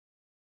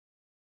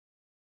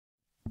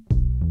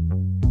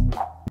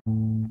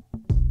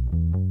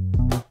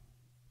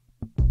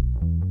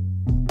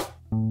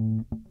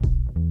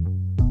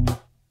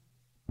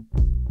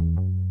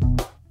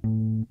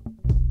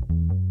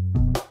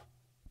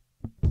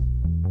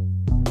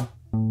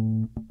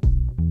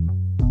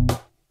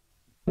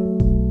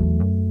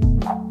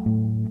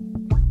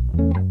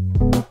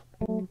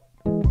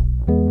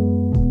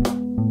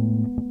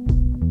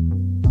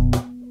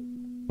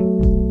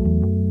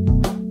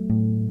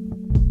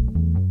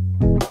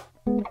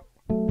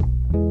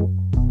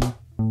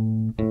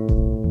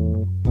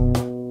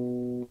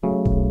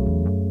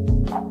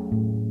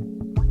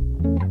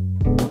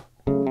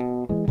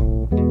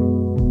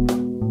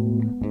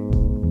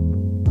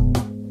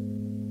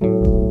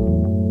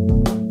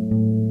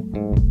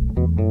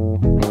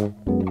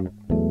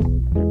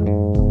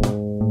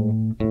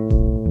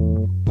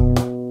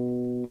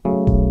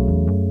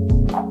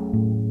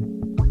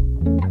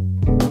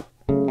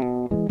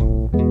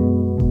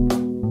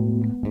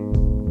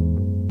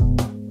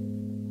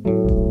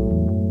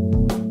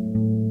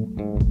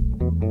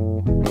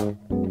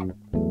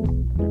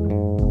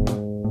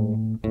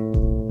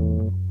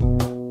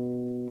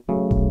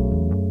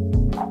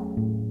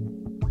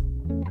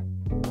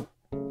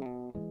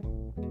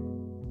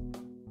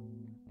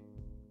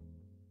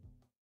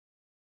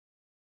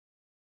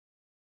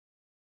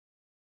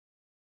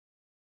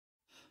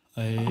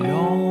I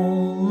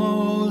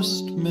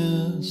almost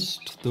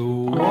missed the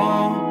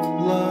walk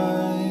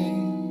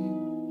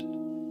light,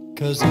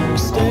 'cause I'm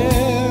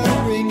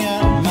staring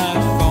at my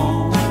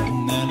phone,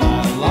 and then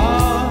I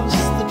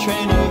lost the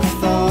train of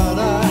thought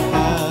I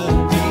had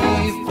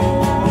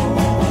before.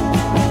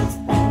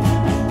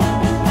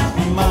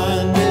 My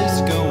mind is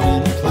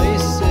going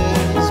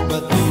places,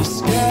 but they're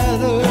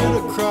scattered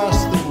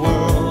across the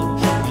world,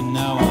 and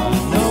now I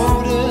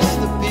notice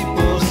the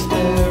people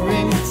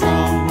staring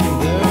from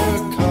their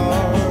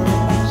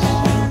cars.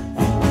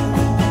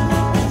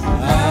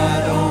 I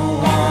don't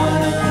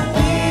wanna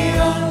be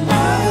on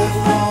my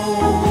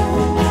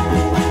phone.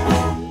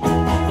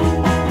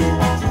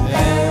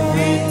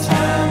 Every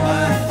time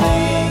I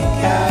think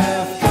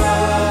I've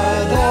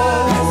got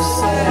a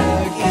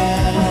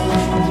second,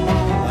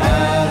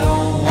 I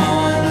don't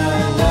wanna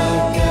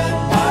look at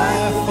my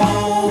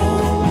phone.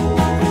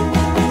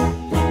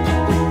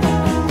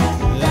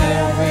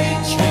 Every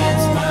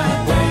chance my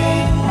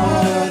brain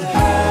would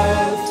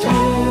have to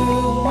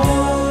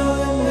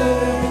wander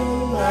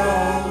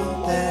out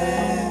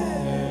there.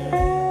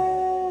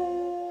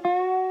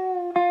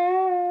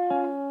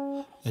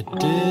 I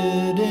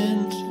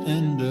didn't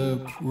end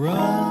up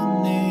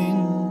running,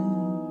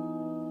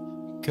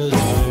 'cause I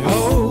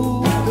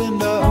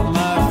opened up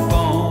my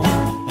phone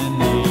and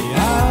the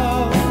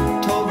app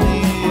told me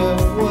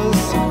it was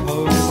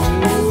supposed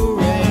to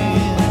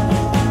rain.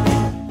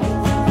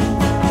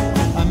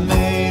 I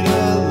made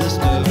a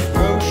list of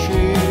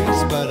groceries,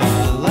 but I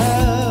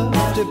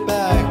left it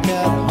back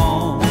at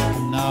home.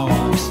 Now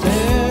I'm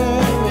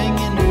staring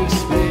into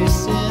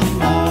space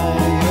in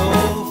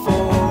aisle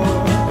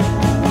 4.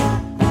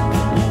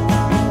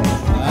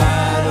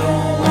 I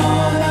don't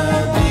wanna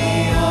be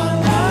on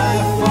my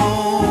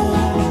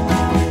phone.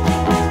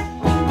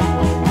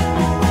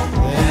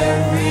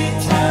 Every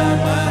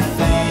time I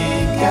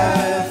think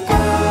I've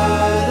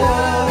got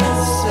a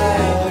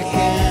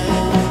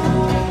second,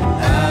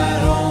 I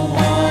don't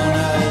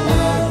wanna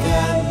look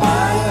at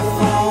my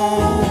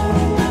phone.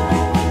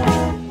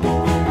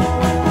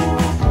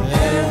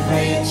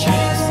 Every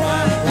chance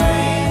my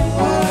brain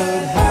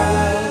would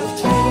have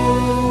to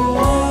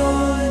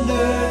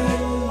wander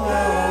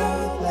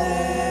out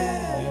there.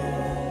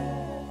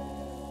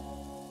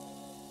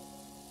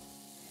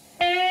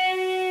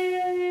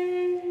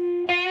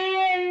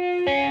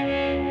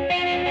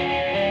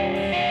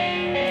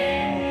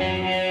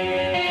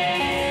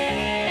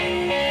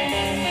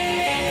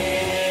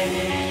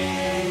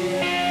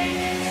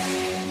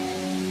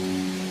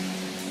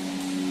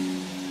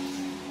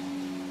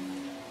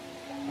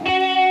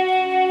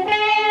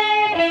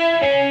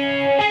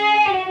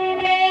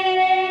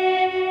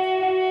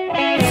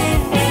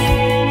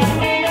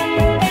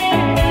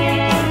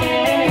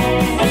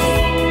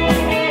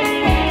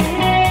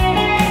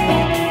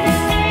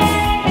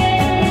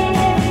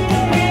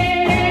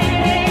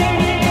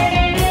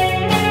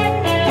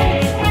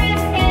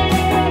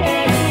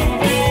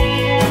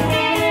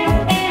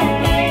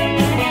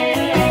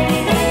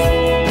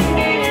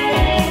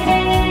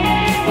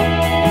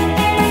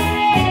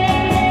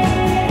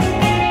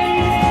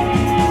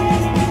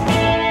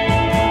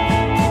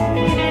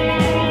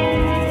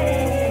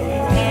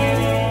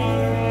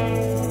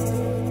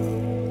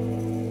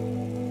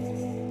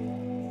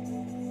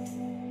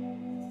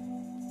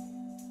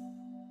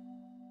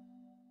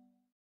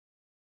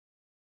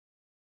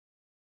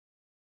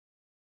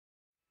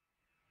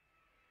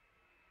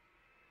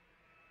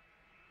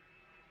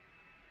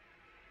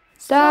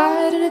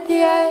 Started at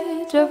the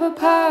edge of a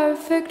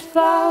perfect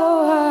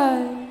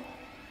flower.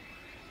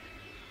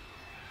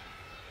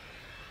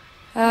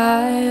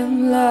 I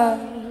am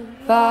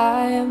love,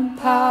 I am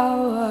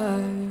power.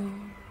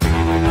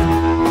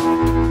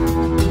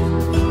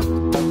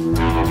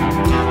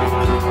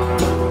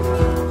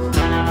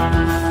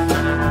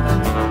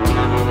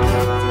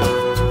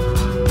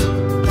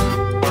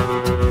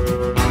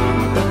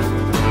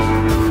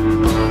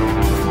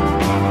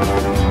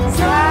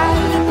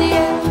 Started at the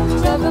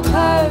edge of a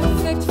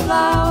perfect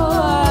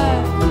flower.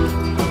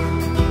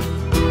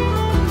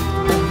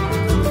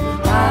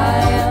 I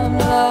am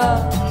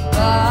love,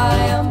 I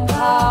am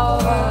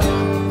power.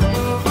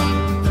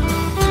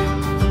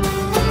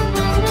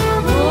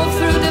 Move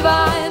through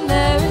divine,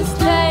 there is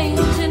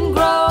change and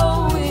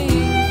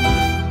growing.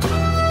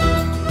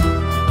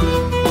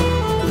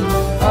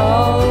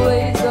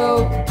 Always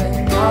open,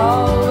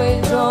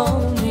 always on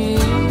me.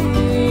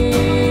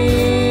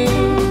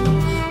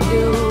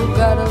 You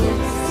gotta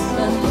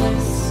listen,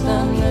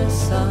 listen,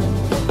 listen.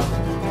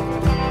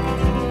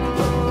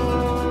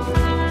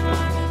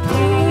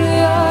 To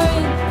your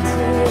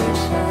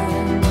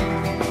intuition.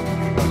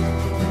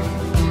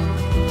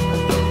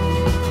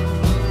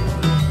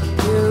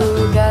 You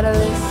gotta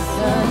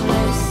listen,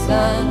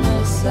 listen,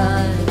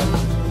 listen.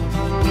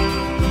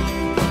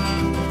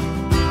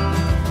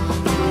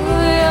 To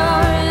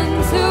your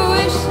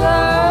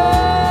intuition.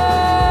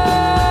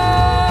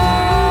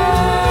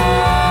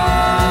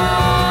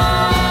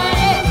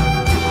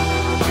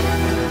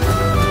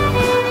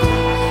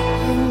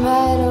 You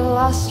might have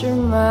lost your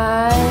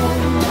mind.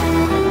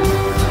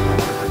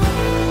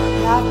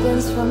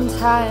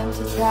 time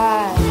to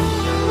die.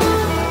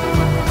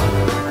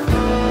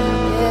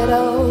 Get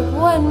up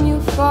when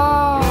you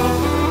fall.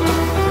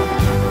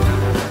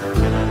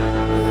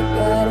 You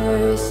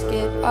better risk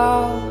it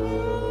all.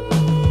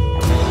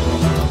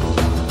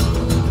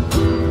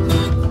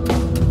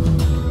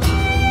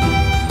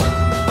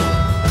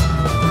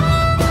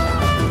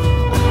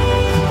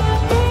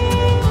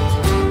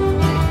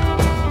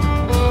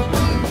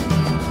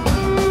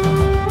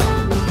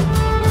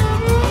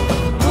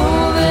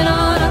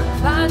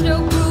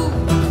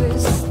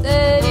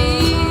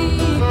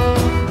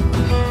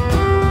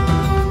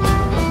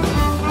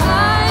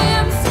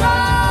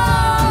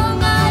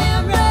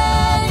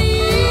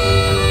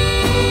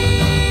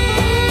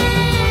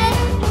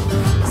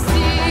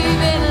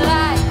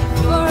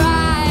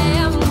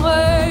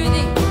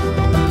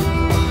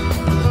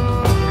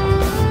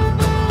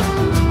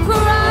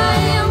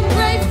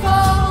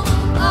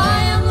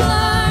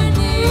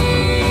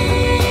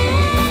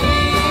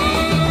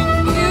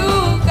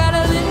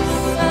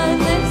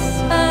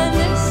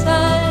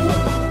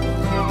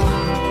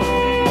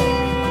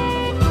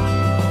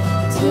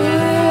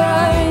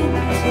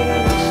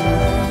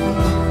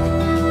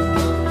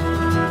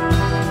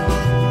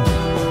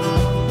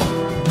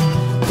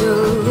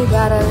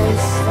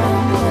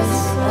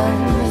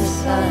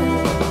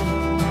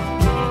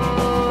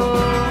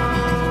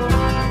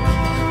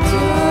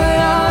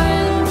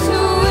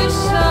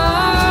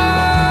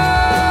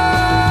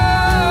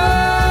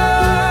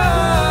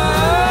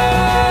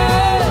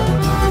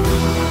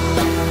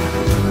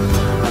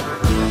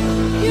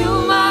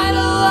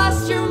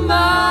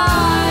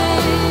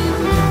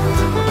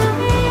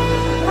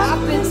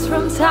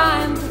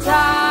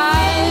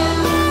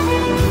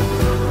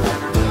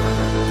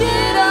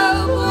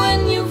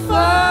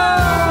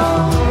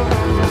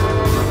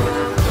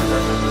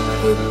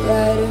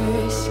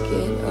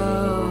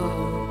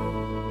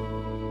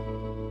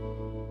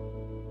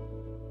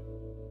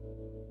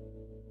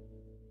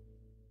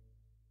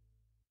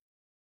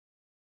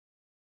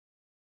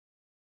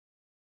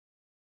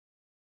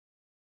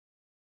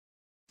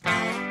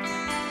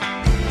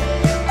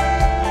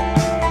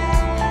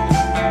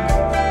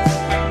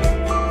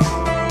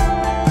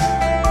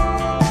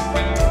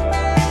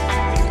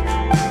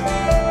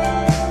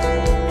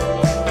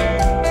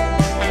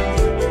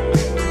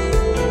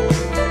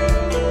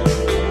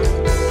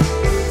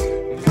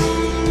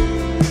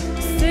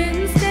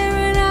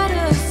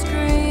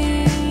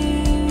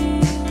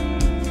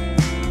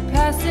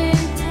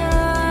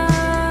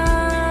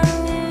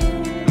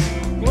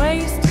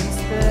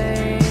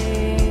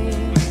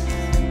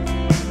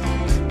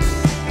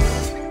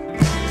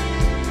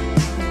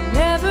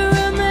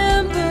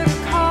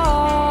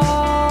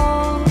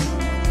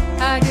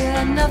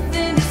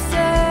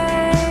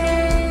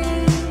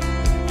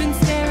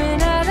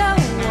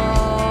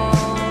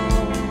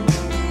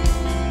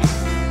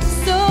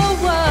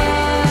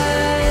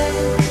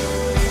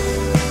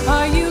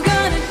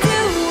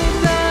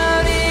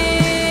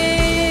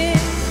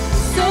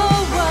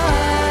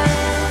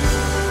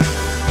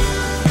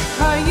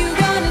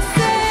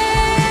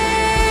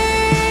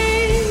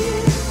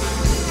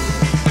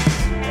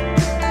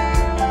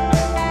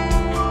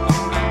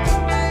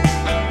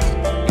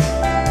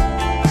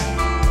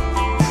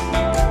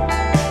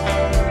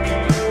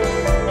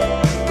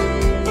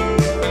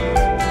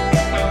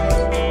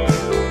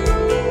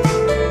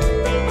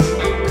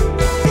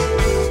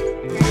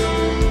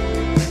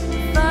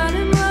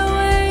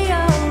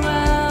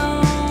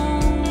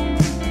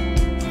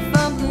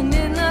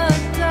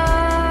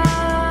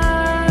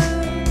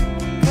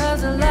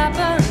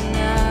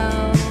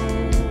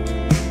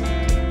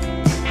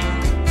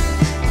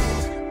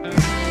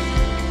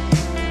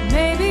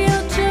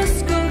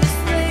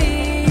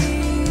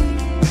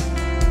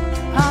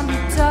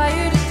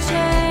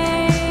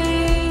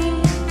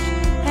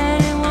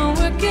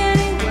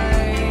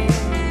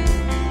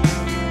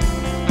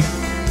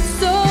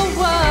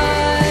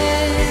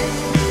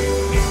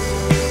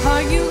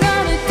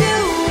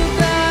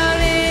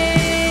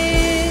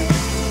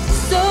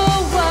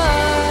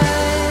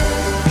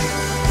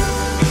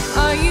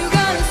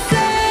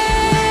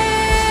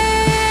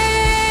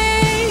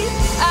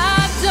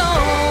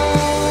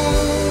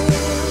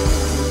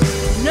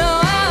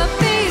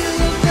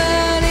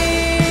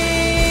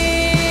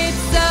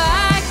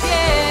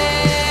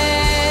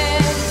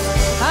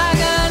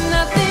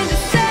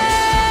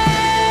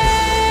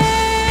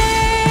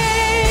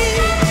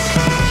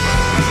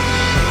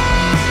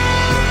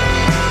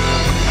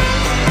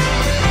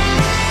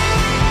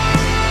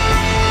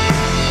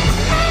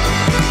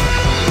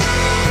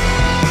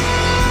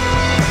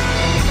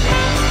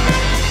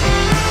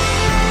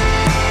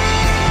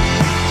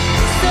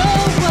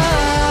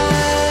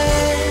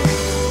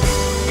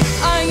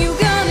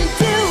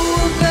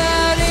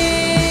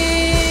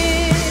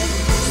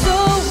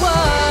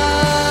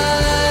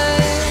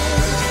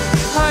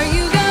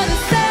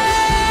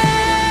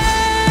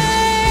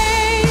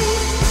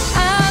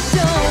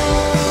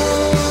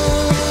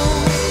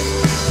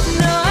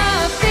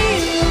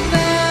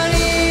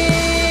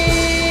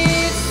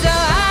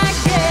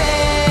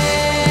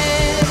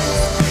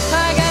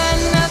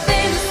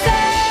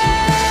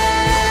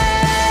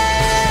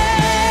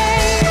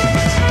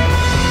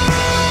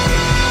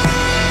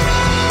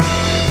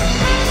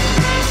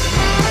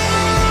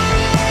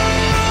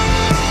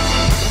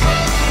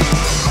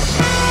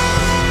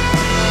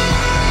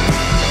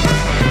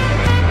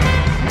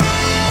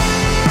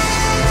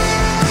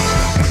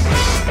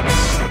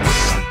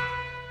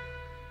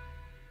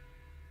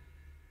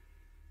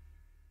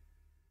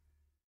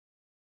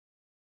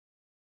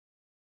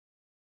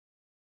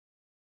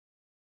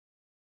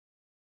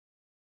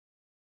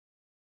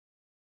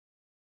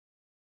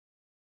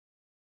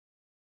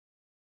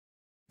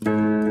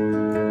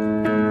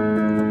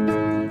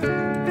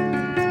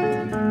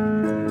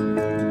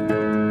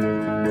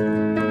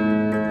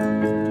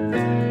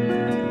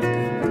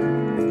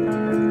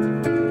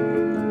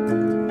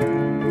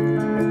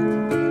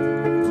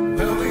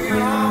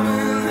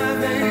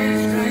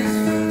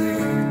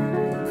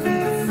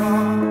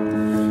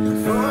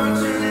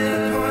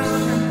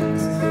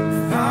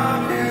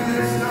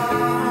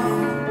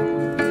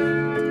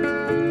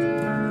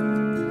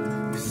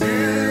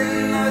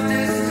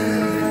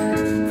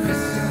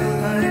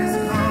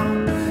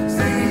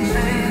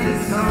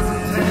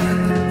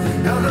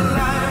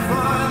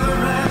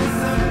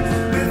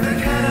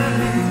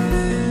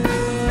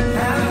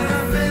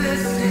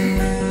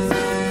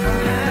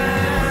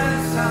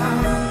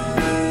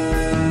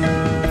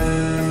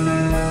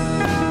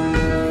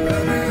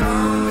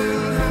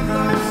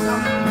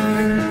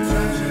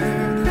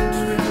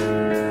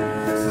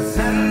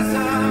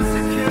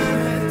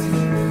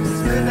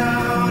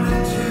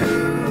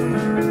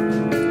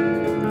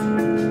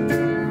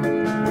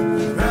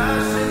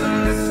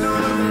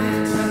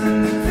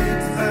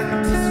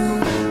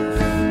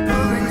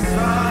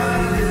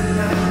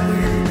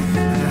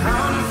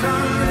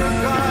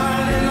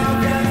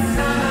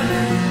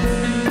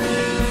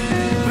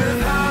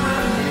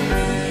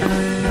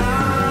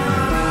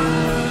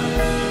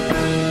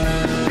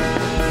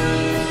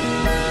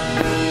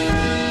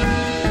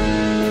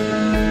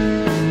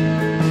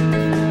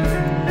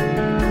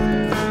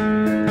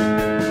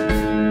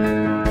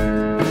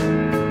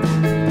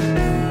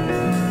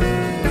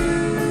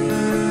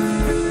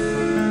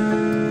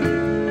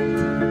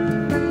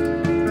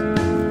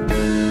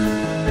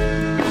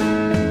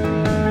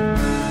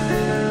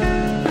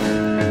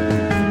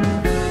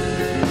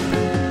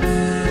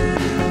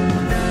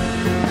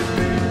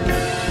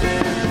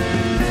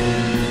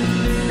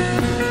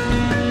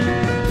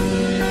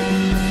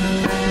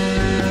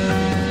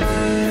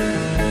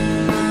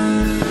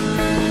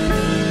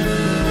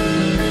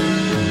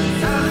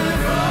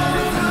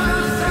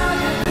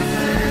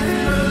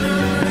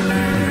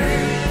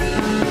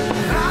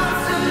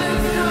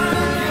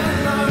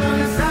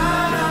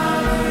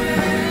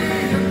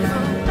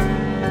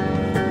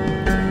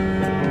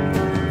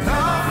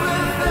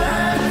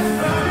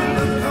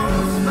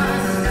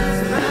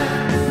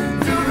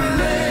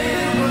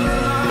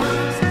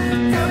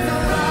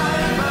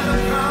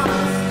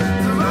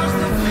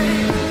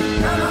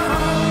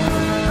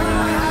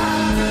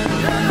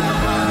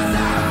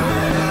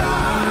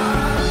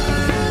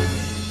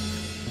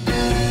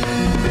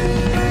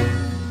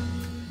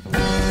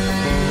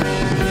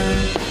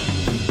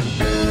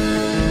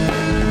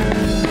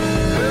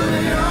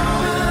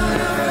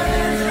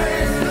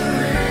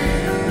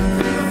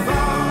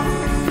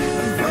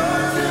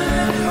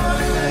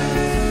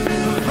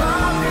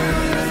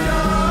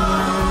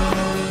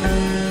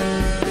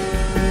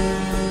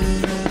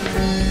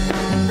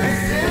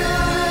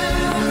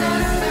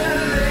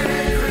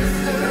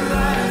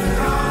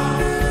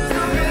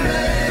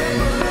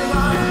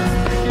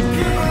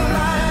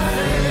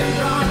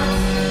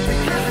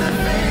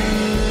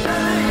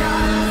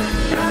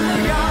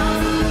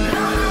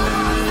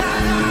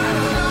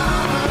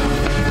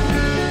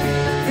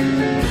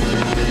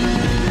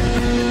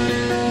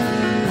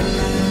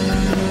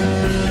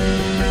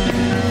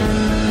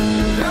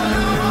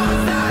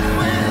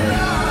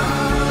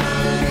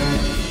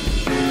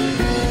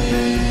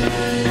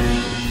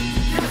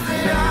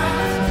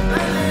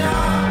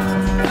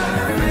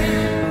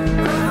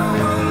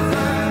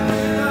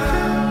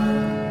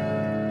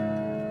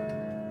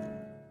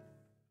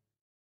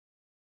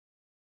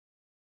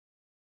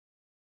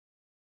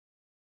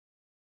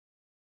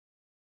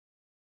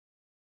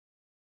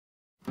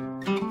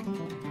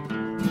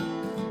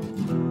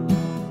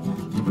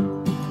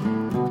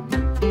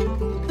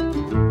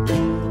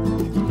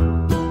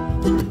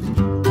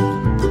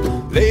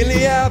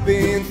 Lately I've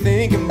been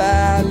thinking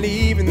about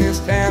leaving this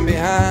town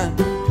behind.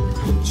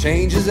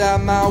 Changes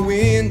out my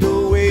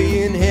window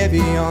weighing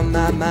heavy on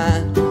my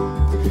mind.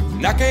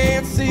 And I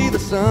can't see the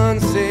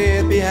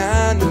sunset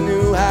behind the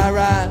new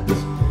high-rise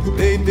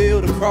they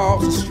built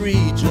across the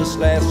street just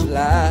last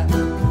July.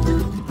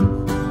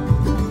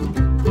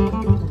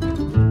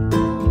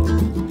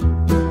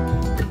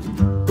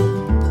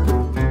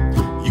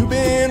 You've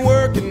been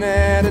working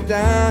at a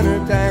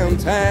diner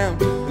downtown,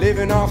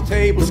 living off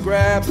table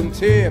scraps and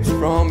tips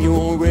from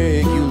your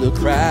regular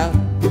crowd.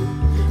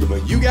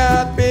 But you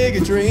got bigger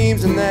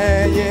dreams than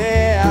that,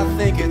 yeah, I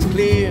think it's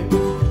clear.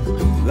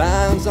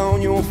 Lines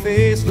on your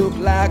face look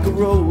like a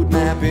road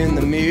map in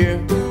the mirror.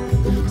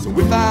 So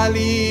if I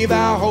leave,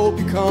 I hope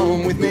you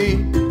come with me.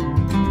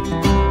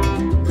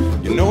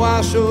 You know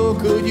I sure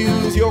could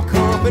use your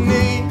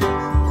company.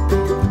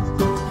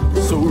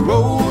 So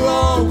roll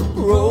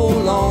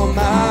on,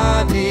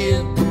 my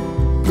dear.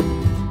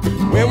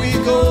 Where we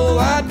go,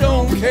 I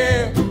don't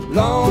care,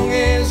 long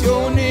as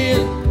you're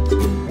near.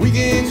 We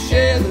can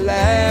share the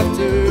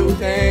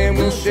laughter, and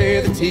we'll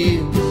share the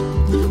tears.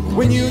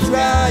 When you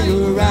dry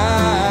your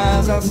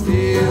eyes, I'll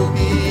still be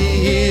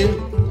here.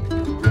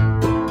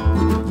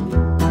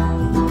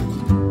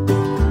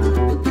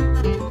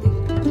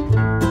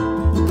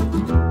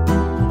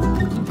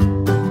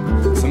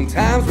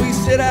 Sometimes we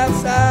sit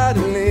outside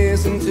and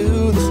listen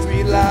to the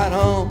streetlight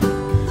hum,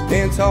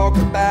 and talk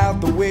about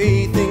the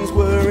way things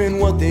were and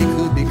what they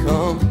could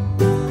become.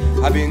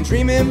 I've been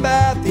dreaming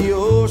about the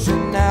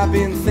ocean, I've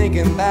been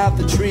thinking about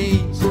the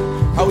trees,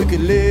 how we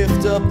could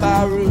lift up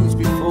our roots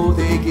before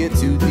they get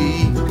too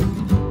deep.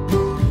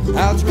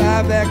 I'll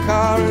drive that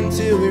car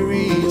until we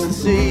reach the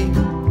sea,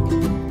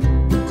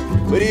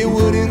 but it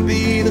wouldn't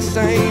be the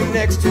same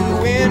next to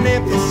an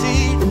empty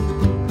seat.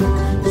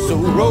 So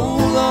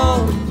roll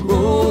on,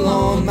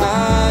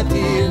 my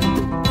dear.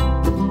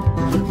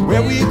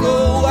 Where we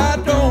go, I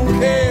don't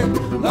care,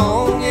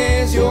 long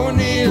as you're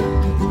near.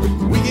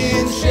 We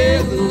can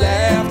share the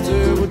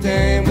laughter, but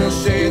damn, we'll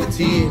share the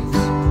tears.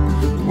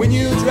 When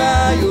you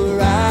dry your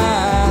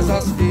eyes,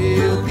 I'll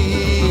still be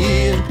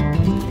here.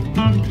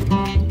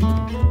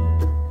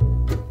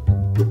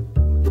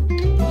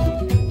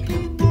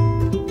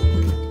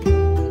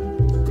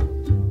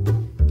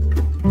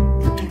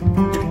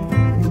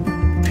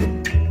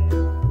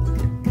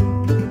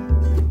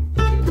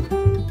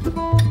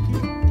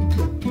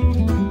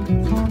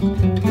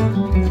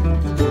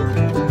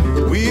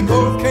 We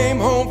both came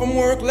home from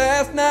work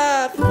last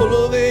night,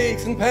 full of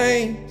aches and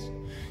pains.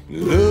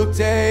 Looked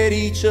at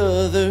each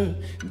other,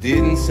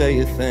 didn't say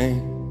a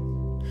thing.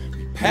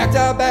 We packed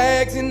our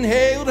bags and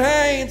held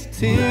hands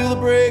till the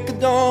break of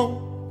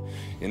dawn,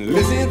 and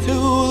listened to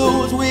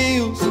those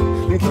wheels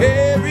and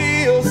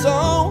carry us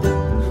on.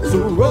 So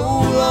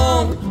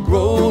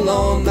roll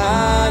on,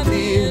 my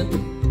dear.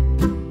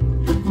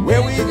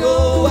 Where we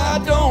go, I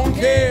don't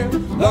care,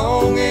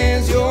 long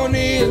as you're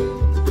near.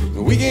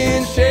 We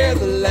can share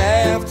the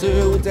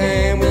laughter,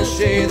 damn, we'll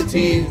share the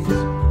tears.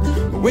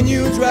 When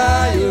you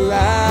dry your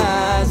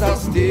eyes, I'll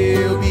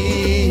still be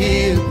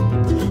here.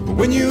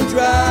 When you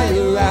dry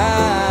your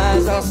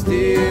eyes, I'll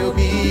still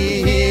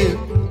be here.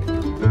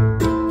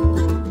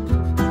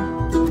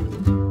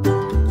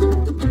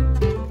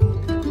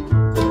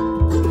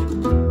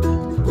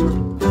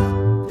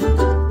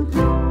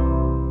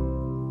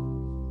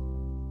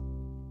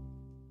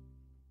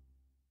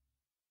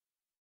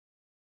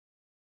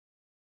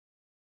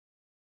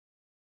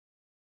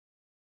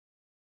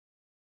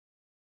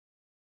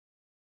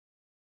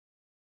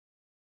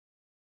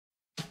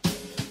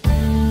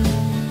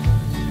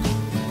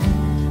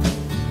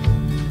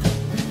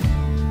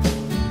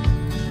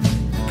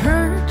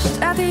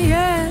 At the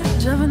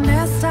edge of a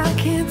nest I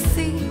can't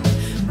see,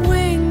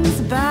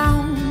 wings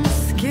bound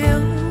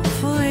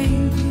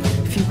skillfully.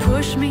 If you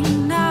push me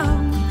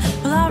now,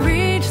 will I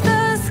reach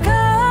the sky?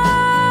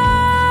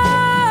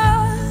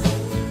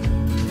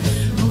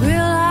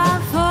 Will I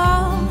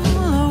fall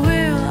or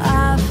will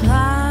I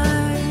fly?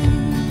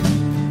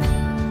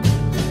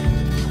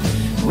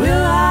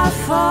 Will I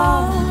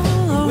fall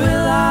or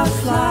will I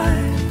fly?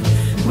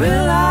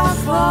 Will I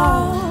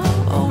fall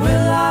or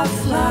will I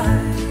fly?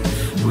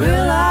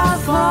 Will I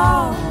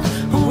fall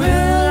or will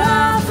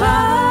I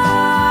fly?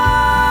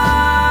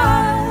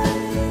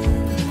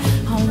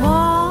 I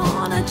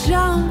wanna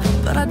jump,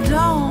 but I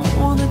don't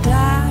wanna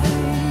die.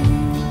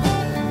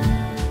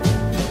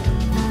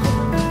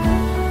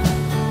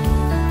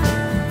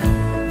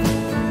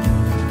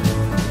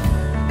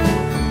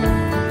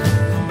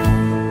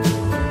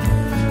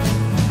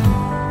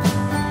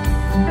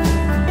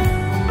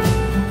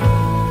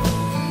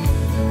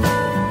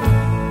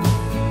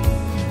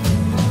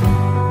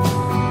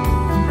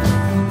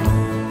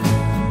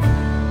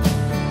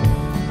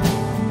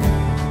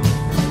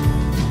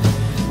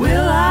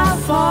 Will I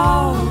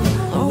fall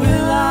or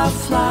will I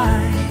fly?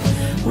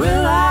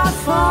 Will I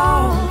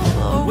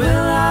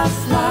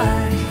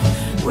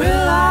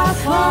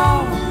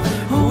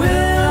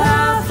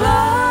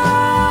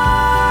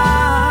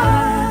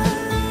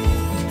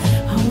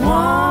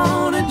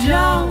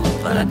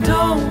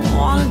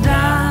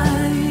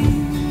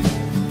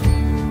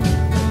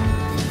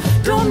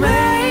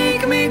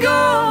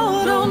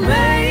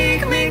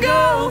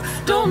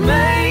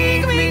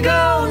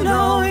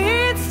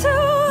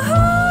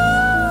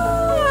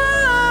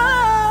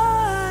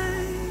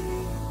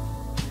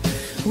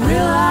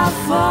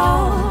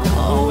fall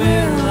or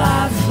will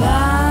I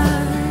fly?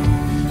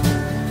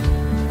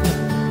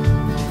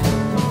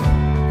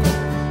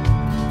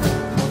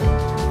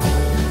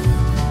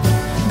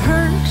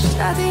 Perched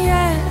at the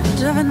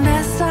edge of a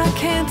nest I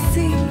can't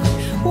see,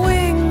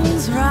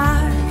 wings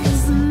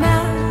rise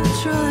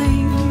naturally.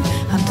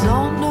 I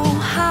don't know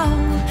how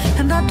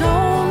and I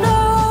don't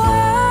know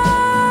why.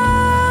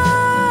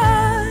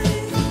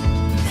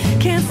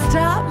 Can't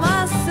stop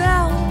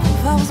myself,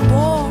 I was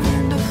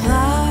born to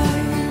fly.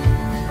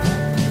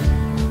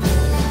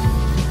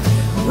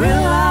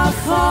 Will I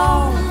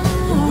fall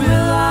or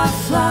will I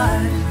fly?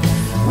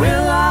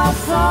 Will I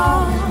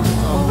fall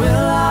or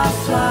will I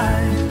fly?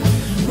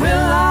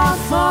 Will I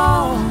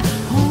fall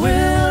or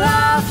will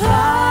I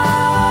fly?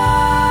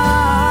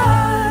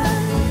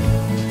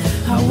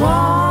 I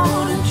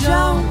wanna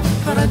jump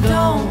but I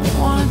don't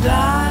wanna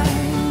die.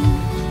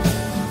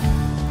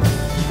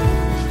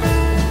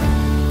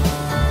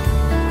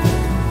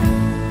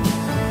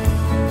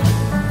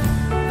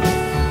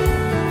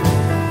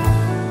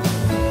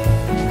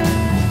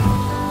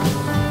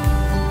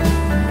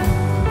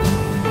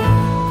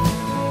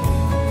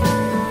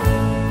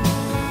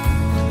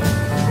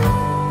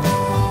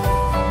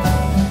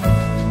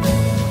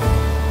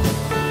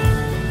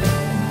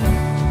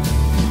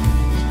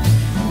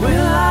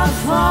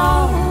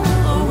 Fall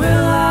or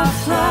will I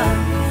fly?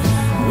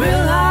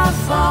 Will I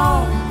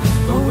fall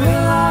or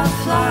will I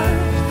fly?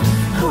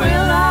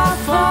 Will I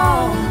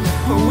fall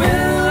or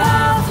will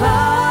I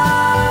fly?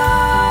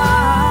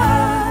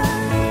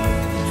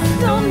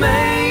 Don't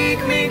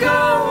make me go,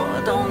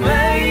 don't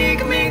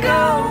make me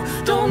go,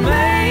 don't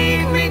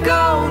make me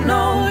go.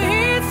 No,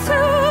 it's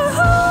too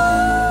high.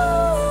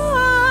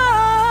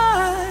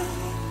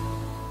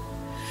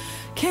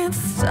 Can't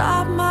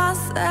stop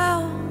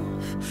myself,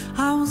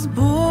 I was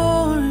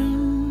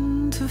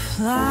born to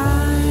fly.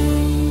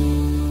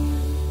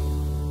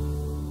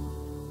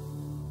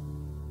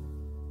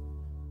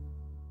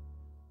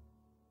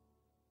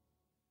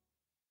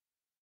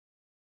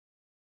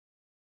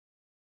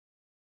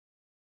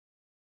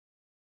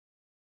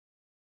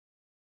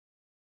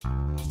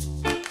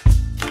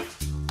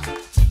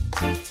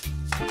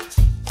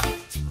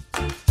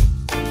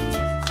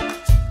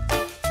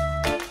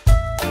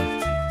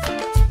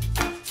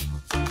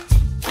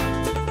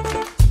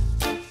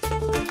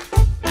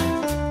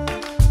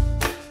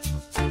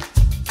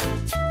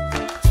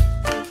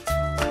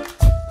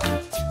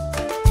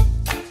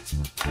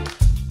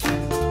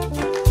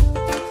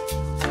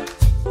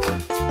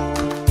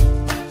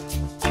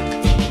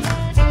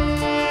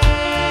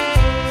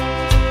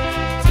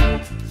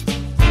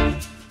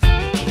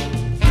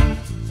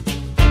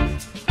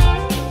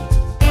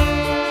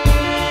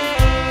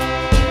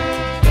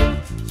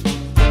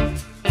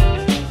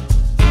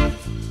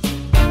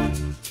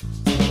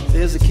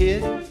 There's a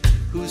kid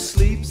who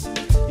sleeps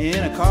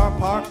in a car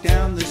parked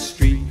down the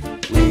street.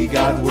 We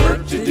got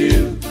work to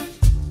do.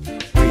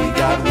 We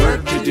got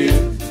work to do.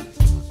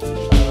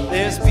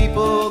 There's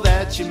people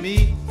that you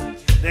meet,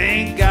 they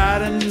ain't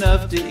got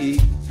enough to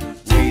eat.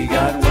 We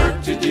got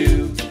work to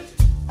do.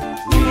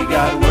 We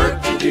got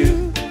work to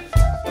do.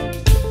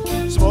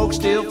 Smoke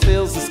still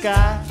fills the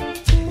sky,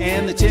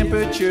 and the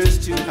temperature's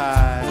too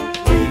high.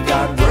 We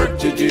got work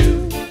to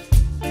do.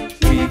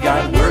 We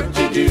got work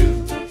to do.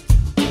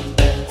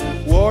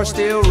 War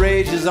still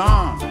rages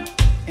on,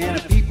 and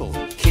the people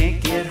can't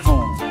get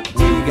home.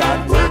 We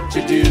got work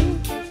to do.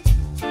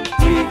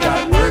 We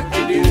got work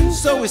to do.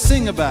 So we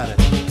sing about it.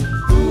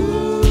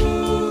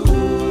 Ooh,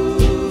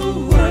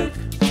 work,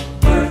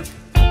 work,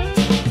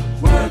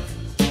 work,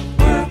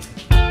 work.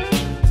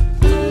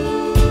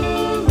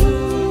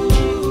 Ooh,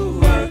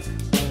 work,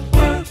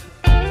 work,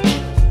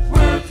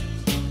 work,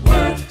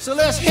 work. So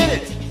let's hit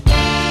it.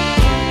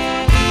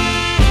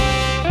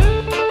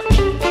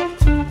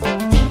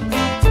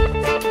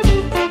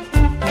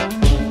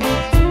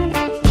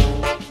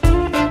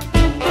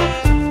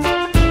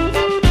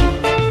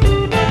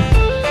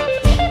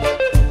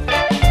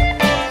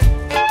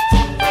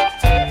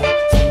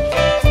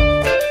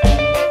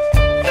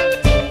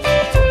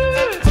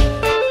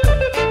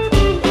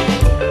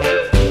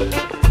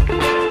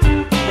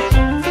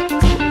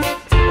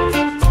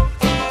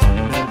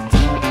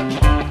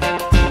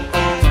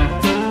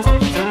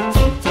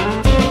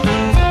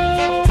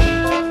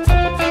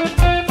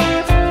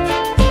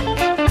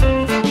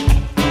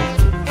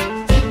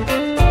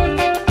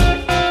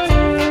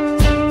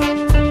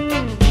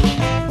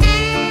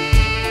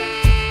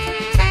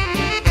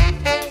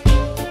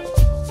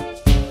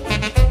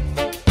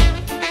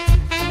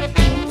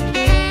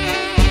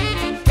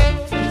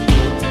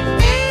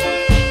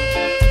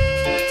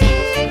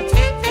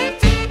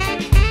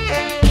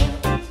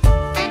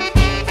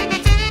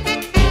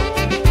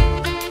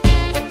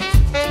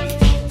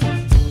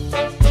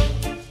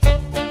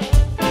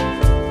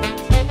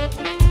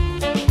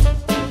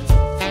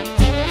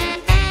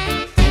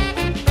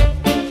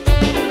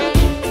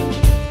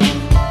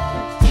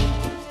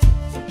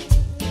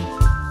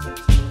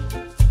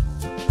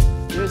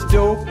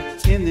 dope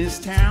in this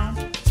town.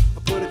 I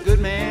put a good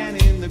man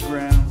in the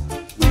ground.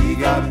 We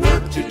got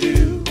work to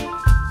do.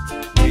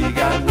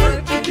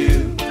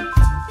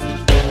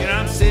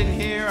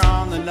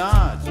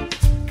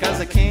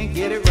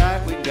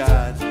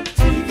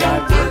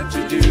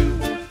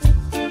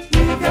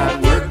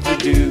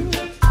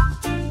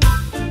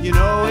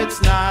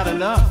 it's not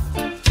enough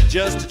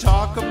just to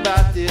talk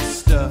about this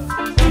stuff.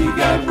 We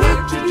got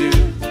work to do.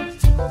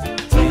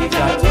 We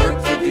got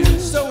work to do.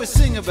 So we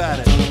sing about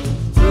it.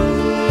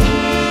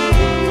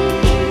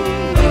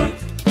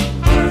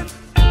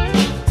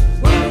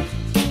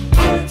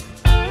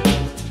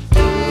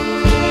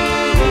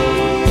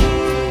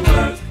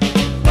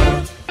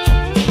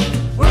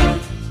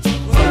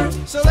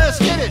 So let's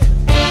get it.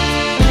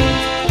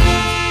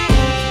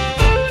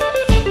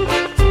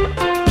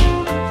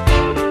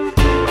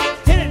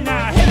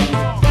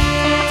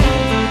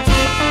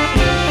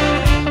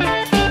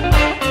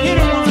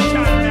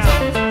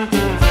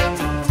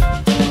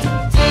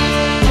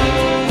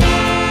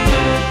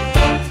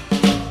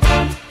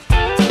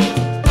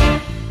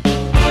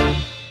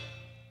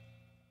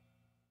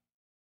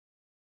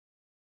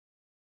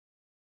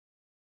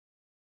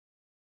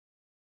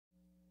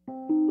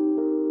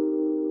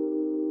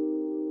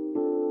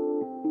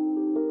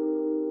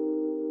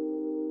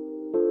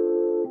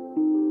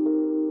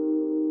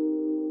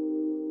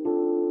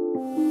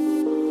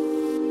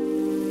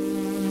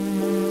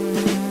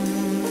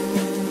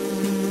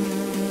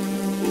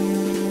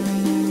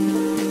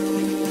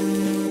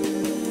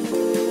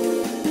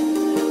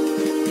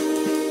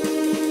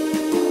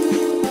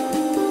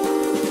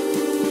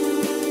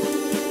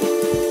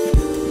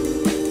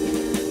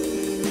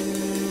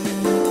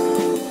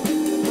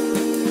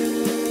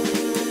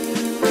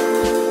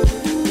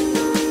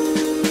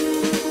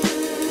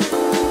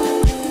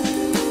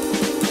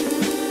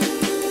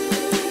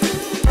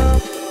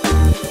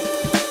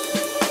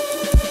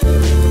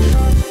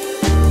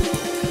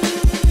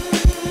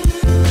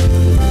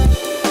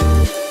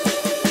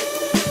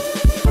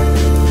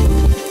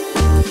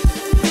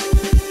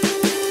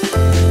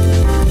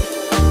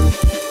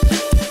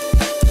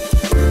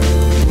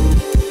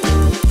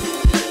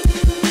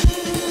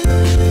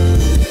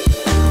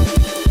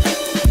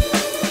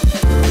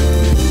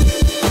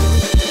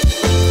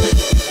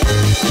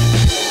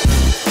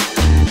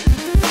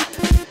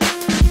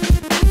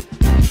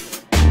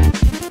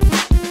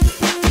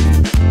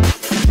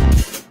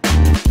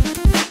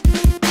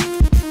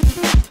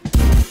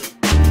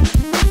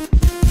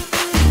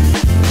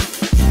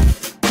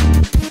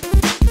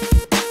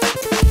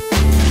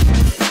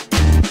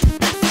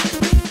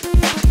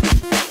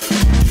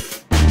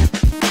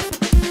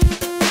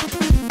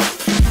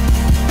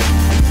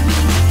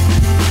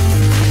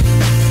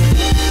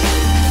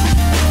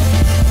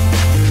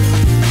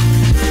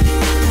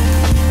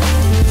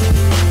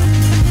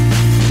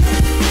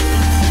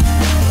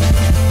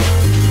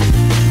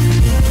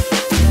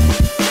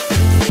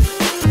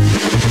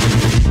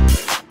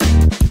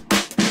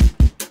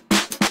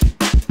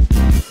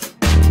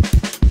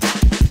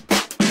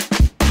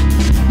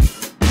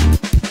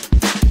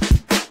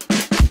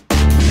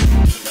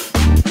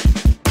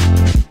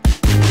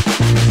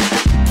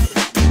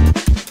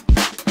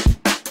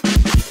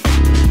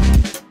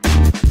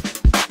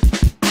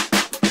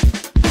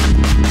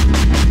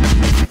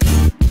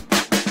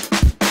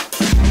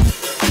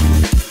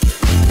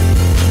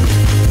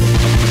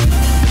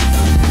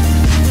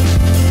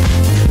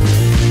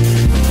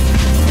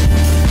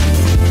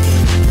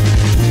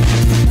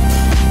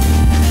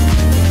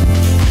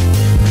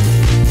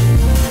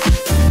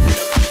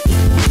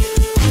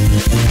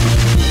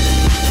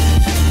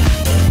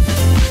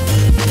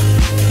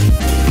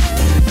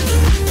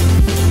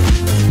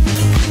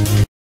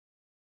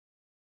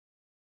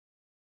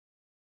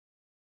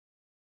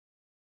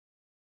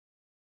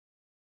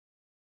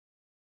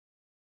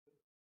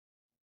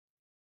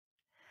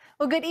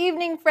 Well, good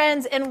evening,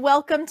 friends, and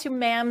welcome to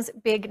MAM's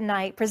Big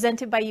Night,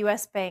 presented by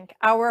U.S. Bank,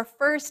 our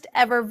first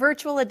ever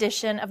virtual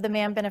edition of the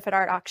MAM Benefit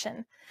Art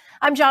Auction.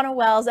 I'm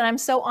G.O.A.L.Z, and I'm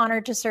so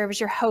honored to serve as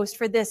your host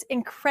for this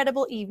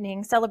incredible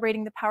evening,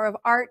 celebrating the power of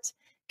art,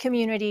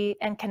 community,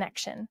 and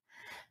connection.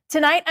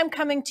 Tonight, I'm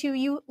coming to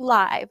you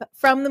live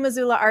from the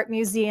Missoula Art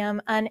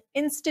Museum, an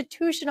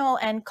institutional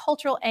and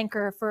cultural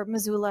anchor for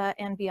Missoula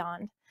and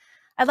beyond.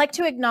 I'd like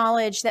to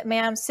acknowledge that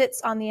MAM sits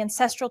on the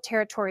ancestral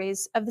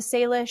territories of the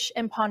Salish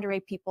and Pend Oreille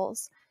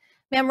peoples.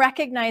 MAM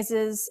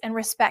recognizes and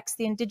respects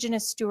the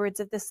indigenous stewards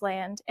of this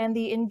land and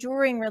the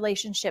enduring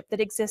relationship that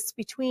exists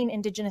between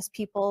indigenous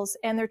peoples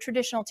and their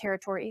traditional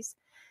territories.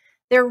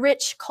 Their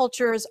rich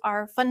cultures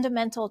are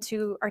fundamental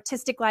to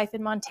artistic life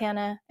in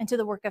Montana and to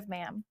the work of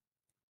MAM.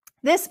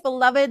 This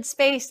beloved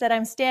space that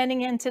I'm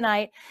standing in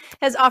tonight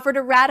has offered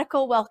a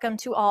radical welcome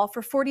to all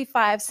for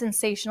 45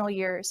 sensational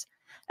years.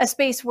 A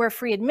space where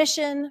free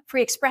admission,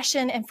 free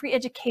expression, and free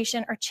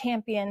education are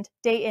championed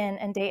day in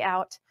and day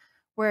out,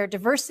 where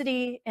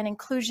diversity and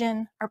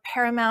inclusion are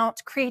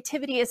paramount,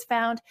 creativity is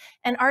found,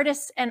 and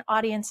artists and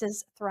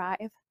audiences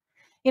thrive.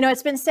 You know,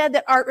 it's been said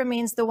that art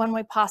remains the one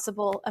way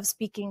possible of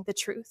speaking the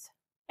truth.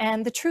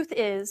 And the truth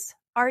is,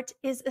 art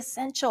is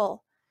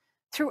essential.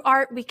 Through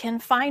art, we can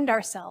find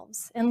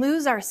ourselves and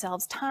lose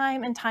ourselves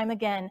time and time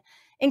again,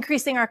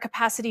 increasing our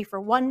capacity for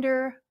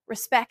wonder,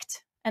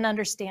 respect, and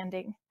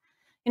understanding.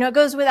 You know, it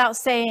goes without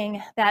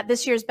saying that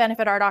this year's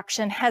Benefit Art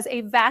Auction has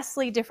a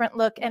vastly different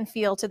look and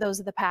feel to those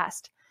of the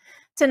past.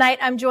 Tonight,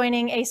 I'm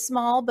joining a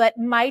small but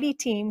mighty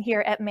team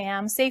here at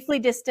MAM, safely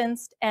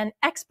distanced and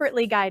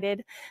expertly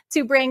guided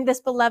to bring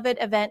this beloved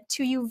event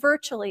to you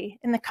virtually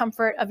in the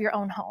comfort of your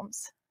own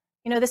homes.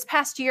 You know, this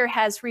past year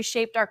has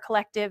reshaped our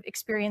collective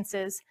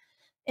experiences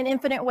in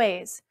infinite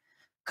ways.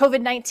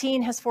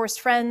 COVID-19 has forced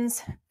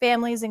friends,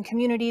 families, and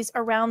communities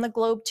around the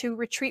globe to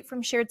retreat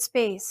from shared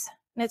space,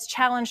 and it's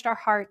challenged our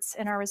hearts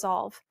and our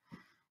resolve.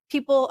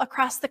 People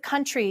across the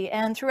country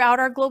and throughout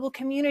our global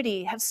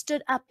community have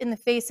stood up in the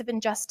face of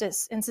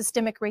injustice and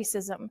systemic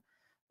racism,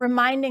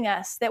 reminding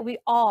us that we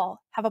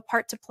all have a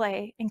part to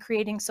play in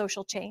creating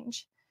social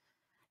change.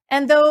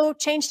 And though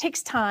change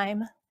takes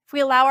time, if we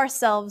allow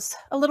ourselves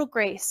a little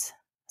grace,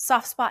 a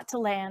soft spot to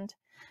land,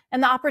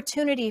 and the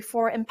opportunity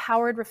for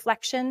empowered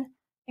reflection,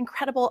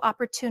 incredible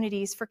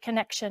opportunities for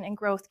connection and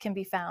growth can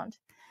be found.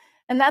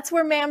 And that's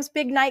where MAM's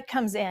Big Night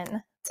comes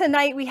in.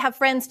 Tonight, we have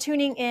friends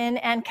tuning in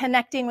and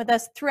connecting with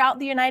us throughout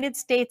the United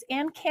States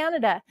and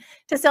Canada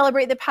to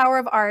celebrate the power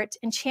of art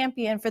and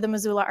champion for the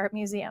Missoula Art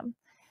Museum.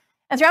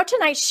 And throughout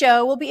tonight's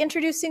show, we'll be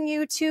introducing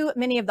you to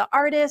many of the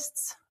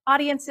artists,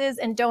 audiences,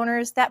 and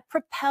donors that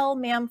propel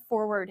MAM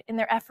forward in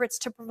their efforts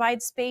to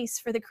provide space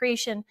for the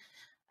creation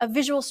of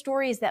visual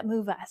stories that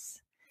move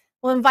us.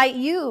 We'll invite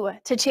you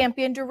to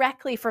champion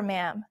directly for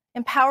MAM,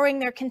 empowering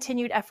their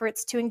continued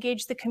efforts to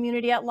engage the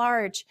community at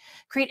large,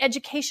 create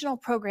educational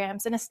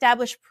programs, and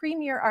establish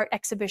premier art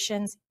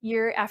exhibitions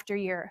year after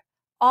year,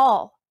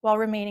 all while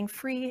remaining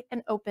free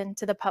and open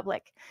to the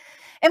public.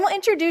 And we'll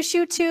introduce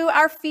you to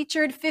our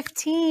featured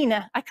 15,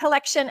 a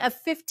collection of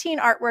 15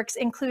 artworks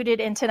included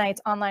in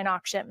tonight's online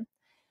auction.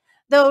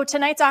 Though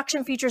tonight's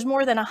auction features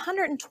more than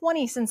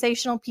 120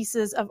 sensational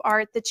pieces of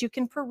art that you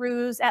can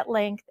peruse at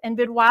length and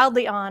bid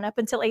wildly on up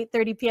until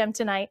 8:30 p.m.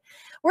 tonight,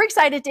 we're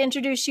excited to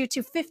introduce you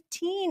to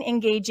 15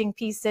 engaging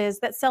pieces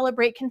that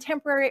celebrate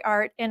contemporary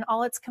art in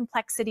all its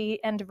complexity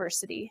and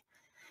diversity.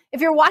 If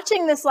you're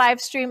watching this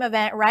live stream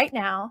event right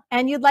now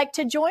and you'd like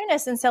to join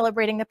us in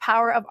celebrating the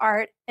power of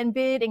art and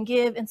bid and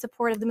give in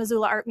support of the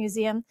Missoula Art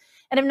Museum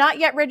and have not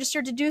yet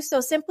registered to do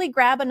so, simply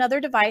grab another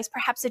device,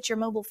 perhaps it's your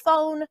mobile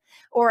phone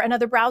or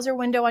another browser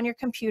window on your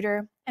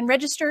computer, and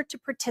register to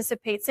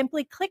participate.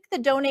 Simply click the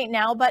Donate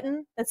Now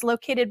button that's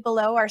located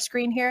below our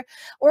screen here,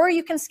 or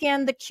you can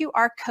scan the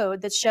QR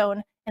code that's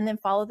shown and then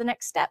follow the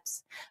next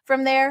steps.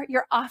 From there,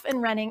 you're off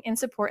and running in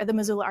support of the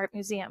Missoula Art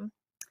Museum.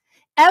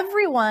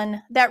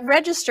 Everyone that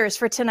registers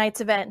for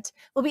tonight's event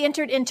will be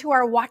entered into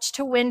our Watch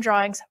to Win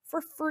drawings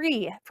for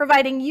free,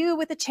 providing you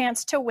with a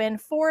chance to win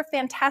 4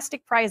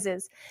 fantastic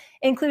prizes,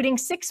 including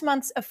 6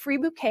 months of free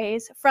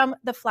bouquets from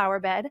the Flower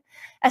Bed,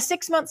 a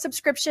 6-month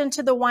subscription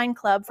to the Wine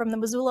Club from the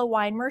Missoula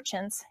Wine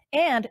Merchants,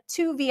 and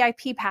 2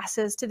 VIP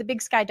passes to the Big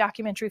Sky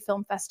Documentary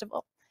Film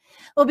Festival.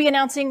 We'll be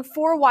announcing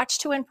 4 Watch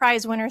to Win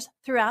prize winners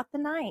throughout the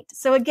night.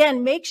 So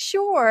again, make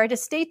sure to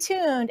stay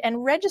tuned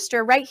and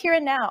register right here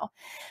and now.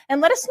 And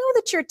let us know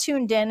that you're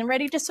tuned in and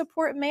ready to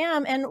support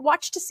MAM, and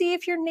watch to see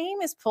if your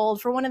name is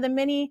pulled for one of the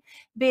many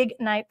Big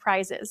Night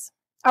prizes.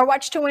 Our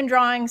Watch to Win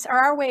drawings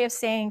are our way of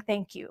saying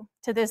thank you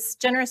to this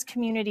generous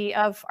community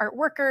of art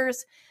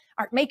workers,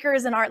 art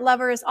makers, and art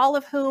lovers, all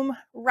of whom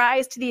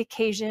rise to the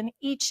occasion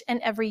each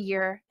and every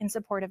year in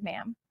support of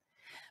MAM.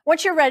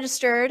 Once you're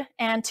registered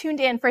and tuned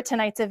in for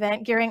tonight's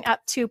event, gearing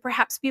up to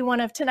perhaps be one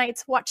of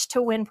tonight's Watch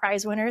to Win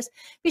prize winners,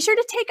 be sure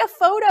to take a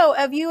photo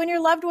of you and your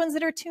loved ones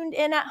that are tuned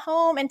in at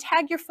home and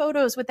tag your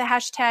photos with the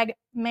hashtag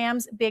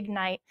MAM's Big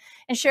Night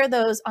and share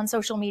those on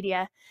social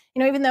media.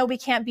 You know, even though we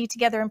can't be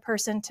together in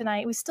person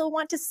tonight, we still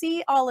want to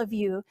see all of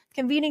you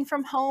convening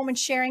from home and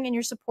sharing in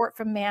your support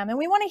from MAM. And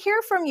we want to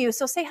hear from you,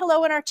 so say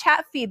hello in our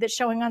chat feed that's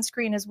showing on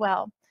screen as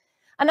well.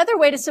 Another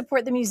way to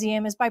support the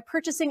museum is by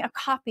purchasing a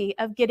copy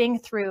of Getting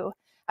Through,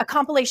 a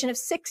compilation of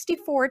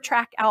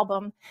 64-track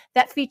album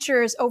that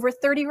features over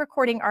 30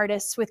 recording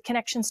artists with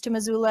connections to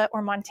Missoula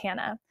or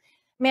Montana.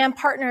 MAM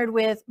partnered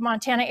with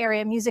Montana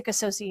Area Music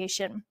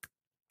Association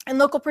and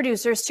local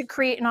producers to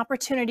create an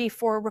opportunity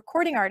for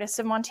recording artists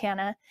of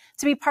Montana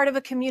to be part of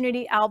a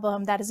community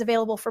album that is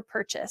available for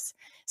purchase.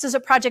 This is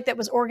a project that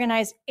was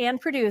organized and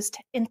produced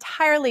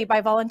entirely by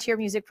volunteer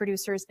music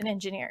producers and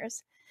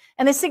engineers.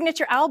 And the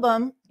signature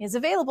album is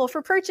available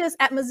for purchase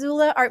at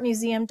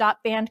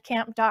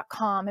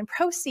missoulaartmuseum.bandcamp.com, and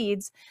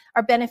proceeds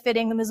are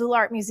benefiting the Missoula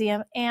Art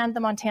Museum and the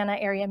Montana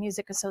Area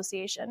Music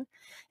Association.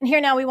 And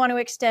here now we want to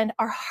extend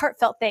our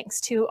heartfelt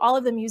thanks to all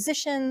of the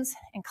musicians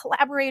and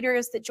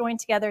collaborators that joined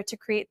together to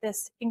create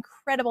this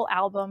incredible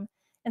album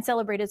and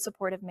celebrated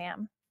support of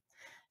MAM.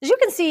 As you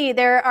can see,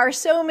 there are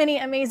so many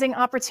amazing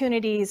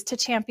opportunities to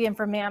champion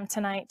for MAM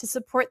tonight to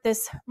support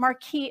this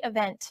marquee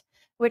event,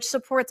 which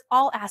supports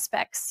all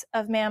aspects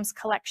of MAM's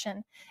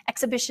collection,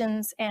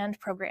 exhibitions, and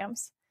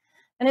programs.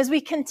 And as we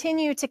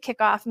continue to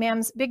kick off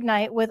MAM's Big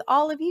Night with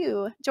all of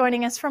you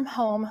joining us from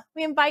home,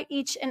 we invite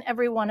each and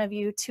every one of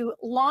you to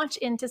launch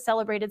into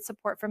celebrated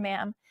support for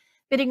MAM,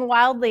 bidding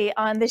wildly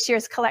on this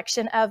year's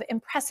collection of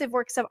impressive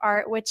works of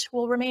art, which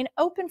will remain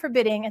open for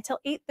bidding until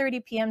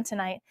 8:30 p.m.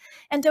 tonight,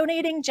 and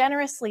donating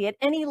generously at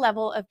any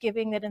level of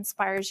giving that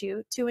inspires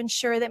you to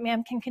ensure that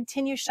MAM can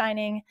continue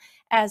shining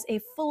as a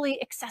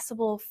fully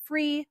accessible,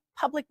 free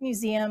public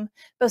museum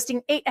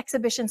boasting 8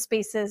 exhibition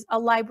spaces, a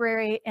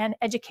library, and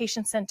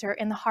education center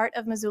in the heart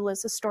of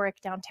Missoula's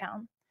historic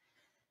downtown.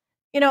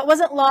 You know, it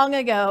wasn't long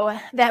ago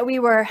that we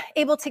were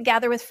able to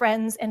gather with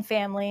friends and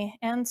family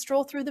and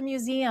stroll through the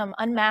museum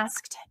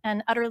unmasked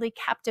and utterly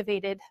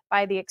captivated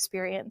by the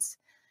experience.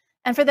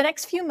 And for the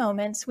next few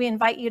moments, we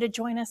invite you to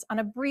join us on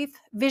a brief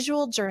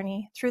visual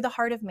journey through the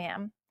heart of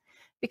MAM,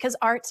 because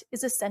art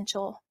is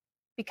essential,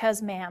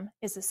 because MAM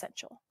is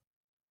essential.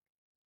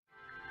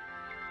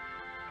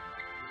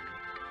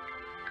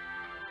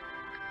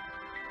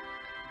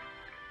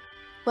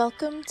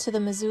 Welcome to the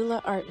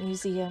Missoula Art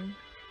Museum,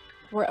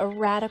 where a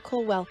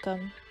radical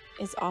welcome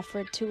is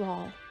offered to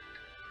all,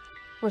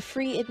 where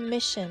free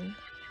admission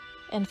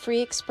and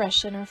free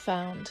expression are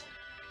found,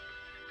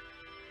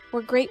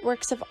 where great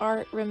works of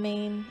art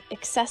remain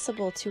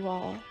accessible to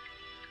all,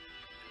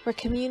 where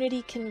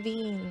community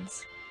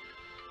convenes,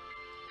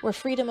 where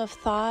freedom of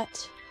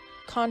thought,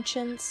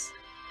 conscience,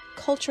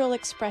 cultural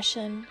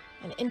expression,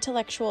 and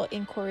intellectual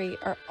inquiry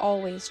are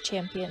always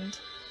championed,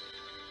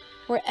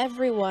 where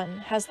everyone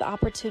has the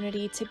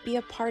opportunity to be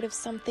a part of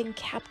something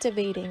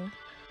captivating,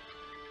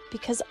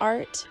 because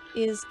art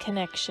is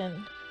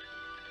connection.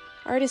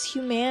 Art is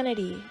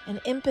humanity and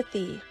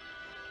empathy.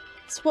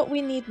 It's what we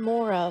need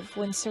more of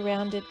when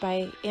surrounded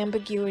by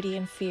ambiguity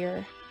and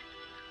fear.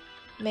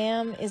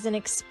 MAM is an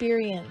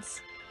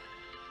experience,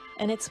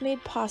 and it's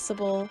made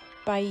possible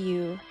by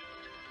you,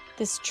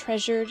 this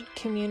treasured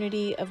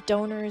community of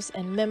donors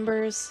and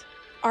members,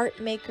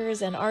 art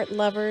makers and art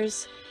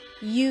lovers.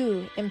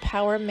 You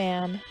empower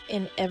MAM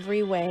in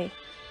every way.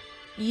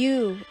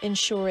 You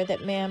ensure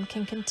that MAM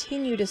can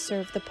continue to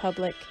serve the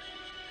public,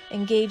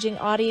 engaging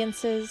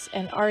audiences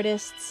and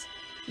artists.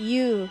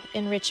 You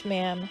enrich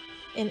MAM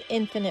in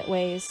infinite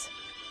ways.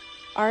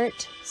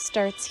 Art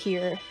starts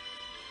here.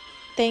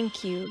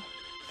 Thank you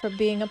for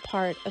being a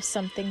part of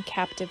something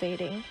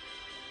captivating.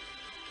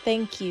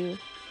 Thank you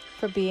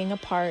for being a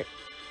part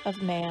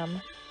of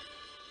MAM.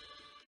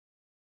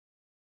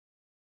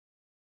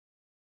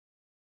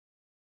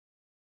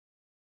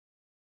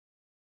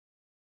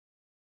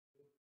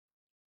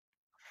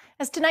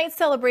 As tonight's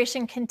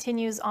celebration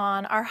continues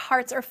on, our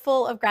hearts are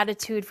full of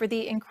gratitude for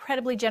the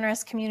incredibly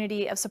generous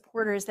community of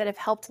supporters that have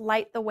helped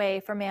light the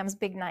way for MAM's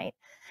big night.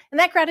 And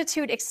that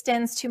gratitude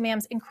extends to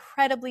MAM's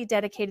incredibly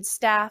dedicated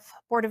staff,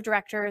 board of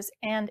directors,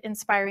 and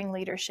inspiring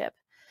leadership.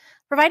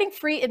 Providing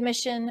free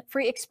admission,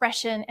 free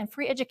expression, and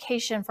free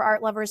education for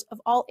art lovers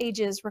of all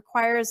ages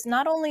requires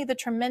not only the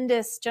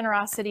tremendous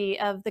generosity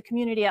of the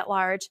community at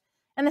large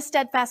and the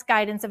steadfast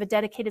guidance of a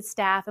dedicated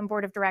staff and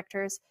board of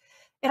directors,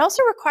 it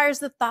also requires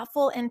the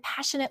thoughtful and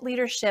passionate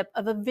leadership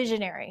of a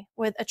visionary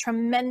with a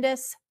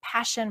tremendous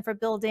passion for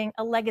building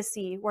a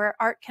legacy where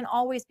art can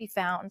always be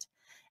found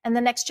and the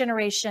next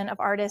generation of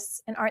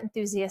artists and art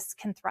enthusiasts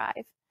can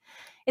thrive.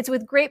 It's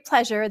with great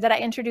pleasure that I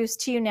introduce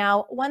to you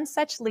now one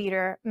such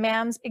leader,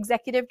 MAM's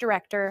Executive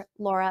Director,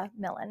 Laura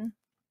Millen.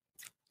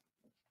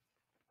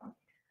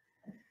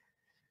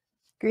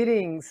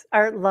 Greetings,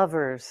 art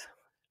lovers,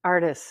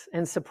 artists,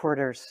 and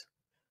supporters.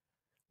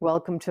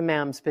 Welcome to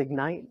MAM's Big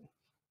Night.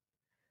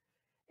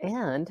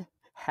 And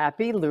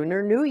Happy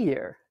Lunar New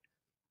Year.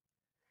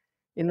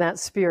 In that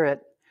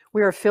spirit,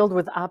 we are filled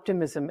with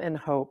optimism and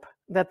hope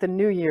that the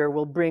new year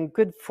will bring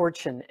good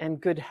fortune and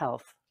good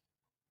health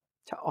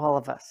to all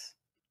of us.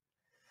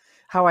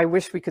 How I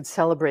wish we could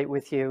celebrate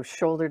with you,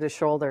 shoulder to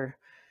shoulder,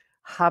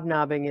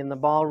 hobnobbing in the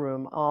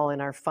ballroom, all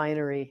in our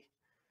finery.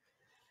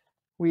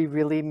 We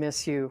really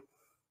miss you.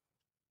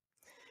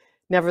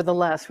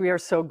 Nevertheless, we are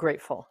so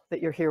grateful that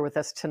you're here with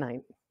us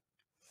tonight.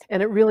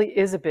 And it really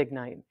is a big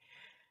night,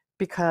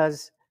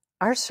 because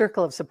our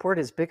circle of support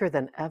is bigger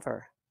than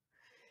ever.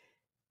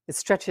 It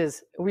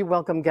stretches, we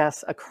welcome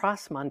guests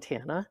across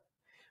Montana,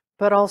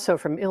 but also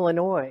from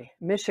Illinois,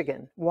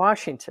 Michigan,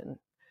 Washington,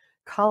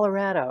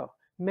 Colorado,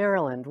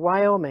 Maryland,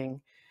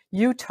 Wyoming,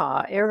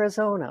 Utah,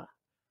 Arizona,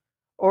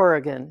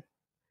 Oregon,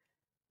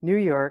 New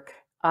York,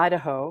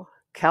 Idaho,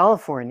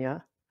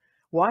 California,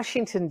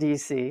 Washington,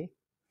 D.C.,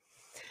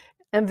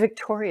 and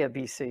Victoria,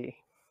 BC.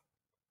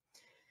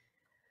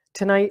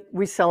 Tonight,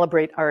 we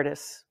celebrate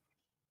artists.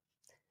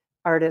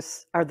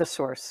 Artists are the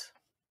source.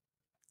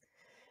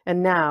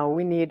 And now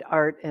we need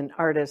art and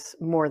artists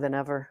more than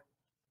ever.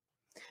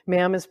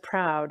 MAM is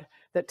proud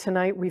that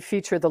tonight we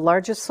feature the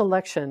largest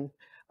selection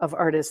of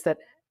artists that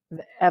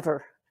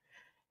ever.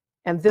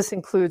 And this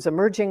includes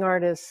emerging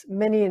artists,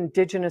 many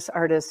indigenous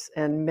artists,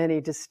 and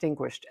many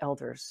distinguished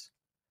elders.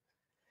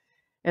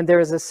 And there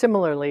is a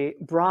similarly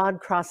broad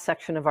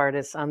cross-section of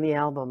artists on the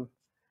album,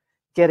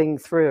 Getting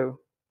Through.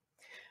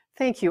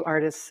 Thank you,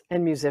 artists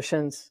and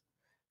musicians,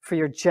 for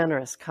your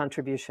generous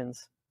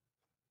contributions.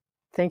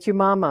 Thank you,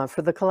 Mama,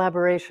 for the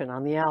collaboration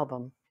on the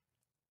album.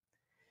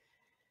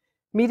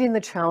 Meeting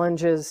the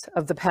challenges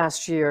of the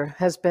past year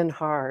has been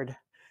hard,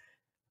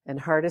 And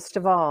hardest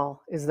of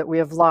all is that we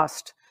have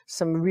lost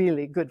some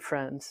really good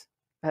friends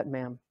at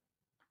MAM.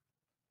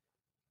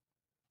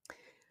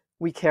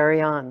 We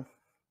carry on.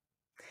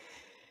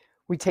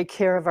 We take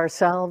care of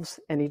ourselves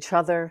and each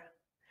other.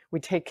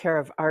 We take care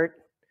of art.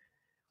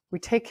 We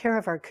take care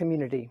of our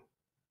community,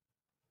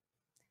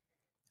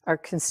 our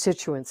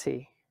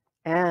constituency,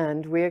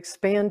 and we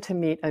expand to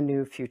meet a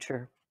new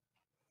future.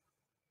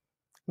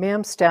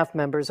 MAM staff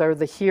members are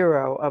the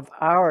hero of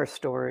our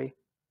story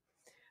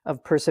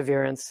of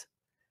perseverance,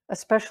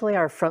 especially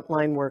our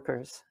frontline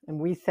workers, and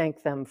we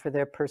thank them for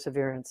their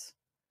perseverance.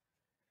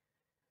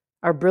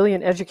 Our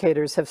brilliant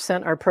educators have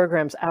sent our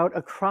programs out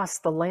across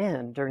the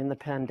land during the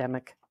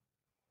pandemic.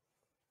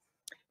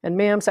 And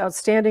MAM's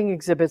outstanding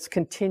exhibits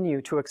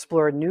continue to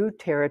explore new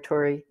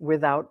territory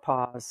without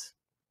pause.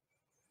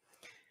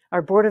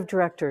 Our board of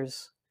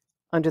directors,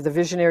 under the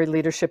visionary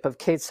leadership of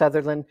Kate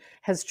Sutherland,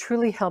 has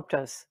truly helped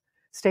us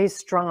stay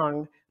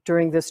strong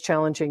during this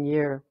challenging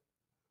year.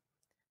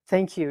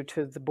 Thank you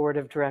to the board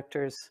of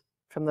directors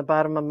from the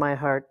bottom of my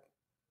heart.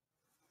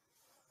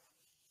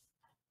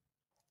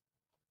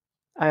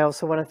 I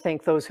also want to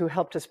thank those who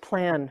helped us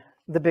plan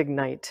the big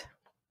night.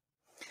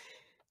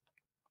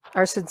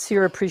 Our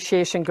sincere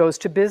appreciation goes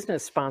to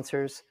business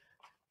sponsors,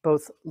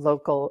 both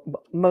local,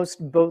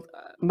 most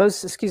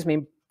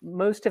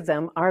of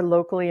them are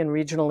locally and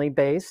regionally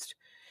based,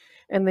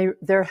 and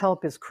their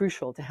help is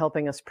crucial to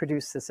helping us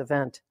produce this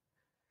event.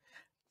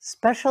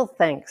 Special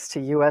thanks to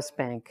U.S.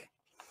 Bank,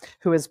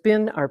 who has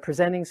been our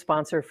presenting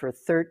sponsor for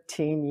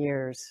 13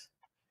 years.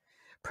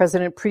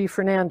 President Pri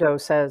Fernando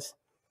says,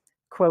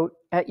 quote,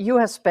 "At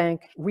U.S.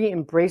 Bank, we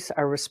embrace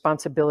our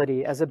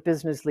responsibility as a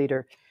business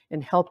leader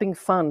in helping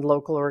fund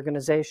local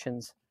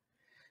organizations.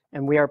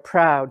 And we are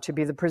proud to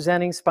be the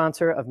presenting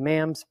sponsor of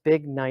MAM's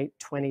Big Night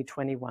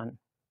 2021.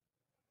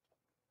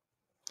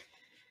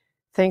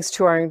 Thanks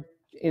to our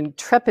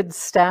intrepid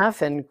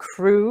staff and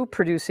crew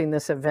producing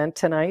this event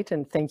tonight,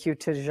 and thank you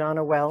to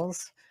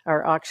G.O.A.L.Z,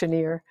 our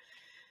auctioneer,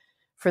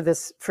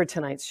 for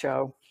tonight's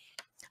show.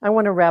 I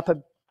want to wrap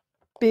a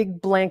big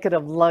blanket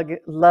of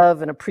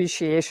love and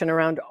appreciation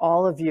around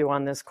all of you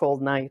on this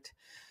cold night.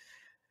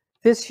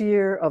 This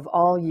year of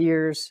all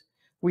years,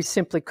 we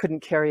simply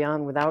couldn't carry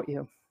on without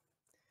you.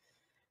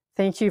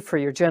 Thank you for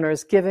your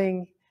generous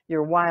giving,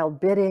 your wild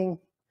bidding,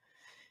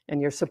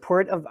 and your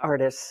support of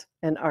artists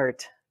and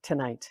art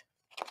tonight.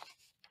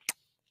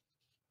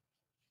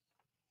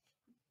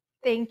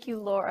 Thank you,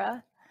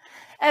 Laura.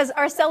 As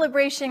our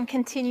celebration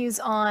continues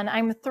on,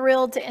 I'm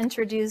thrilled to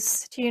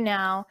introduce to you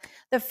now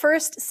the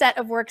first set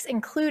of works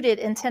included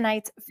in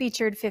tonight's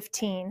featured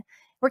 15.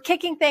 We're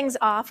kicking things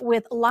off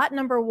with lot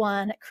number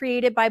 1,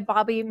 created by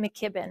Bobby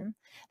McKibben.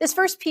 This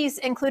first piece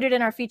included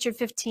in our featured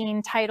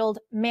 15, titled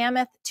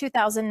Mammoth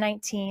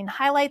 2019,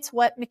 highlights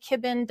what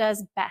McKibben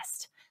does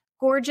best: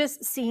 gorgeous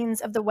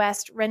scenes of the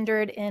West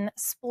rendered in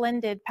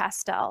splendid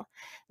pastel.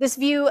 This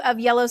view of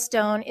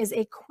Yellowstone is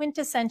a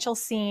quintessential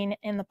scene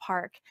in the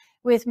park,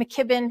 with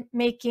McKibben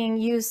making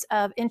use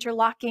of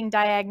interlocking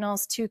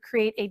diagonals to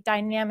create a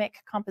dynamic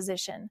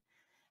composition.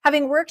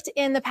 Having worked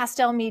in the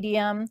pastel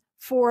medium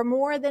for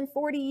more than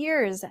 40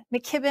 years,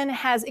 McKibben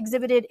has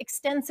exhibited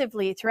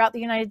extensively throughout the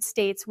United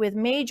States with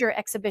major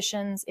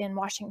exhibitions in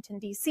Washington,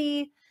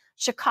 D.C.,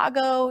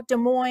 Chicago, Des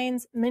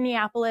Moines,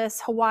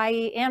 Minneapolis,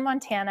 Hawaii, and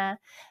Montana,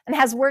 and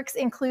has works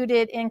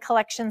included in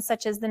collections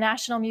such as the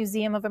National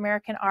Museum of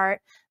American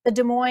Art, the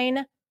Des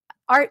Moines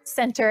Art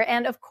Center,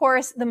 and of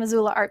course, the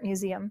Missoula Art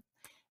Museum.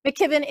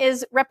 McKibben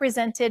is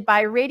represented by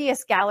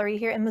Radius Gallery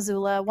here in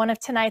Missoula, one of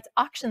tonight's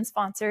auction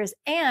sponsors,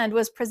 and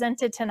was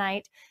presented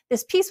tonight.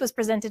 This piece was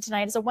presented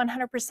tonight as a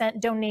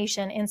 100%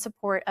 donation in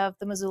support of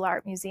the Missoula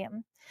Art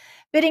Museum.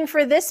 Bidding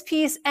for this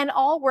piece and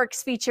all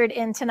works featured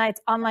in tonight's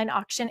online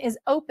auction is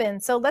open.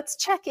 So let's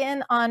check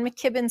in on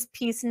McKibben's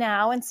piece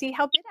now and see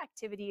how bid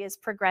activity is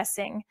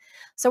progressing.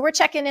 So we're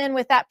checking in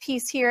with that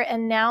piece here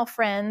and now,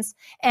 friends.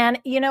 And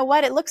you know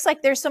what? It looks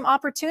like there's some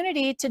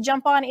opportunity to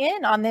jump on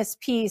in on this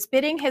piece.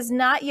 Bidding has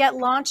not yet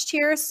launched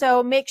here,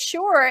 so make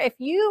sure if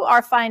you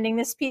are finding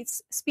this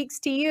piece speaks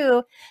to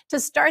you to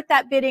start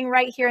that bidding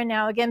right here and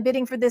now. Again,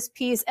 bidding for this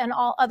piece and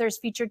all others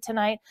featured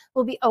tonight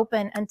will be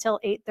open until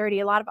 8:30.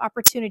 A lot of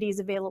opportunities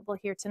available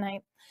here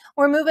tonight.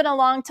 We're moving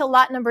along to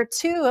lot number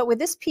 2 with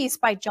this piece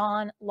by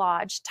John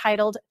Lodge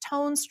titled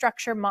Tone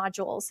Structure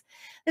Modules.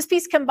 This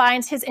piece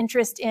combines his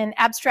interest in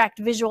abstract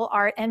visual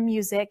art and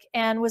music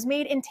and was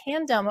made in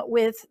tandem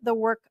with the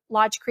work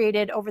Lodge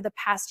created over the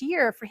past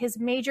year for his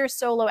major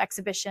solo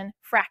exhibition,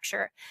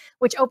 Fracture,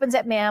 which opens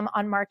at MAM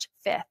on March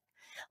 5th.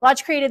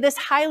 Lodge created this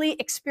highly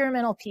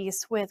experimental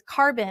piece with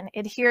carbon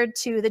adhered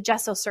to the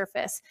gesso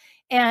surface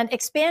and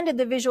expanded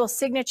the visual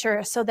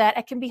signature so that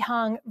it can be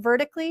hung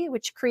vertically,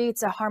 which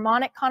creates a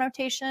harmonic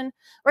connotation,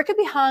 or it could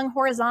be hung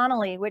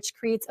horizontally, which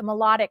creates a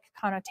melodic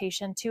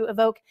connotation to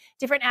evoke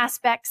different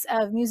aspects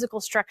of musical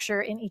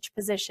structure in each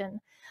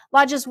position.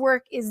 Lodge's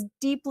work is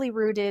deeply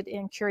rooted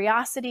in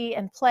curiosity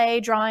and play,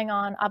 drawing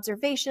on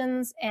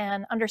observations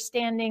and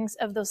understandings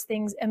of those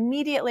things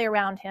immediately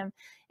around him,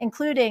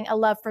 including a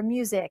love for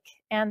music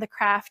and the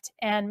craft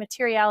and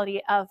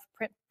materiality of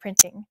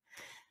printing.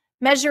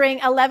 Measuring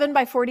 11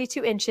 by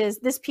 42 inches,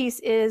 this piece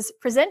is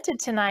presented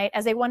tonight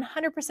as a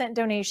 100%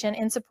 donation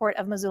in support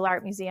of Missoula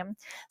Art Museum.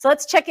 So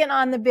let's check in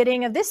on the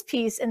bidding of this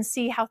piece and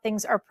see how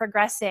things are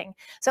progressing.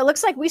 So it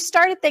looks like we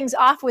started things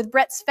off with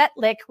Brett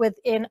Svetlik with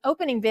an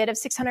opening bid of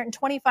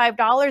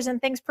 $625, and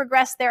things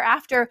progressed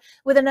thereafter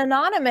with an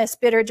anonymous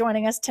bidder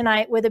joining us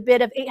tonight with a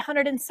bid of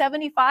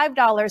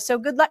 $875. So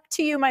good luck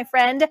to you, my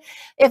friend.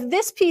 If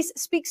this piece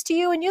speaks to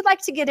you and you'd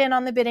like to get in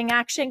on the bidding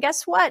action,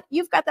 guess what?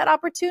 You've got that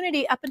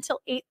opportunity up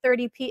until 8:30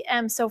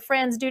 p.m. So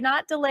friends, do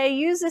not delay.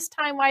 Use this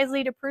time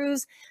wisely to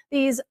peruse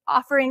these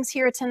offerings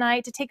here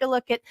tonight, to take a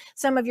look at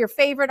some of your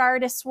favorite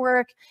artists'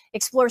 work,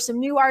 explore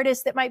some new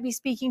artists that might be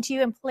speaking to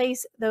you, and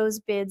place those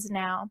bids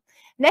now.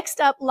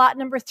 Next up, lot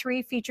number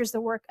 3 features the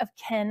work of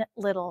Ken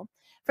Little.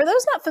 For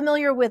those not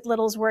familiar with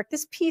Little's work,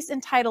 this piece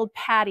entitled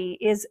Patty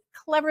is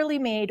cleverly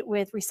made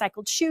with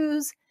recycled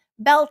shoes,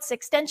 belts,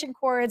 extension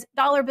cords,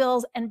 dollar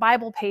bills, and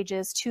Bible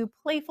pages to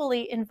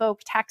playfully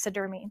invoke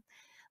taxidermy.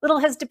 Little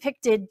has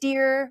depicted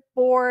deer,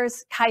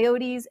 boars,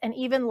 coyotes, and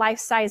even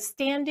life-size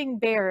standing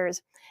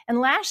bears. And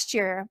last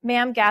year,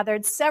 MAM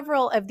gathered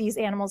several of these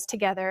animals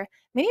together,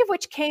 many of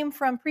which came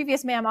from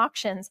previous MAM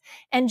auctions,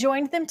 and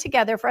joined them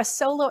together for a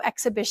solo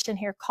exhibition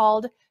here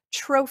called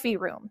Trophy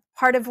Room,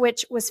 part of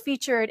which was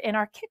featured in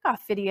our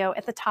kickoff video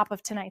at the top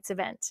of tonight's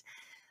event.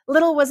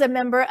 Little was a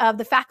member of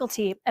the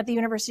faculty at the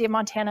University of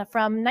Montana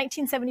from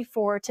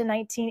 1974 to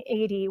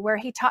 1980, where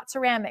he taught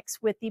ceramics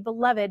with the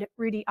beloved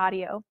Rudy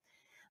Audio.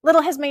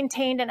 Little has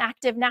maintained an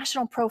active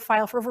national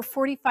profile for over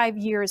 45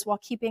 years while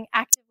keeping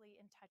actively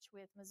in touch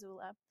with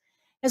Missoula.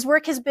 His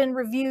work has been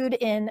reviewed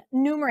in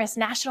numerous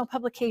national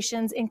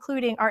publications,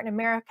 including Art in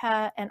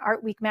America and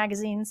Art Week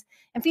magazines,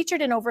 and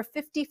featured in over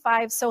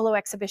 55 solo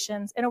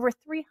exhibitions and over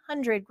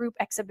 300 group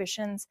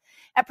exhibitions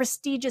at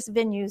prestigious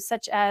venues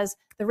such as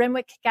the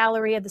Renwick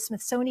Gallery of the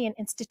Smithsonian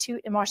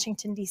Institute in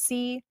Washington,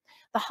 D.C.,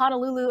 the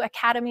Honolulu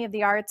Academy of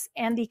the Arts,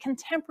 and the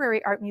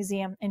Contemporary Art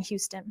Museum in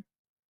Houston.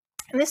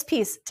 And this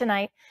piece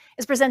tonight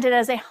is presented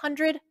as a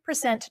 100%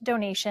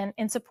 donation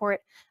in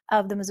support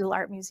of the Missoula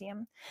Art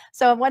Museum.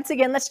 So once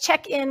again, let's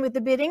check in with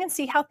the bidding and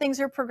see how things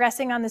are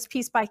progressing on this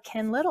piece by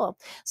Ken Little.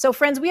 So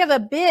friends, we have a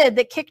bid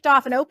that kicked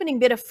off, an opening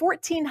bid of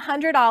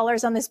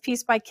 $1,400 on this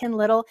piece by Ken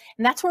Little,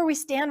 and that's where we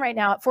stand right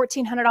now at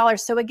 $1,400.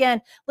 So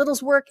again,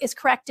 Little's work is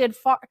collected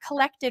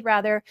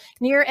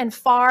near and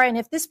far, and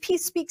if this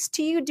piece speaks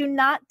to you, do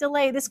not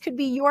delay. This could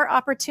be your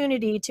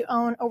opportunity to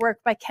own a work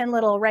by Ken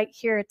Little right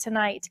here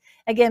tonight.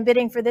 Again,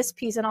 bidding for this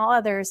piece and all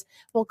others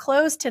will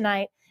close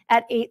tonight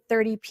at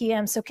 8:30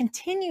 p.m. So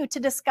continue to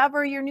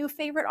discover your new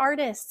favorite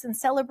artists and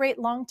celebrate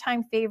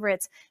longtime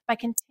favorites by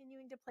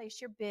continuing to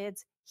place your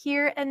bids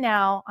here and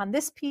now on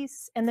this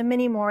piece and the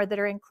many more that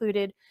are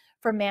included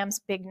for MAM's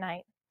Big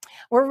Night.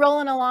 We're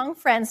rolling along,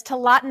 friends, to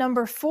lot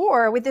number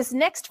 4 with this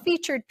next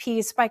featured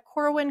piece by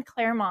Corwin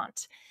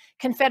Claremont,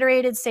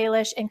 Confederated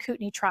Salish and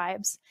Kootenai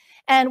Tribes.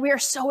 And we are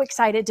so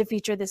excited to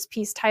feature this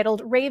piece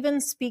titled Raven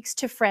Speaks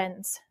to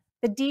Friends.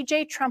 The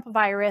DJ Trump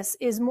virus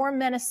is more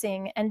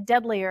menacing and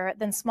deadlier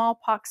than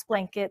smallpox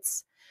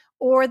blankets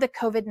or the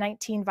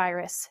COVID-19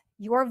 virus.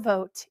 Your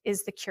vote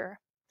is the cure.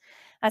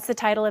 That's the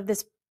title of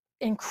this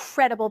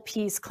incredible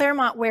piece.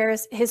 Claremont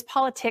wears his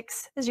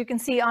politics, as you can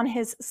see, on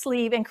his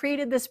sleeve, and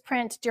created this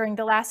print during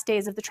the last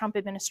days of the Trump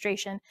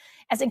administration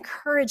as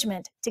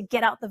encouragement to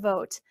get out the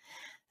vote.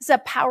 It's a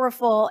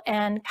powerful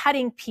and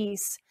cutting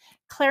piece.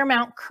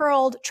 Claremont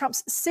curled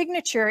Trump's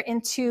signature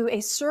into a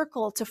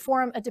circle to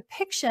form a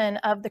depiction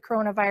of the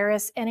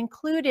coronavirus and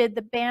included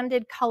the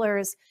banded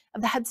colors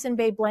of the Hudson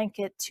Bay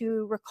blanket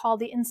to recall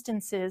the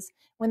instances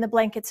when the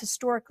blankets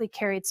historically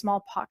carried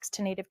smallpox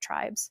to Native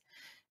tribes.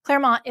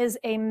 Claremont is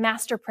a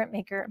master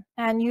printmaker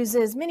and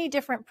uses many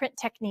different print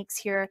techniques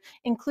here,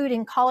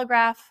 including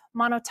colograph,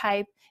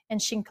 monotype, and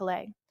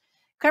Shinkalay.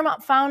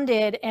 Claremont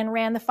founded and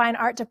ran the fine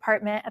art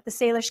department at the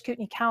Salish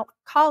Kootenai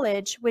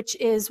College, which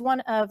is one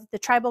of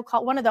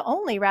the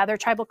only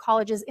tribal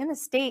colleges in the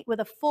state with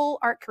a full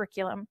art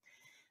curriculum.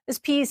 This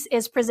piece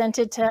is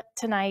presented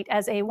tonight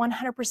as a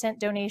 100%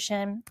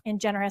 donation in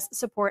generous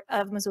support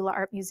of Missoula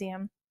Art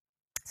Museum.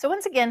 So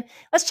once again,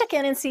 let's check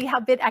in and see how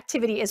bid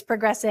activity is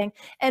progressing.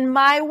 And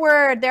my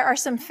word, there are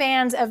some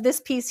fans of this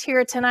piece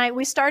here tonight.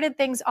 We started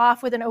things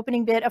off with an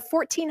opening bid of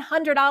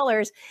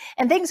 $1,400,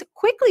 and things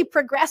quickly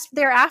progressed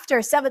thereafter.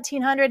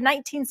 $1,700,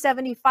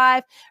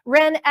 $1,975.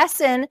 Ren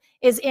Essen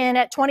is in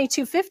at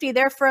 $2,250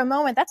 there for a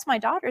moment. That's my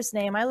daughter's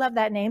name. I love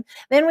that name.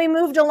 Then we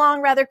moved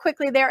along rather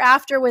quickly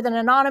thereafter with an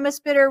anonymous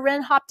bidder.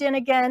 Ren hopped in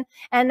again,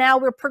 and now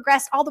we're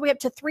progressed all the way up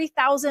to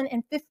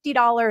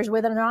 $3,050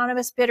 with an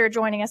anonymous bidder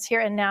joining us here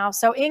and now.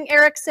 So Ing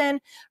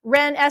Erickson,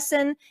 Ren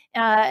Essen,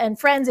 and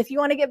friends, if you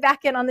want to get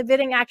back in on the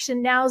bidding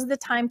action, now's the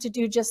time to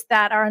do just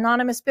that. Our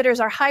anonymous bidders,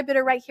 our high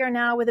bidder right here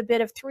now with a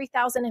bid of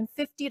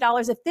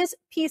 $3,050. If this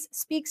piece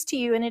speaks to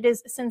you and it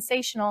is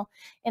sensational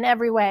in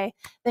every way,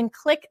 then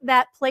click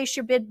that place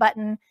your bid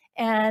button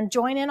and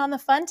join in on the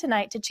fun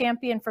tonight to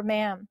champion for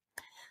MAM.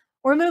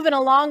 We're moving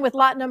along with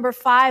lot number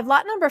 5.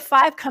 Lot number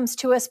 5 comes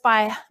to us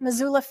by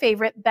Missoula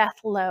favorite Beth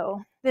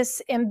Lowe.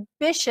 This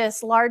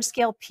ambitious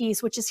large-scale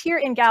piece, which is here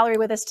in gallery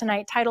with us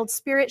tonight, titled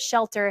Spirit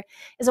Shelter,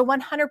 is a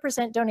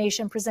 100%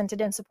 donation presented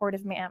in support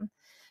of MAM.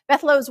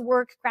 Beth Lowe's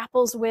work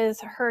grapples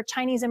with her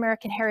Chinese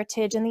American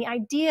heritage and the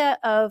idea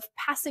of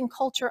passing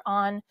culture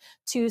on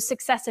to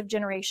successive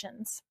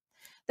generations.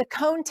 The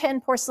Cone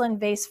 10 porcelain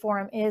vase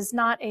form is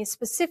not a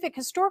specific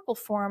historical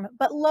form,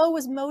 but Lowe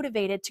was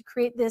motivated to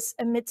create this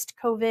amidst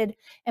COVID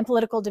and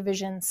political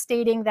divisions,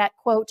 stating that,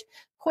 quote,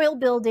 coil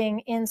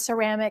building in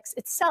ceramics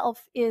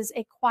itself is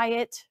a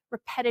quiet,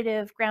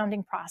 repetitive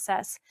grounding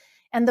process,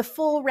 and the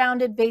full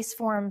rounded vase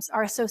forms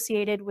are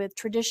associated with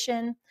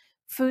tradition,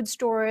 food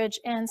storage,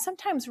 and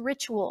sometimes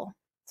ritual.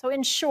 So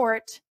in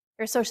short,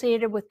 they're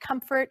associated with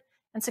comfort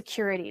and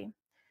security.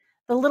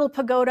 The little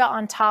pagoda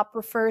on top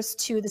refers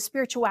to the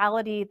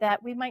spirituality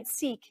that we might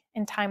seek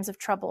in times of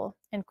trouble,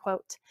 end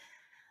quote.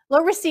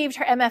 Lowe received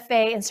her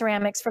MFA in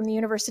ceramics from the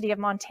University of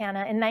Montana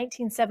in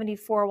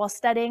 1974 while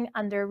studying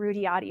under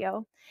Rudy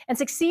Audio and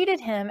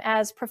succeeded him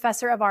as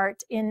professor of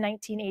art in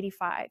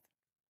 1985.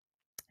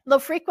 Lowe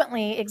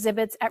frequently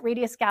exhibits at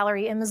Radius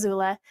Gallery in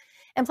Missoula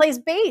and plays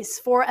bass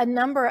for a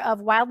number of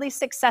wildly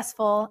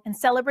successful and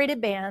celebrated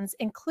bands,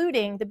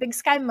 including the Big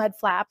Sky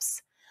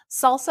Mudflaps,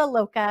 Salsa,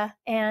 Loca,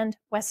 and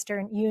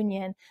Western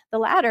Union, the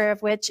latter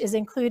of which is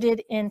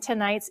included in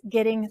tonight's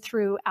Getting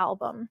Through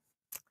album.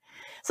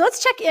 So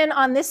let's check in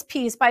on this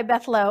piece by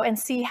Beth Lowe and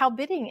see how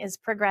bidding is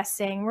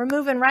progressing. We're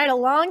moving right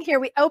along here.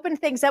 We open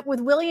things up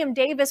with William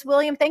Davis.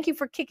 William, thank you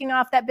for kicking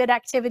off that bid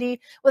activity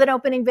with an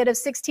opening bid of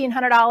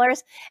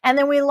 $1,600. And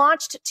then we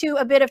launched to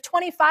a bid of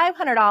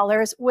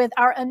 $2,500 with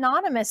our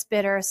anonymous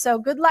bidder. So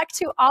good luck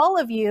to all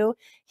of you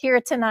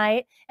here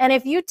tonight. And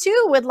if you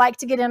too would like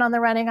to get in on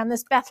the running on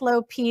this Beth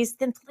Lowe piece,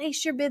 then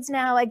place your bids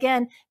now.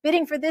 Again,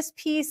 bidding for this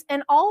piece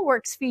and all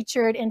works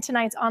featured in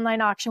tonight's online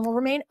auction will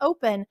remain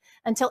open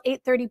until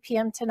 8:30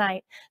 p.m.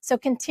 tonight. So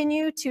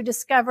continue to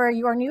discover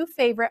your new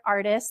favorite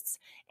artists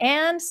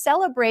and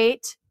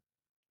celebrate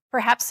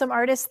perhaps some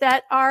artists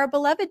that are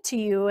beloved to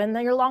you and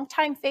your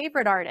longtime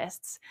favorite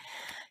artists.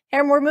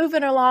 And we're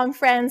moving along,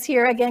 friends,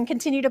 here. Again,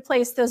 continue to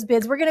place those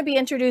bids. We're going to be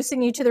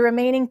introducing you to the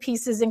remaining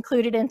pieces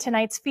included in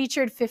tonight's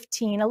featured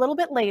 15 a little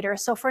bit later.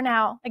 So for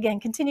now,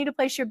 again, continue to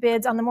place your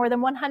bids on the more than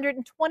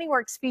 120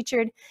 works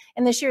featured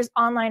in this year's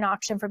online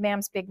auction for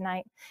MAM's Big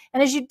Night.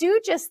 And as you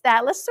do just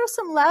that, let's throw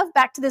some love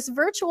back to this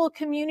virtual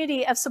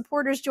community of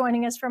supporters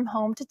joining us from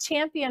home to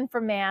champion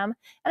for MAM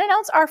and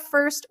announce our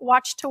first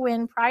Watch to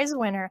Win prize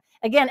winner.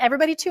 Again,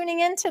 everybody tuning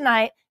in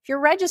tonight, if you're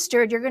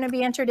registered, you're going to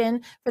be entered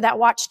in for that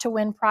Watch to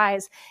Win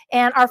prize.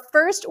 And our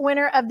first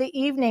winner of the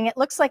evening, it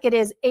looks like it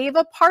is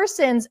Ava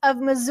Parsons of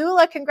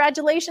Missoula.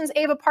 Congratulations,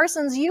 Ava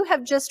Parsons. You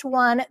have just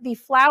won the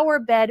flower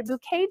bed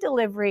bouquet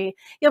delivery.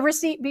 You'll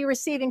be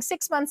receiving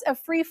 6 months of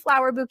free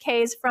flower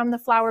bouquets from the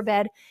flower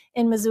bed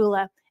in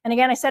Missoula. And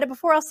again, I said it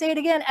before, I'll say it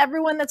again.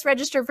 Everyone that's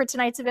registered for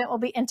tonight's event will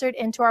be entered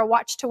into our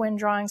Watch to Win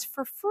drawings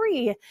for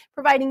free,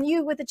 providing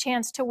you with a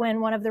chance to win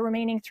one of the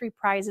remaining 3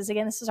 prizes.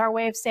 Again, this is our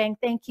way of saying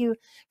thank you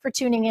for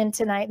tuning in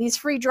tonight. These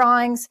free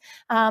drawings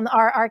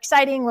are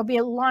exciting. We'll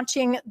be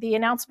launching the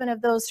announcement of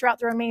those throughout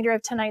the remainder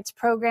of tonight's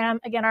program.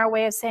 Again, our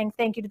way of saying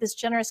thank you to this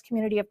generous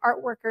community of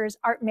art workers,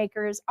 art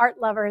makers, art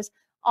lovers,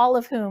 all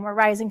of whom are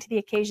rising to the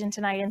occasion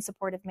tonight in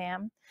support of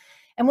MAM.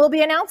 And we'll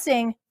be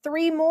announcing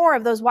 3 more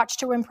of those Watch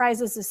to Win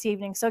prizes this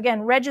evening. So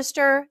again,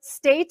 register,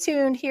 stay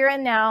tuned here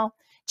and now,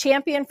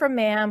 champion for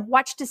MAM,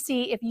 watch to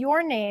see if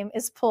your name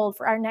is pulled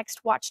for our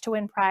next Watch to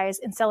Win prize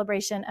in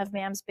celebration of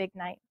MAM's Big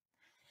Night.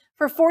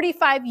 For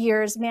 45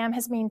 years, MAM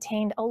has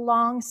maintained a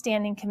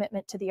long-standing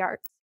commitment to the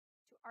arts,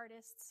 to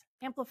artists,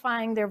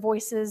 amplifying their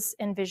voices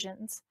and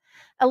visions.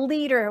 A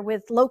leader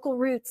with local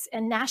roots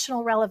and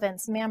national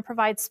relevance, MAM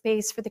provides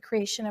space for the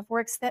creation of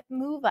works that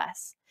move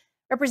us,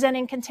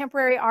 representing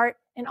contemporary art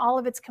in all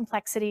of its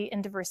complexity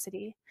and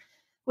diversity.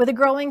 With a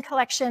growing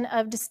collection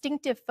of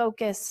distinctive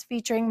focus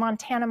featuring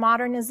Montana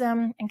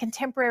modernism and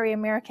contemporary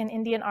American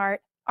Indian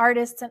art,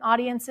 artists and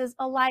audiences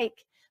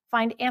alike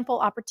find ample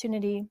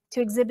opportunity to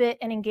exhibit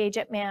and engage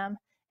at MAM,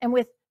 and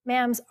with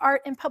MAM's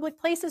Art in Public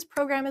Places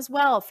program as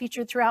well,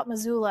 featured throughout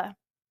Missoula.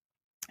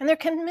 And their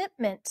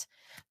commitment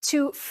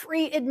to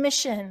free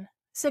admission,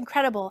 it's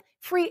incredible.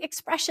 Free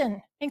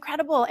expression,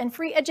 incredible. And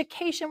free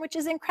education, which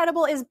is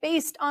incredible, is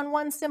based on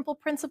one simple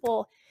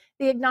principle,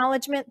 the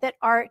acknowledgement that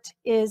art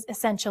is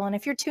essential. And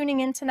if you're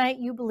tuning in tonight,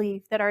 you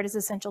believe that art is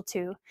essential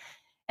too.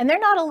 And they're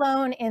not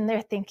alone in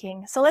their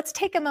thinking. So let's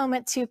take a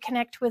moment to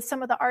connect with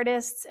some of the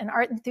artists and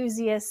art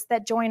enthusiasts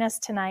that join us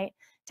tonight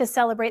to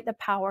celebrate the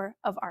power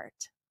of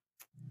art.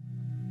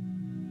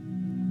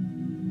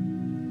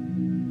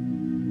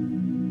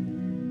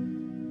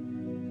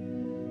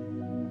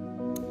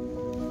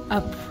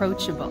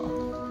 Approachable.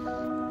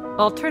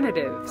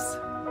 Alternatives.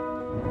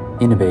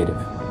 Innovative.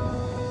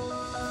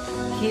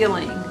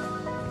 Healing.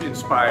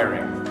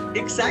 Inspiring.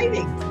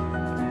 Exciting.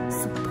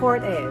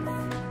 Supportive.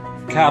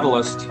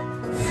 Catalyst.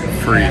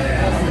 Free.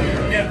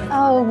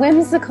 Oh,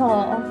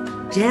 whimsical.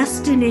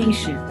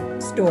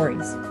 Destination.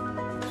 Stories.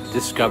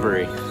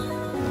 Discovery.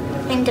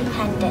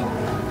 Independent.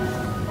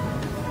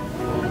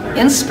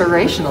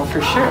 Inspirational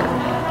for sure.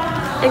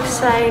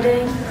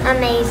 Exciting.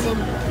 Amazing.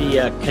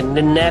 The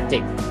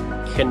kinetic.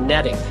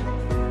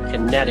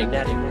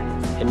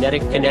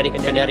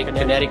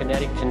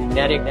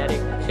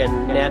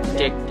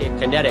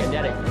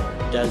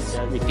 Does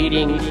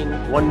repeating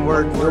one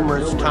word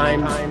numerous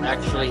times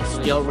actually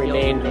still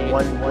remain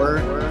one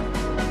word?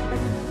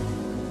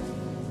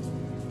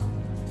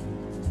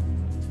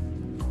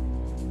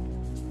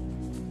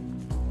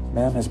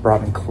 MAM has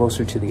brought me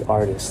closer to the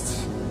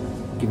artists,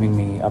 giving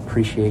me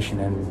appreciation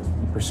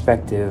and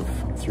perspective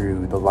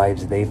through the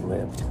lives they've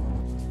lived.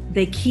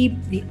 They keep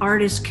the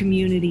artist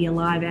community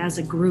alive as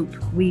a group.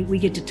 We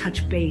get to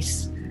touch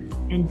base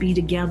and be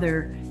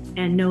together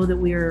and know that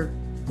we're,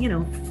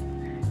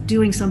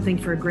 doing something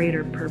for a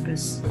greater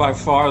purpose. By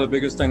far, the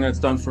biggest thing that's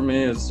done for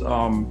me is,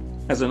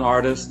 as an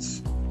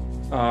artist,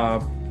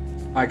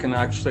 I can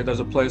actually,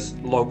 there's a place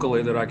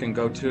locally that I can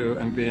go to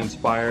and be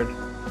inspired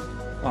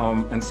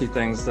and see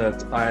things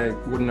that I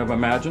wouldn't have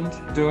imagined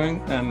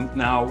doing and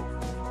now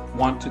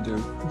want to do.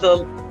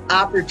 The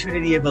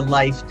opportunity of a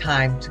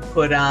lifetime to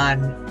put on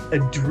a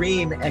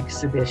dream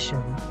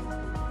exhibition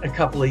a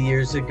couple of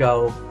years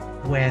ago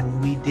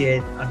when we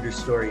did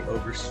Understory,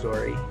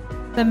 Overstory.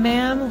 The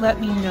MAM let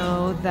me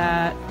know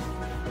that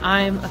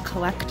I'm a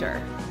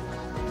collector,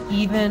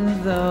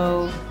 even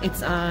though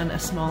it's on a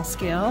small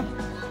scale,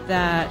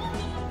 that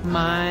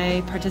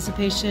my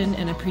participation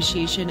and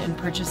appreciation and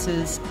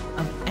purchases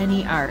of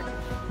any art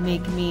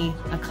make me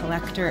a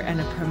collector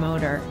and a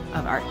promoter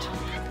of art.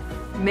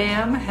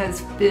 MAM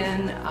has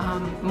been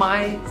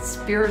my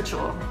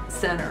spiritual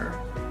center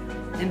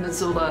in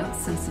Missoula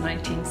since the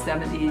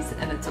 1970s,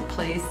 and it's a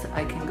place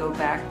I can go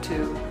back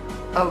to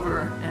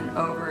over and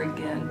over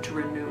again to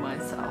renew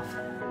myself.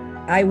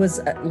 I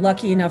was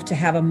lucky enough to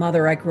have a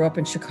mother. I grew up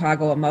in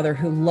Chicago, a mother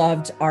who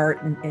loved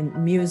art and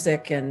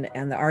music and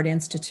the Art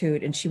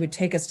Institute, and she would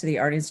take us to the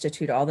Art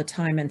Institute all the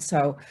time. And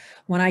so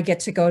when I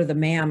get to go to the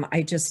MAM,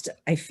 I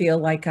feel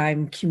like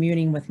I'm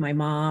communing with my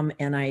mom,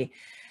 and I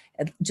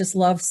just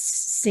love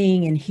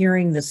seeing and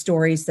hearing the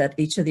stories that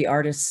each of the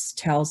artists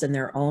tells in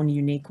their own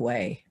unique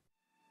way.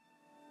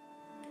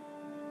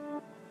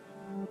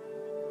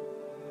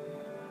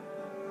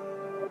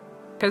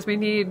 Because we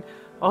need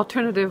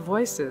alternative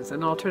voices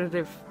and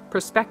alternative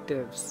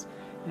perspectives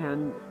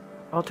and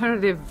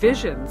alternative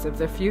visions of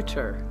the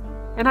future.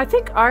 And I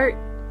think art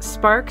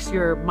sparks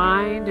your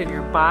mind and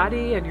your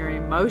body and your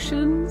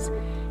emotions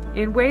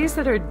in ways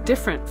that are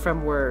different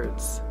from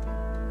words.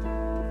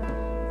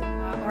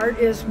 Art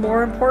is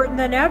more important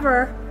than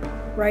ever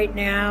right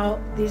now.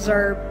 These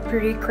are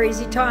pretty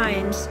crazy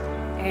times,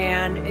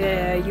 and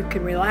you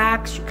can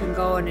relax, you can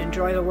go and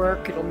enjoy the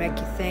work. It'll make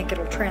you think,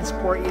 it'll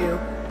transport you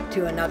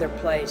to another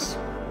place.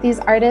 These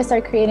artists are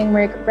creating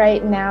work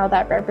right now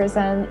that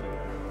represent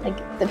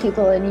the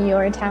people in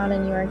your town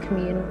and your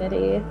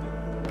community,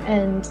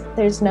 and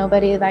there's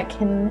nobody that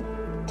can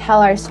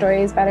tell our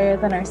stories better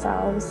than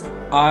ourselves.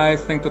 I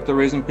think that the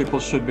reason people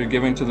should be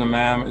giving to the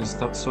MAM is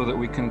so that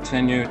we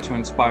continue to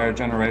inspire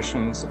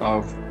generations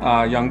of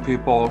young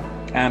people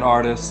and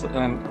artists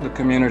and the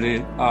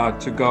community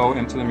to go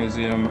into the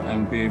museum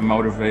and be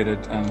motivated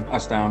and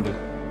astounded.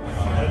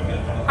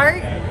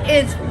 Art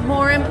is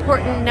more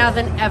important now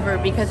than ever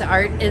because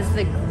art is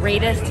the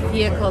greatest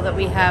vehicle that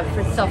we have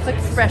for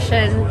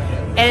self-expression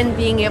and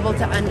being able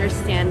to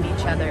understand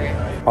each other.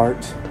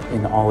 Art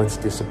in all its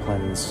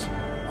disciplines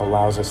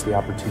allows us the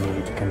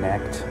opportunity to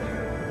connect,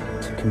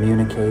 to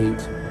communicate,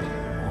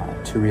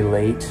 to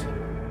relate,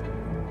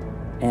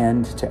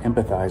 and to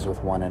empathize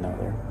with one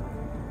another.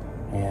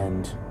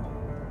 And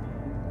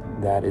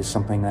that is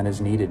something that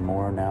is needed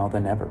more now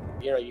than ever.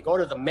 You go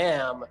to the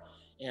MAM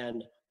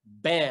and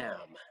bam.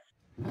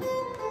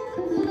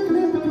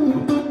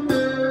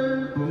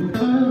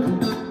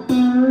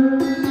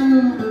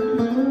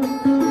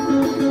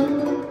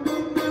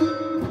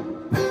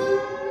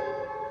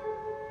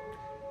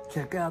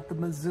 Check out the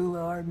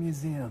Missoula Art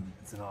Museum.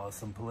 It's an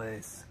awesome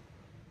place.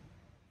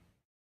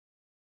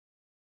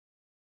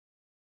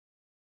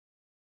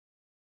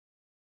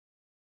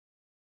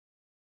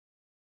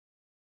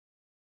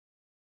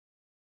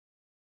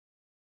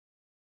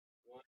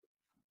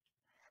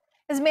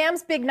 As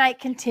MAM's Big Night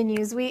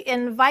continues, we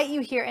invite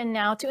you here and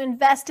now to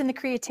invest in the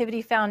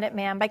creativity found at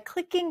MAM by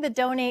clicking the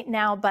Donate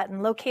Now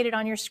button located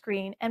on your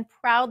screen and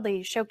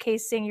proudly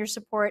showcasing your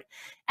support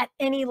at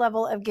any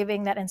level of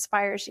giving that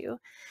inspires you.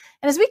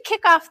 And as we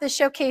kick off the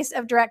showcase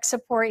of direct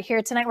support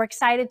here tonight, we're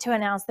excited to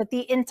announce that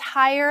the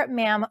entire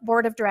MAM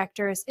Board of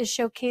Directors is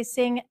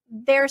showcasing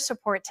their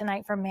support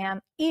tonight for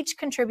MAM, each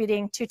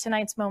contributing to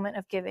tonight's moment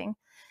of giving.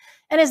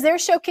 And as they're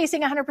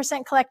showcasing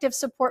 100% collective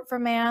support for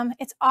MAM,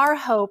 it's our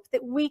hope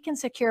that we can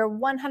secure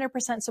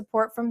 100%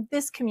 support from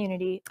this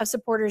community of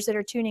supporters that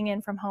are tuning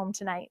in from home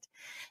tonight.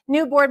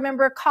 New board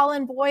member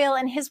Colin Boyle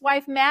and his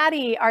wife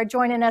Maddie are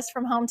joining us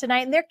from home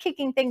tonight, and they're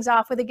kicking things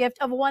off with a gift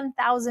of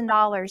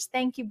 $1,000.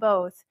 Thank you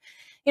both.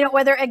 You know,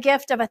 whether a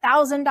gift of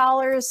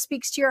 $1,000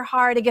 speaks to your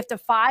heart, a gift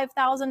of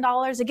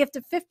 $5,000, a gift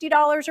of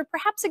 $50, or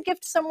perhaps a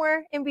gift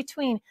somewhere in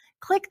between,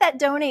 click that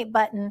donate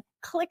button.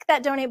 Click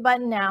that donate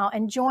button now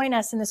and join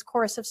us in this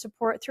chorus of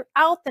support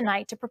throughout the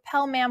night to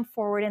propel MAM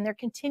forward in their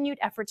continued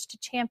efforts to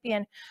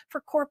champion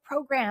for core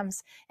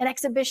programs and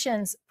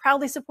exhibitions,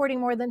 proudly supporting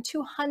more than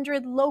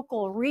 200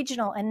 local,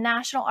 regional, and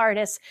national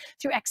artists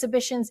through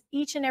exhibitions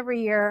each and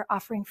every year,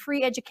 offering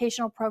free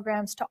educational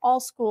programs to all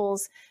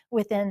schools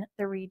within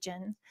the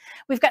region.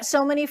 We've got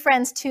so many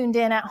friends tuned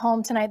in at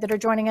home tonight that are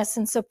joining us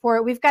in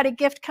support. We've got a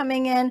gift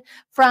coming in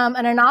from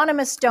an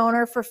anonymous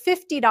donor for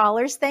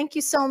 $50. Thank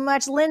you so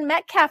much. Lynn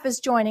Metcalf is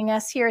joining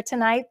us here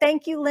tonight.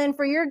 Thank you, Lynn,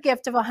 for your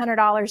gift of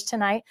 $100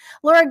 tonight.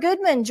 Laura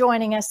Goodman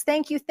joining us.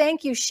 Thank you.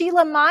 Thank you.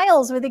 Sheila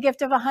Miles with a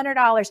gift of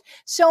 $100.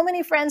 So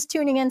many friends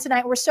tuning in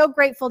tonight. We're so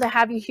grateful to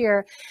have you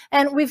here.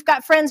 And we've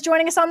got friends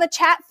joining us on the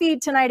chat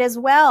feed tonight as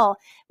well.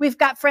 We've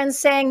got friends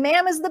saying,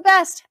 MAM is the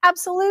best.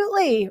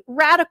 Absolutely.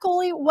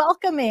 Radically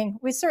welcoming.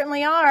 We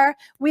certainly are.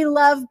 We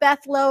love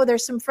Beth Lowe.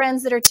 There's some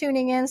friends that are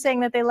tuning in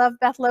saying that they love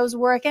Beth Lowe's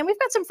work. And we've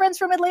got some friends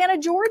from Atlanta,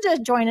 Georgia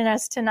joining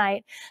us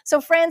tonight.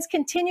 So friends,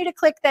 continue to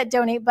click that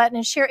donate button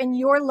and share in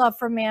your love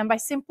for MAM by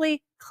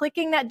simply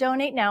clicking that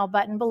donate now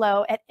button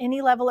below at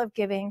any level of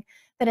giving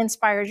that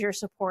inspires your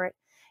support.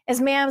 As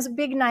MAM's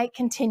big night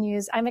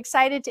continues, I'm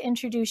excited to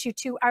introduce you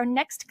to our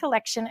next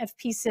collection of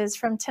pieces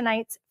from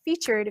tonight's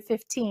featured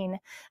 15.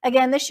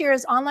 Again, this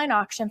year's online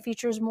auction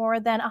features more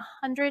than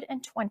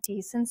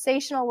 120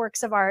 sensational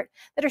works of art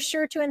that are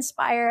sure to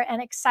inspire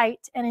and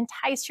excite and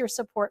entice your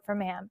support for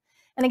MAM.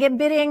 And again,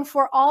 bidding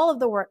for all of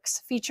the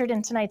works featured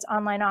in tonight's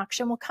online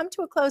auction will come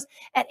to a close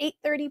at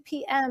 8:30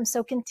 p.m.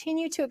 So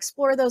continue to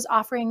explore those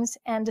offerings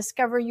and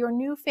discover your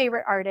new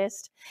favorite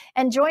artist.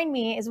 And join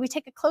me as we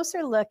take a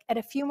closer look at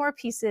a few more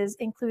pieces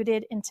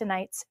included in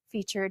tonight's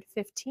featured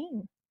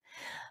 15.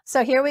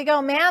 So here we go.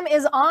 MAM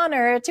is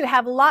honored to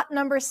have lot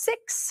number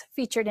 6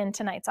 featured in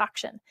tonight's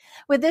auction,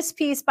 with this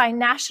piece by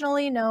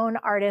nationally known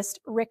artist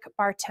Rick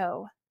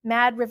Bartow.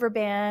 Mad River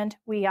Band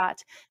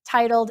Wyatt,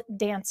 titled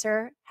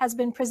Dancer, has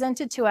been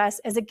presented to us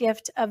as a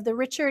gift of the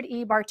Richard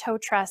E. Bartow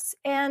Trust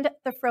and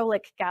the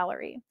Frolic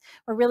Gallery.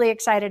 We're really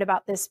excited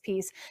about this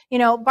piece. You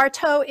know,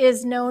 Bartow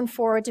is known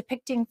for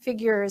depicting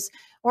figures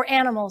or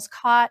animals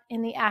caught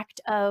in the act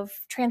of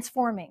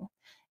transforming.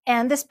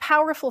 And this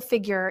powerful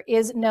figure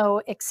is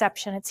no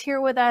exception. It's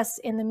here with us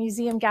in the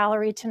museum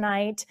gallery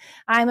tonight.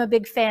 I'm a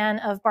big fan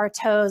of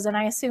Bartow's, and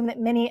I assume that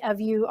many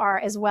of you are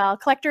as well.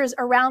 Collectors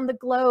around the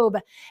globe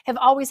have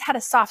always had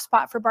a soft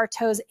spot for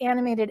Bartow's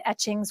animated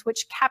etchings,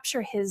 which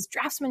capture his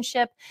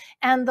draftsmanship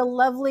and the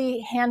lovely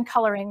hand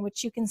coloring,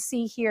 which you can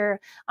see here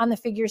on the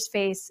figure's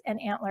face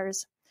and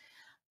antlers.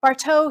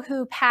 Bartow,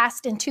 who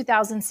passed in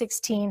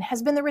 2016,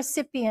 has been the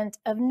recipient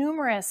of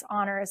numerous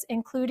honors,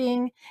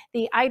 including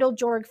the Idle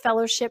Jorg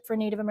Fellowship for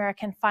Native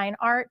American Fine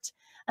Art,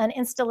 an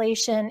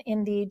installation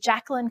in the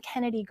Jacqueline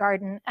Kennedy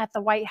Garden at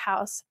the White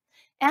House,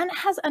 and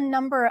has a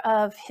number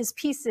of his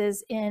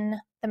pieces in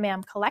the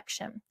MAM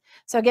collection.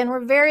 So again,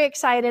 we're very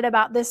excited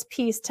about this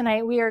piece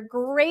tonight. We are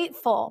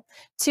grateful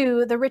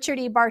to the Richard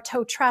E.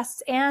 Bartow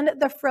Trust and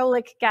the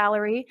Frolic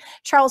Gallery.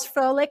 Charles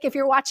Frolic, if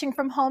you're watching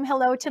from home,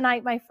 hello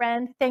tonight, my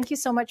friend. Thank you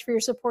so much for your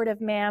support of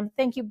MAM.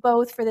 Thank you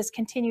both for this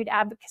continued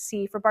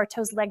advocacy for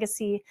Bartow's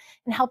legacy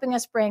and helping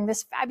us bring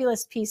this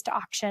fabulous piece to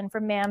auction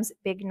for MAM's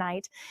big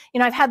night.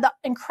 You know, I've had the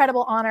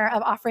incredible honor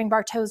of offering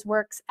Bartow's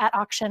works at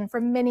auction for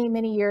many,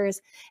 many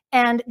years,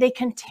 and they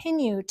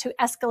continue to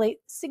escalate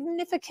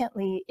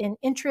significantly in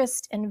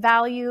interest and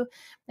value.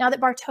 Now that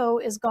Bartow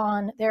is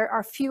gone, there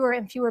are fewer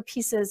and fewer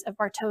pieces of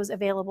Bartow's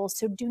available,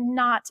 so do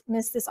not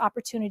miss this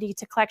opportunity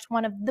to collect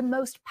one of the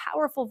most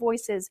powerful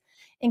voices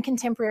in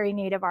contemporary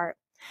Native art.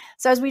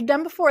 So as we've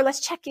done before, let's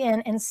check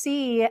in and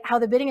see how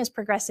the bidding is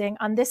progressing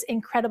on this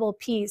incredible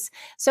piece.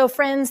 So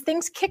friends,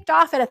 things kicked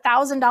off at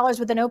 $1,000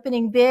 with an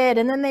opening bid,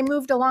 and then they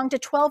moved along to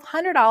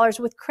 $1,200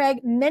 with Craig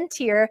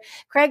Mentier.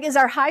 Craig is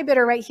our high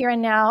bidder right here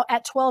and now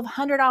at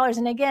 $1,200.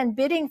 And again,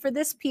 bidding for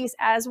this piece,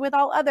 as with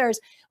all others,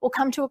 will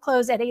come to a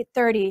close at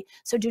 8:30.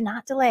 So do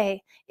not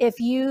delay. If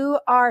you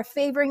are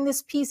favoring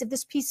this piece, if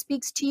this piece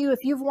speaks to you,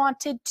 if you've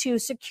wanted to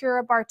secure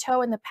a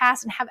Bartow in the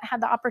past and haven't had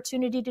the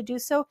opportunity to do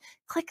so,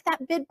 click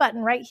that bid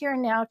button right here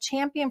and now.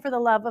 Champion for the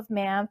love of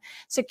MAM.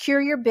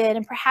 Secure your bid,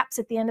 and perhaps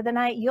at the end of the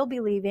night, you'll be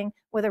leaving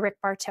with a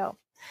Rick Bartow.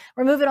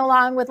 We're moving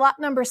along with lot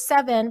number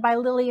 7 by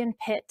Lillian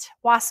Pitt,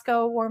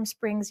 Wasco, Warm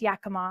Springs,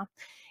 Yakima.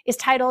 It's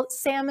titled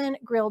Salmon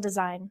Grill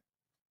Design.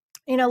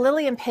 You know,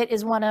 Lillian Pitt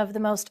is one of the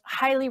most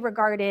highly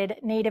regarded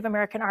Native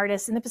American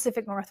artists in the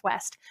Pacific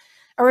Northwest.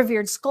 A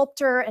revered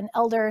sculptor and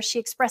elder, she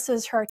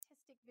expresses her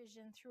artistic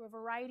vision through a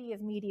variety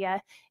of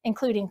media,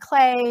 including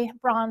clay,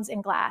 bronze,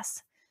 and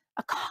glass.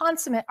 A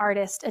consummate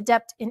artist,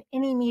 adept in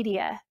any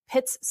media,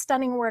 Pitt's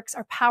stunning works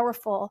are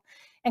powerful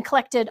and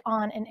collected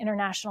on an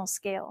international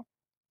scale.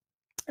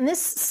 And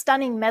this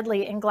stunning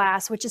medley in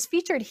glass, which is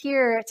featured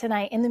here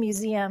tonight in the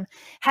museum,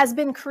 has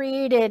been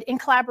created in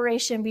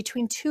collaboration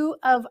between two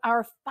of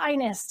our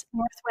finest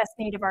Northwest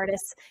Native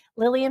artists,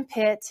 Lillian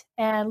Pitt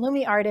and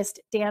Lumi artist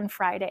Dan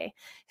Friday,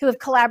 who have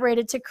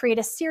collaborated to create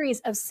a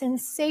series of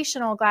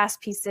sensational glass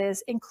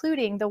pieces,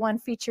 including the one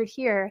featured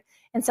here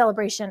in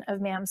celebration of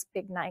MAM's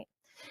Big Night.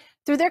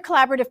 Through their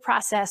collaborative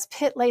process,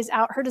 Pitt lays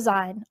out her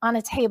design on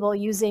a table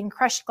using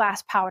crushed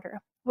glass powder,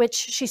 which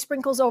she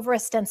sprinkles over a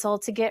stencil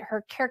to get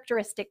her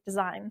characteristic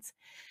designs.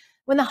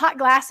 When the hot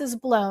glass is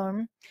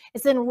blown,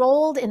 it's then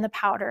rolled in the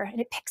powder and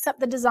it picks up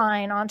the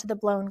design onto the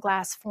blown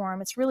glass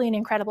form. It's really an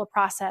incredible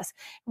process,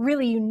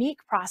 really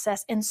unique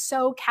process, and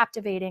so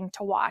captivating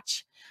to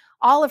watch.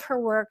 All of her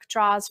work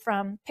draws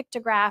from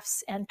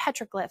pictographs and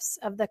petroglyphs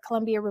of the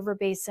Columbia River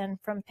Basin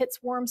from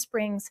Pitt's Warm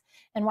Springs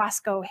and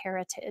Wasco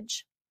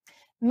heritage.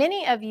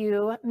 Many of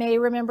you may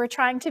remember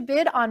trying to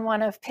bid on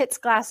one of Pitt's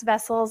glass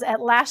vessels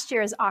at last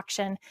year's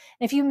auction. And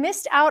if you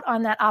missed out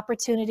on that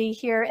opportunity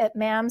here at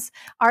MAM's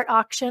art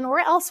auction or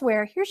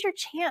elsewhere, here's your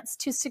chance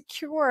to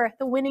secure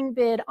the winning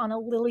bid on a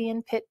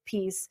Lillian Pitt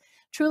piece.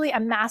 Truly a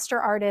master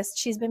artist,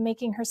 she's been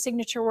making her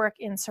signature work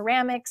in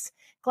ceramics,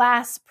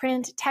 glass,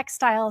 print,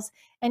 textiles,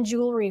 and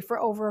jewelry for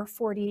over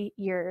 40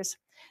 years.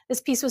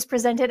 This piece was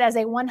presented as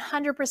a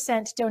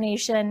 100%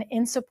 donation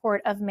in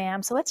support of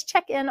MAM. So let's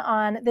check in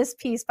on this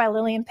piece by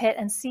Lillian Pitt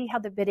and see how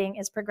the bidding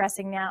is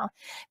progressing now.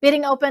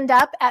 Bidding opened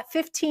up at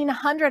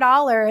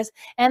 $1,500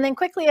 and then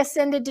quickly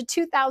ascended to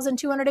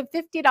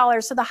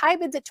 $2,250. So the high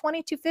bid's at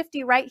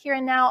 $2,250 right here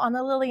and now on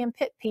the Lillian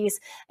Pitt piece.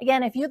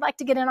 Again, if you'd like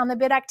to get in on the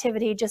bid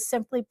activity, just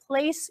simply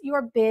place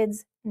your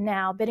bids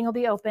now. Bidding will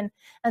be open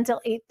until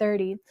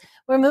 8:30.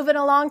 We're moving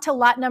along to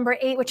lot number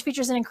 8, which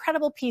features an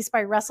incredible piece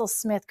by Russell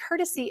Smith,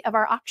 courtesy of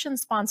our auction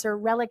sponsor,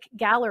 Relic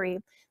Gallery.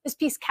 This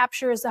piece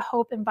captures the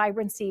hope and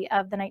vibrancy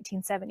of the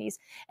 1970s,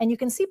 and you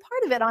can see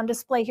part of it on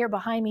display here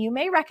behind me. You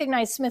may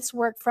recognize Smith's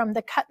work from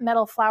the cut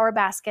metal flower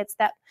baskets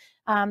that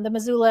the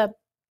Missoula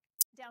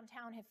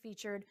Downtown have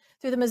featured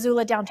through the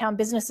Missoula Downtown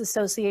Business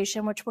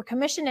Association, which were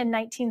commissioned in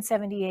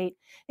 1978.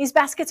 These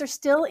baskets are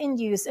still in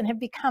use and have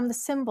become the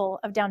symbol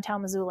of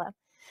downtown Missoula.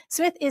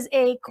 Smith is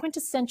a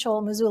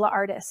quintessential Missoula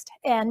artist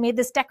and made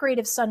this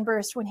decorative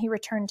sunburst when he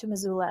returned to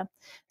Missoula.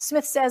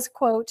 Smith says,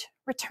 quote,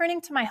 "Returning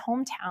to my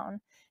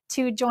hometown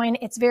to join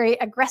its very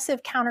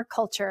aggressive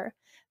counterculture.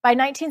 By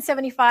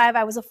 1975,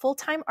 I was a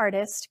full-time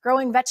artist,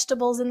 growing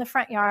vegetables in the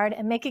front yard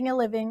and making a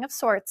living of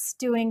sorts,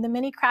 doing the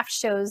many craft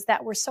shows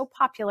that were so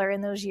popular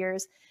in those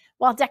years.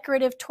 While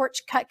decorative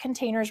torch-cut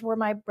containers were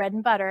my bread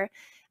and butter,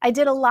 I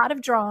did a lot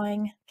of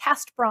drawing,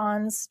 cast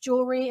bronze,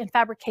 jewelry, and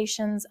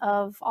fabrications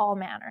of all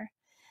manner."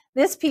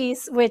 This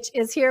piece, which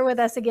is here with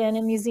us again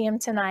in museum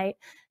tonight,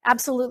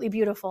 absolutely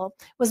beautiful,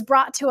 was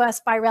brought to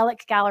us by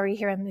Relic Gallery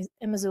here in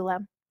Missoula,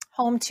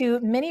 home to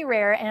many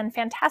rare and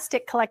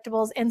fantastic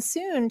collectibles and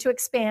soon to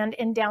expand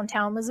in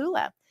downtown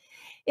Missoula.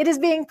 It is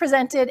being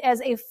presented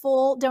as a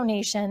full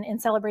donation in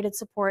celebrated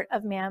support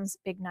of MAM's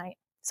Big Night.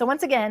 So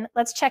once again,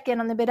 let's check in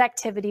on the bid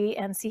activity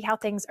and see how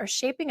things are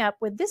shaping up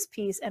with this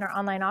piece in our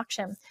online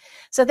auction.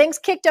 So things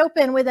kicked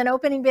open with an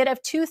opening bid of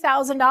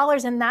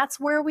 $2,000, and that's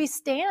where we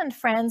stand,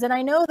 friends. And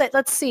I know that,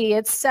 let's see,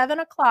 it's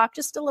 7 o'clock,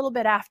 just a little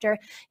bit after.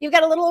 You've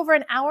got a little over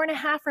an hour and a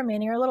half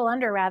remaining, or a little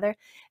under rather,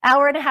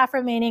 hour and a half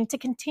remaining to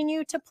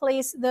continue to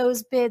place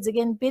those bids.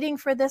 Again, bidding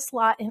for this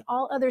lot and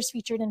all others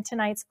featured in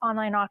tonight's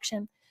online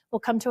auction will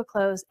come to a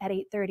close at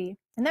 8:30.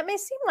 And that may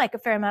seem like a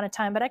fair amount of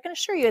time, but I can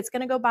assure you it's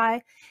going to go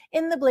by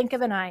in the blink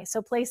of an eye.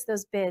 So place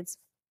those bids.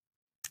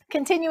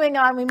 Continuing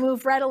on, we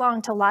move right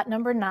along to lot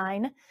number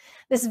 9.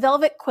 This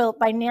velvet quilt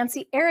by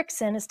Nancy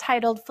Erickson is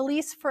titled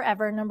Felice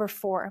Forever number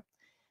 4.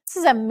 This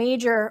is a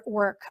major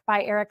work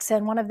by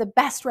Erickson, one of the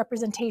best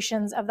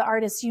representations of the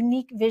artist's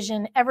unique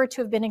vision ever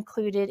to have been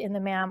included in the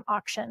MAM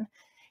auction.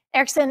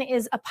 Erickson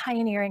is a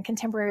pioneer in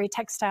contemporary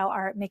textile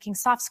art, making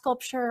soft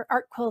sculpture,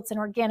 art quilts, and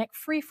organic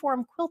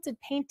free-form quilted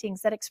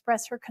paintings that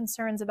express her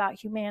concerns about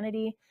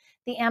humanity,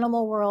 the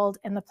animal world,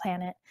 and the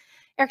planet.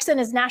 Erickson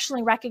is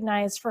nationally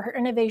recognized for her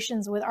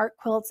innovations with art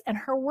quilts, and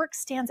her work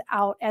stands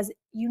out as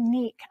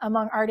unique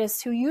among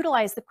artists who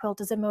utilize the quilt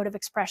as a mode of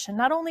expression,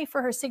 not only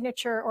for her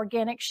signature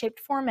organic-shaped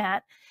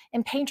format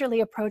and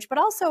painterly approach, but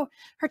also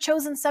her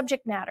chosen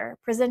subject matter,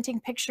 presenting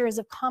pictures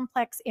of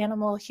complex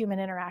animal-human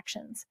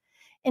interactions.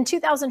 In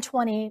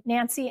 2020,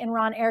 Nancy and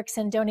Ron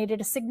Erickson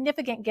donated a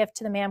significant gift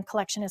to the MAM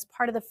collection as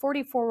part of the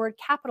 40 Forward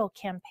Capital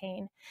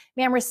campaign.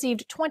 MAM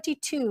received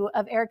 22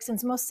 of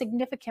Erickson's most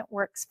significant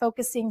works,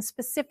 focusing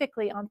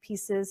specifically on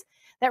pieces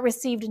that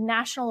received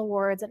national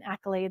awards and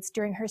accolades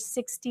during her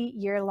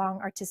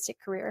 60-year-long artistic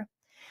career.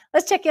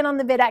 Let's check in on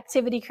the bid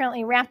activity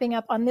currently wrapping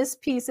up on this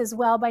piece as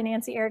well by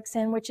Nancy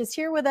Erickson, which is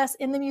here with us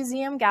in the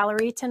museum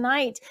gallery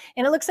tonight.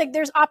 And it looks like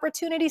there's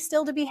opportunity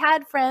still to be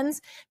had,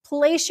 friends.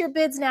 Place your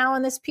bids now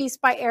on this piece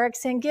by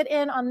Erickson. Get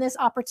in on this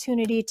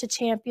opportunity to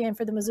champion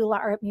for the Missoula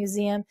Art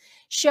Museum.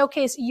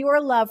 Showcase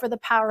your love for the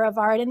power of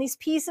art. And these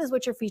pieces,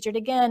 which are featured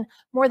again,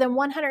 more than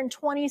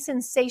 120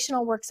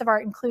 sensational works of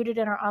art included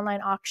in our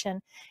online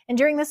auction. And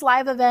during this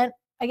live event,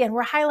 again,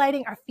 we're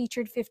highlighting our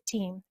featured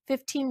 15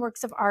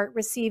 works of art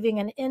receiving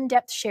an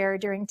in-depth share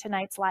during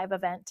tonight's live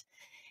event.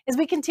 As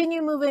we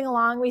continue moving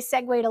along, we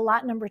segue to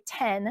lot number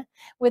 10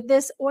 with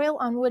this oil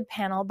on wood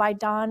panel by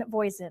Don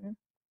Voisin.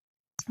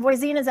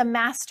 Voisin is a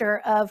master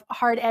of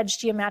hard-edged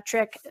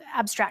geometric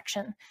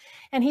abstraction,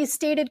 and he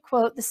stated,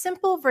 quote, "The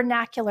simple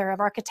vernacular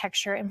of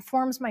architecture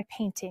informs my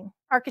painting.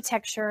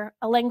 Architecture,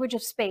 a language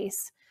of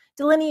space,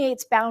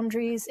 delineates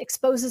boundaries,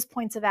 exposes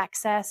points of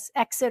access,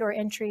 exit, or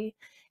entry,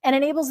 and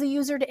enables the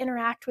user to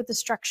interact with the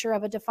structure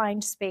of a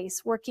defined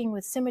space, working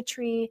with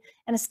symmetry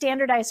and a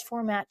standardized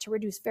format to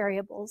reduce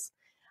variables.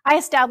 I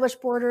establish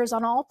borders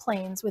on all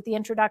planes with the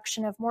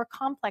introduction of more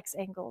complex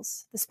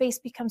angles. The space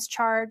becomes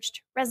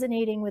charged,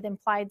 resonating with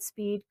implied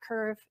speed,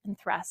 curve, and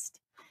thrust.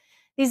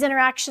 These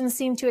interactions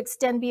seem to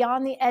extend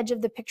beyond the edge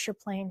of the picture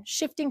plane,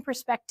 shifting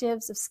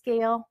perspectives of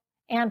scale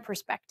and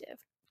perspective,"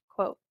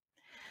 quote.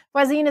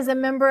 Voisin is a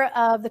member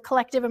of the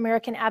Collective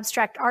American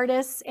Abstract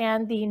Artists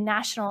and the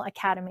National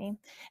Academy.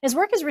 His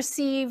work has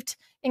received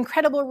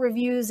incredible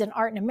reviews in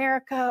Art in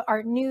America,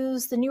 Art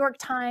News, the New York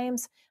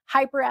Times,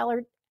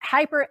 Hyperallergic,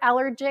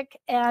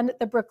 and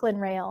the Brooklyn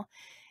Rail.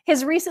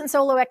 His recent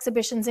solo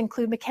exhibitions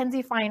include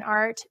Mackenzie Fine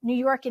Art, New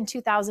York in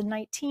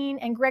 2019,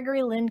 and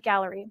Gregory Lind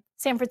Gallery,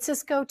 San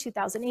Francisco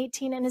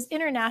 2018, and his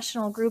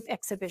international group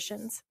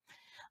exhibitions.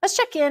 Let's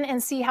check in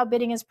and see how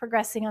bidding is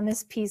progressing on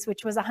this piece,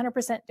 which was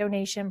 100%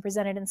 donation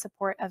presented in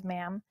support of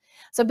MAM.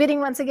 So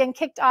bidding once again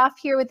kicked off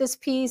here with this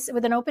piece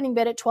with an opening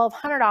bid at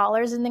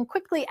 $1,200 and then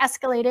quickly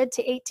escalated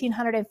to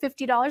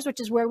 $1,850,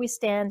 which is where we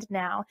stand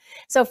now.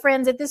 So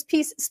friends, if this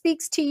piece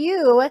speaks to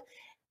you,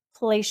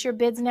 place your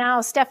bids now.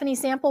 Stephanie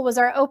Sample was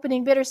our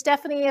opening bidder.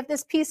 Stephanie, if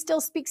this piece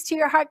still speaks to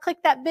your heart, click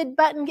that bid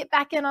button, get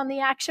back in on the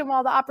action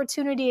while the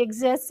opportunity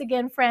exists.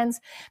 Again, friends,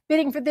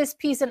 bidding for this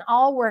piece and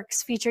all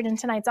works featured in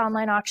tonight's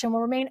online auction will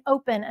remain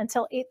open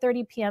until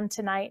 8:30 p.m.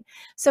 tonight.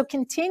 So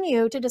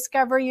continue to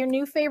discover your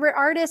new favorite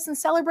artists and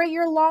celebrate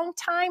your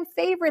longtime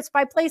favorites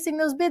by placing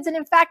those bids. And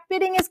in fact,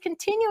 bidding is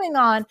continuing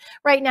on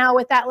right now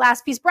with that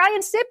last piece. Brian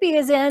Sippy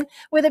is in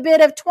with a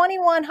bid of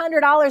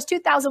 $2,100,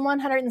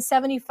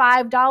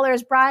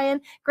 $2,175. Brian,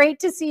 great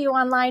to see you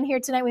online here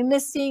tonight. We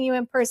miss seeing you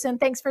in person.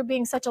 Thanks for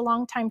being such a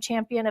longtime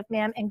champion of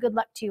MAM, and good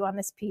luck to you on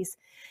this piece.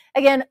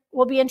 Again,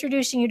 we'll be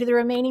introducing you to the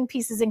remaining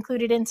pieces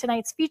included in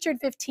tonight's featured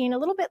 15 a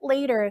little bit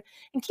later.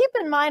 And keep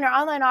in mind, our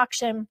online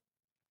auction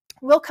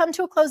will come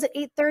to a close at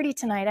 8:30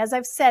 tonight, as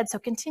I've said, so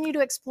continue to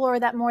explore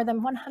that more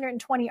than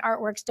 120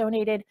 artworks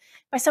donated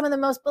by some of the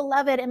most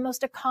beloved and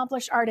most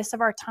accomplished artists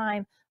of our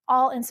time,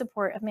 all in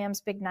support of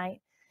MAM's Big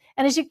Night.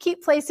 And as you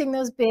keep placing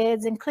those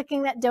bids and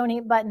clicking that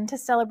donate button to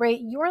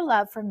celebrate your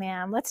love for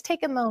MAM, let's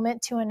take a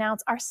moment to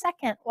announce our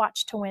second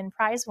Watch to Win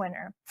prize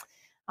winner.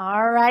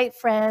 All right,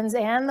 friends,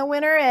 and the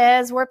winner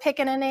is, we're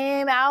picking a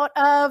name out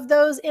of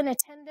those in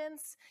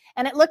attendance,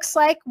 and it looks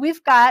like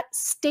we've got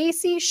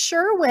Stacy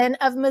Sherwin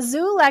of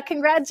Missoula.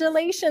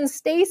 Congratulations,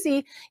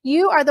 Stacy.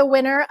 You are the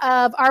winner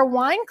of our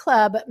Wine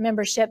Club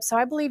membership. So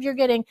I believe you're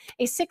getting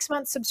a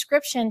 6-month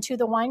subscription to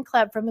the Wine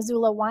Club from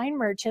Missoula Wine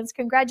Merchants.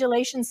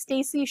 Congratulations,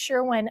 Stacy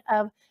Sherwin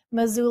of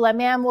Missoula.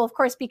 Ma'am, we'll of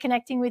course be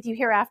connecting with you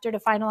hereafter to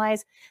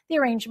finalize the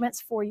arrangements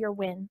for your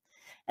win.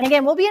 And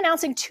again, we'll be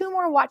announcing 2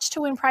 more Watch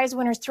to Win prize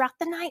winners throughout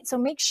the night. So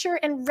make sure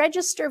and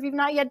register if you've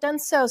not yet done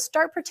so.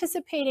 Start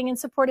participating in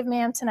support of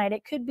MAM tonight.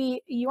 It could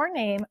be your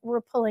name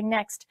we're pulling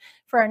next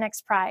for our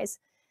next prize.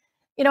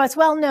 You know, it's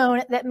well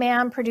known that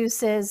MAM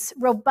produces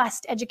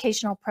robust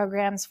educational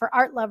programs for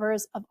art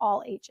lovers of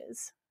all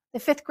ages. The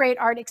 5th grade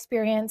art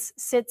experience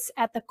sits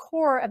at the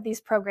core of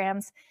these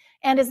programs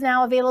and is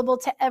now available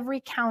to every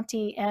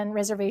county and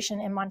reservation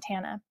in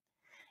Montana.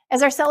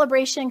 As our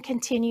celebration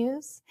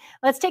continues,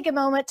 let's take a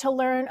moment to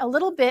learn a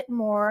little bit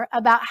more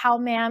about how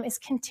MAM is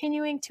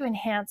continuing to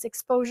enhance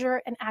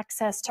exposure and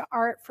access to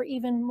art for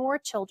even more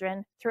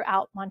children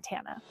throughout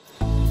Montana.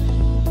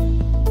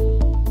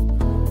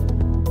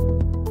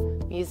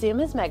 Museum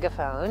is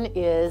Megaphone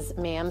is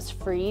MAM's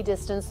free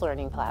distance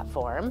learning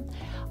platform.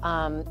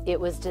 It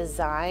was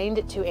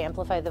designed to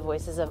amplify the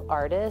voices of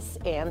artists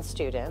and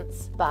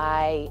students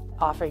by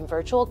offering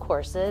virtual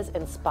courses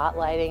and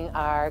spotlighting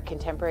our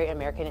contemporary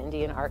American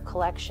Indian art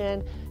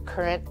collection,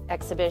 current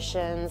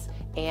exhibitions,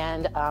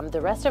 and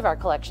the rest of our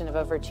collection of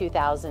over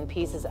 2,000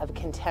 pieces of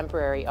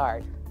contemporary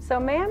art. So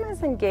MAM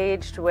is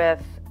engaged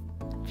with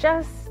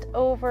just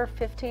over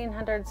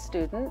 1,500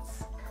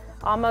 students,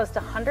 almost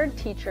 100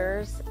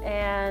 teachers,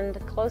 and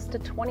close to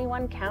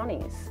 21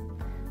 counties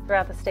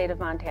throughout the state of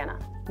Montana.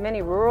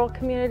 Many rural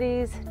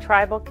communities,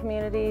 tribal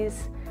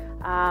communities.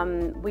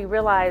 We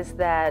realize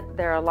that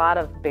there are a lot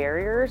of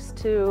barriers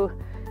to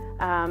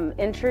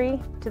entry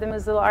to the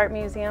Missoula Art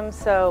Museum.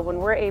 So when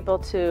we're able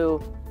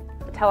to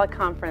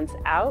teleconference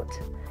out,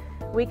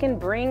 we can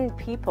bring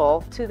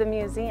people to the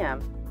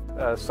museum.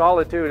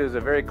 Solitude is a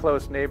very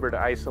close neighbor to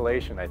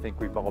isolation, I think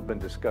we've all been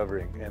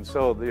discovering. And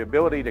so the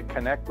ability to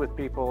connect with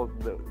people,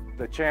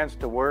 the chance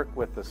to work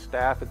with the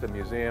staff at the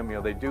museum, you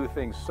know, they do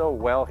things so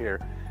well here.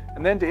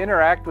 And then to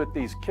interact with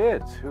these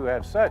kids who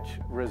have such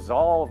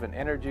resolve and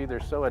energy, they're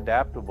so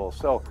adaptable.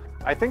 So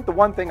I think the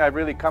one thing I've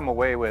really come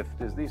away with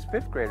is these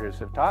fifth graders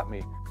have taught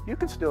me, you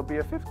can still be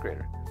a fifth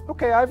grader.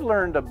 Okay, I've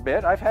learned a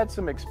bit, I've had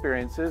some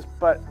experiences,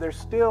 but there's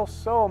still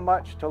so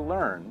much to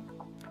learn.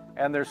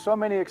 And there's so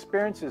many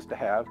experiences to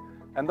have,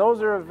 and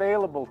those are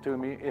available to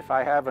me if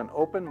I have an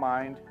open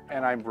mind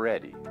and I'm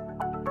ready.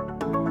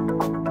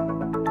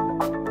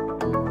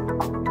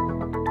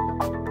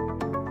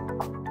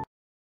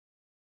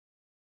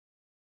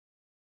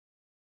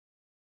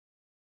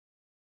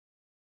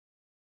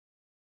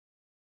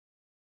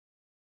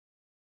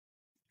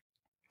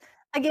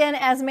 Again,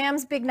 as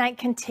MAM's Big Night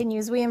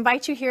continues, we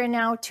invite you here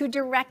now to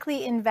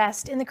directly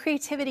invest in the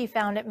creativity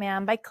found at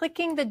MAM by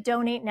clicking the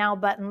Donate Now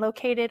button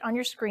located on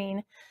your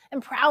screen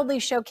and proudly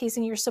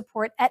showcasing your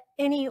support at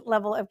any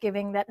level of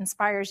giving that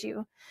inspires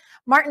you.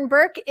 Martin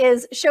Burke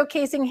is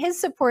showcasing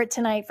his support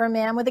tonight for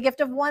MAM with a gift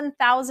of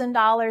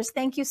 $1,000.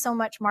 Thank you so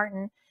much,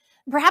 Martin.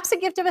 Perhaps a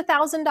gift of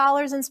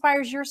 $1,000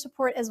 inspires your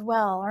support as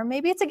well, or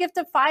maybe it's a gift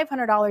of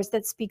 $500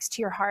 that speaks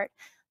to your heart.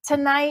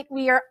 Tonight,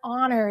 we are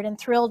honored and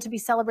thrilled to be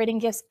celebrating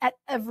gifts at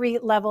every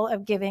level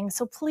of giving.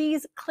 So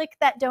please click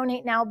that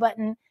Donate Now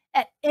button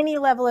at any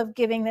level of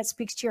giving that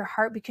speaks to your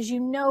heart, because you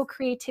know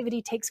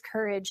creativity takes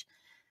courage,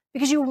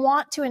 because you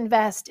want to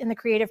invest in the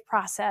creative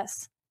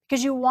process,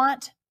 because you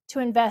want to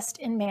invest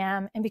in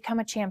MAM and become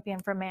a champion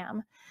for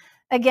MAM.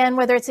 Again,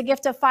 whether it's a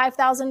gift of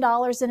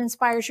 $5,000 that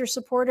inspires your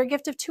support or a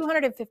gift of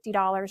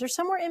 $250 or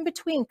somewhere in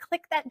between,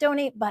 click that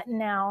Donate button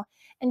now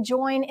and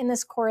join in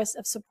this chorus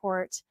of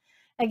support.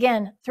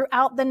 Again,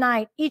 throughout the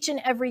night, each and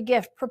every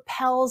gift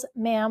propels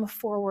MAM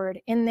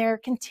forward in their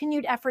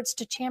continued efforts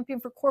to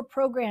champion for core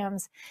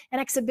programs and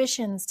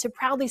exhibitions, to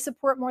proudly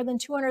support more than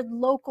 200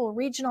 local,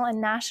 regional, and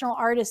national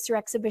artists through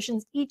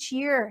exhibitions each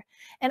year,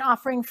 and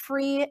offering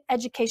free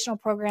educational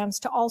programs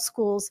to all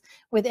schools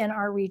within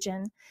our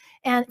region.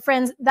 And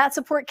friends, that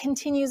support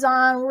continues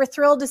on. We're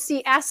thrilled to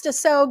see Asta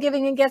So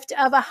giving a gift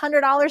of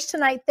 $100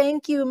 tonight.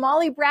 Thank you.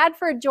 Molly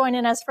Bradford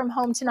joining us from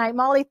home tonight.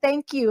 Molly,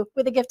 thank you,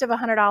 with a gift of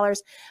 $100.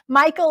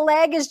 Michael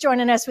Legg is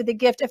joining us with a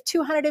gift of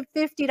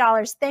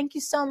 $250. Thank you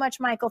so much,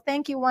 Michael.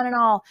 Thank you, one and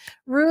all.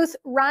 Ruth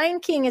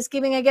Reinking is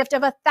giving a gift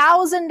of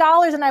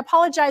 $1,000. And I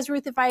apologize,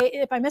 Ruth,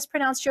 if I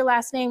mispronounced your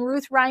last name.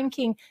 Ruth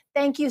Reinking,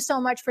 thank you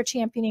so much for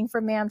championing for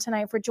MAM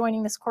tonight, for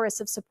joining this chorus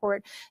of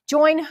support.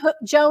 Joan Hood,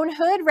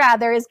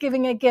 is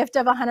giving a gift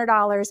of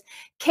 $100.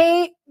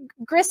 Kay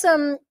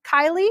Grissom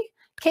Kylie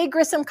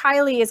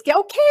is,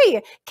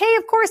 okay. Kay,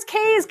 of course,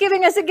 Kay is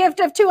giving us a gift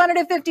of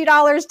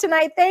 $250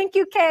 tonight. Thank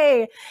you,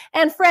 Kay.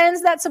 And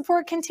friends, that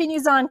support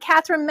continues on.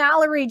 Catherine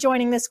Mallory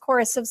joining this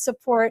chorus of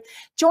support.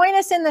 Join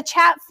us in the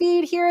chat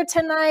feed here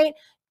tonight.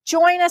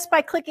 Join us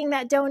by clicking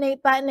that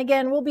donate button.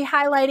 Again, we'll be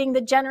highlighting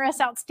the generous,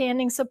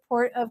 outstanding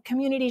support of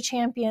community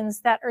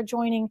champions that are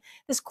joining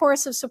this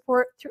chorus of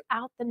support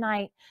throughout the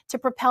night to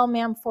propel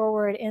MAM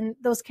forward in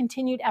those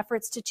continued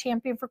efforts to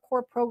champion for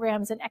core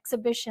programs and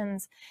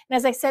exhibitions. And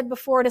as I said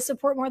before, to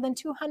support more than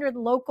 200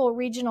 local,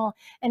 regional,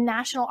 and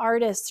national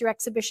artists through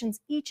exhibitions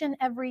each and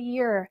every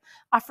year,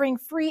 offering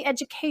free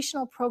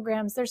educational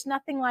programs. There's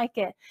nothing like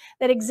it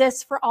that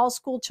exists for all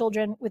school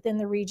children within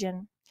the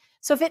region.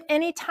 So if at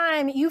any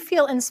time you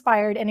feel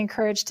inspired and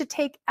encouraged to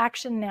take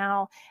action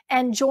now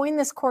and join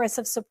this chorus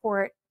of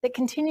support that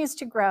continues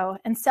to grow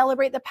and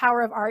celebrate the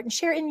power of art and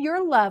share in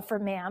your love for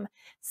MAM,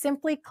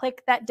 simply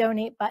click that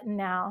donate button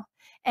now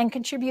and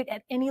contribute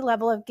at any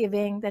level of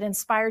giving that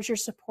inspires your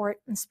support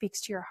and speaks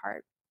to your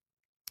heart.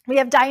 We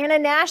have Diana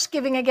Nash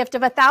giving a gift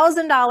of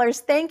 $1,000.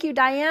 Thank you,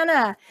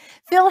 Diana.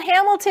 Phil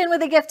Hamilton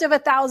with a gift of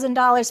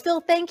 $1,000.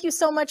 Phil, thank you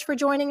so much for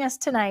joining us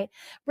tonight.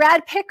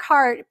 Brad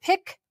Pickard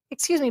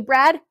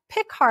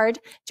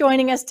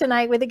joining us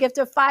tonight with a gift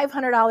of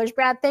 $500.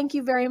 Brad, thank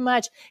you very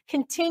much.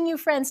 Continue,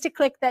 friends, to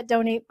click that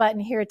donate button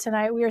here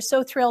tonight. We are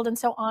so thrilled and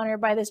so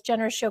honored by this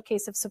generous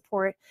showcase of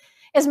support.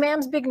 As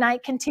MAM's Big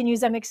Night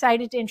continues, I'm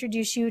excited to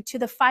introduce you to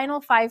the final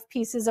 5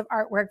 pieces of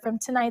artwork from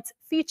tonight's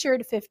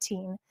featured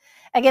 15.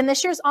 Again,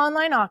 this year's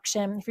online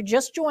auction, if you're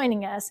just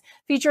joining us,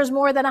 features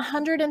more than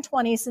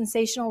 120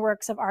 sensational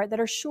works of art that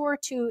are sure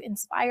to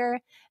inspire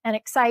and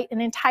excite and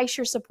entice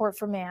your support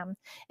for MAM.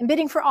 And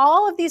bidding for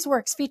all of these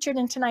works featured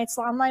in tonight's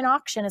online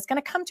auction is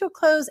going to come to a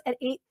close at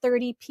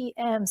 8:30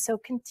 p.m. So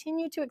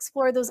continue to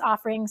explore those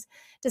offerings,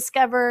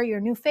 discover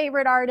your new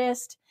favorite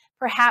artist,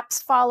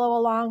 perhaps follow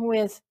along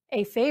with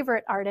a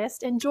favorite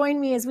artist, and join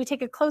me as we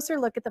take a closer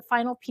look at the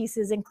final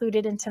pieces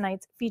included in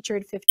tonight's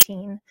featured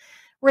 15.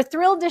 We're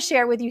thrilled to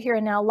share with you here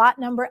and now lot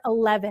number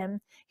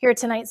 11. Here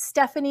tonight,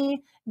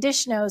 Stephanie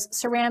Dishnow's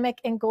ceramic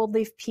and gold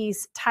leaf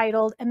piece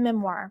titled A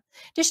Memoir.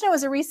 Dishnow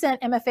is a recent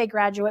MFA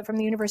graduate from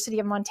the University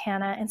of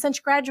Montana, and since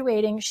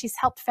graduating, she's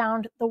helped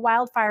found the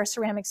Wildfire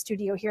Ceramic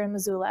Studio here in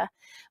Missoula.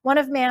 One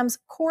of MAM's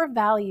core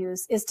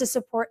values is to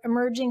support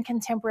emerging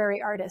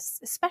contemporary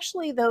artists,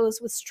 especially those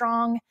with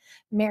strong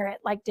merit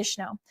like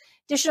Dishnow.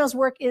 Dishnow's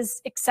work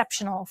is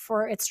exceptional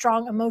for its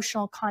strong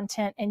emotional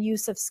content and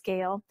use of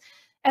scale.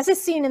 As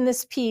is seen in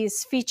this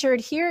piece featured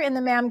here in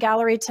the MAM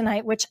gallery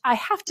tonight, which I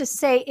have to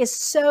say is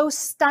so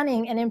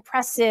stunning and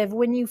impressive.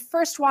 When you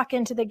first walk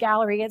into the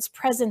gallery, its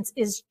presence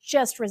is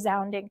just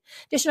resounding.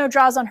 Dishnow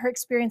draws on her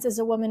experience as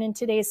a woman in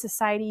today's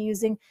society,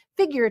 using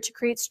figure to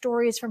create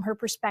stories from her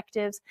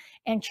perspectives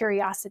and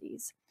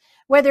curiosities.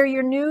 Whether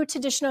you're new to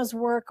Dishnow's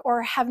work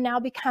or have now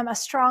become a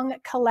strong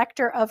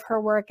collector of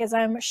her work, as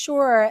I'm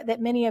sure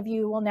that many of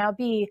you will now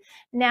be,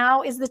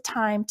 now is the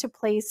time to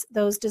place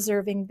those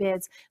deserving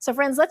bids. So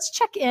friends, let's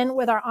check in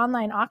with our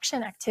online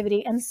auction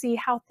activity and see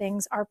how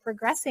things are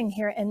progressing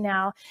here and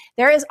now.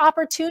 There is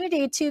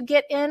opportunity to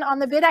get in on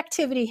the bid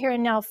activity here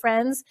and now,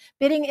 friends.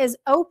 Bidding is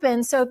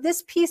open, so if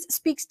this piece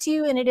speaks to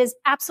you and it is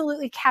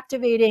absolutely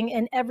captivating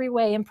in every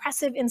way,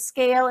 impressive in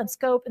scale and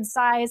scope and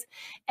size,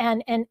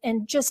 and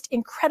just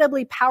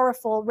incredibly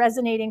powerful,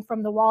 resonating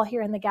from the wall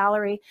here in the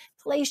gallery,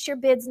 place your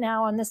bids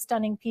now on this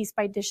stunning piece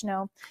by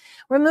Dishnow.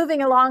 We're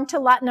moving along to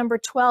lot number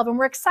 12, and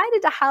we're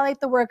excited to highlight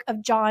the work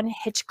of John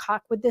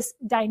Hitchcock with this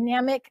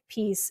dynamic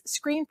piece,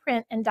 screen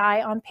print and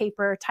die on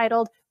paper,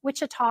 titled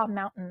Wichita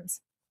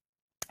Mountains.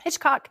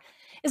 Hitchcock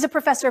is a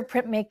professor of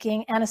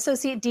printmaking and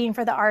associate dean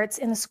for the arts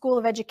in the School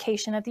of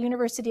Education at the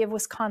University of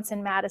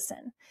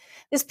Wisconsin-Madison.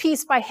 This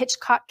piece by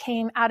Hitchcock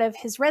came out of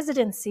his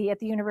residency at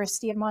the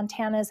University of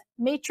Montana's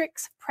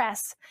Matrix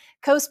Press,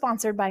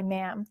 co-sponsored by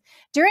MAM,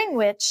 during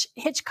which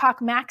Hitchcock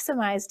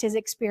maximized his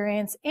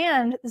experience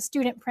and the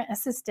student print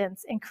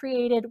assistants and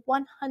created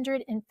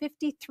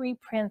 153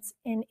 prints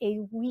in a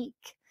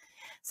week.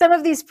 Some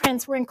of these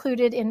prints were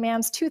included in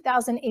MAM's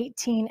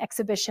 2018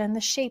 exhibition, The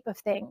Shape of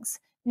Things,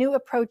 New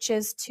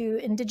Approaches to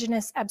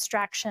Indigenous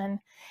Abstraction,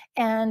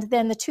 and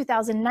then the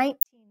 2019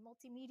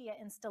 multimedia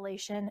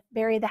installation,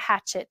 Bury the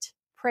Hatchet,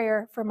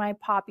 Prayer for My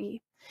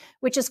Poppy,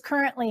 which is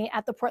currently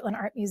at the Portland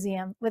Art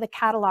Museum with a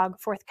catalog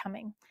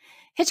forthcoming.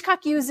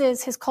 Hitchcock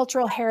uses his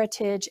cultural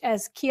heritage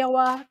as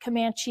Kiowa,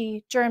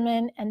 Comanche,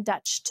 German, and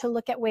Dutch to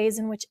look at ways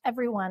in which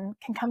everyone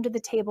can come to the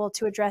table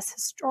to address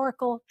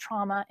historical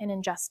trauma and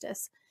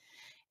injustice.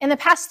 In the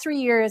past 3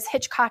 years,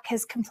 Hitchcock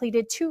has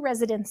completed 2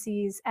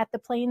 residencies at the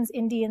Plains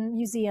Indian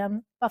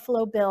Museum,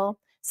 Buffalo Bill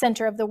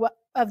Center of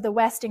the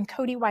West in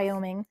Cody,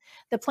 Wyoming,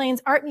 the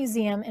Plains Art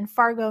Museum in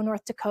Fargo,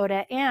 North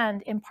Dakota,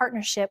 and in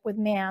partnership with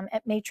MAM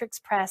at Matrix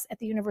Press at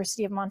the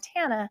University of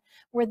Montana,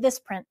 where this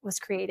print was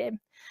created.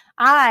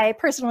 I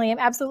personally am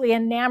absolutely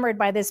enamored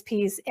by this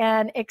piece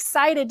and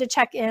excited to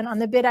check in on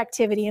the bid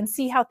activity and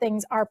see how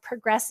things are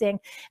progressing.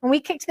 And we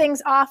kicked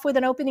things off with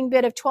an opening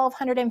bid of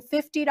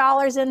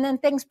 $1,250, and then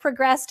things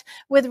progressed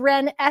with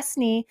Ren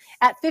Esney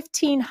at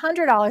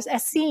 $1,500,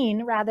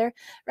 Essene rather.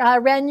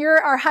 Ren,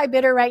 you're our high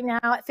bidder right now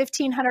at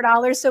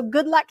 $1,500. So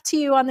good luck to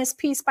you on this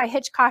piece by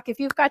Hitchcock. If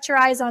you've got your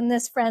eyes on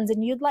this, friends,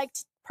 and you'd like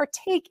to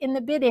partake in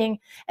the bidding,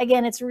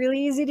 again, it's really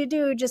easy to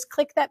do. Just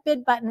click that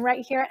bid button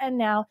right here and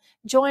now.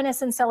 Join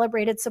us in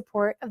celebrated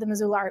support of the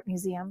Missoula Art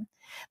Museum.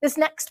 This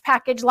next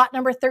package, lot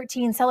number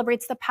 13,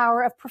 celebrates the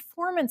power of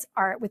performance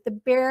art with the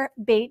Bear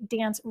Bait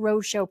Dance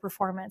Roadshow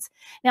performance.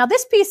 Now,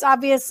 this piece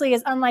obviously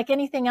is unlike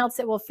anything else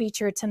that we'll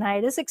feature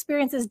tonight. This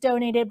experience is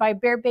donated by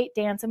Bear Bait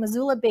Dance, a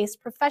Missoula-based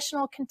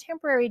professional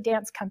contemporary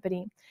dance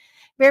company.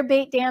 Bear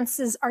Bait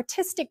Dance's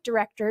artistic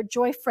director,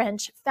 Joy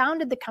French,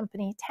 founded the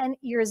company 10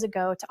 years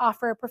ago to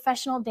offer a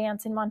professional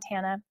dance in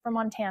Montana for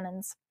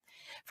Montanans.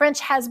 French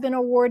has been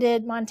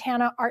awarded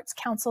Montana Arts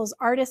Council's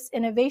Artist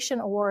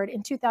Innovation Award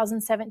in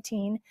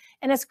 2017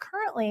 and is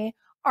currently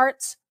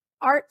Arts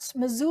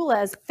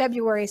Missoula's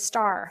February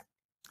star.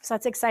 So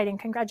that's exciting.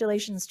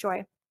 Congratulations,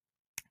 Joy.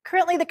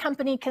 Currently, the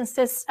company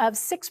consists of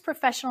 6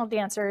 professional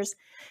dancers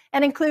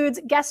and includes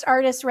guest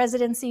artist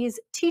residencies,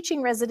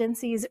 teaching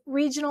residencies,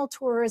 regional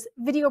tours,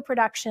 video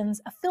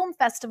productions, a film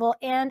festival,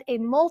 and a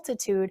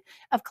multitude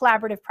of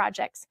collaborative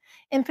projects.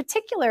 In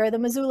particular, the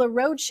Missoula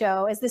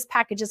Roadshow, as this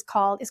package is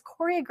called, is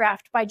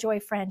choreographed by Joy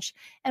French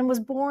and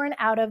was born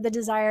out of the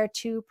desire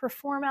to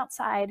perform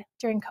outside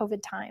during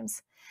COVID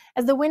times.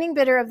 As the winning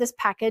bidder of this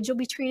package, you'll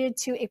be treated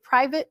to a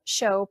private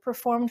show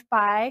performed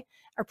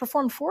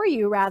for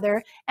you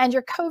rather, and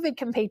your COVID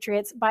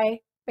compatriots by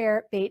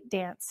Bear Bait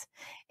Dance.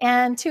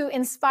 And to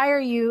inspire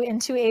you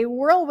into a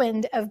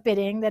whirlwind of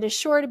bidding that is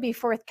sure to be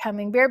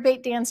forthcoming, Bear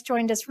Bait Dance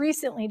joined us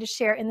recently to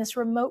share in this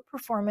remote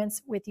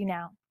performance with you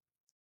now.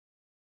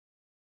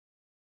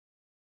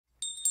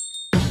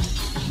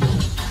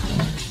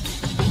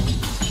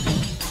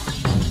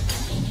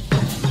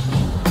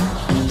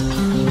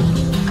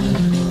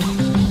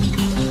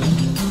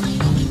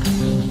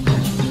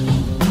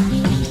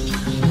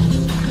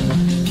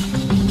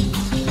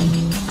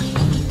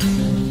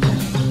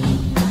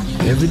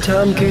 Every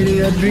time,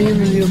 Katie, I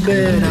dream of your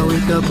bed, I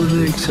wake up with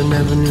aches I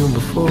never knew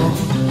before.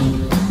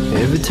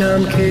 Every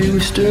time, Katie,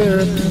 we stir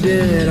up the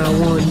dead, I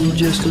want you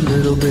just a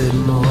little bit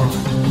more.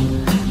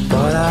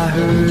 Thought I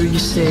heard you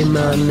say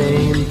my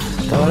name,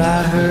 thought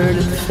I heard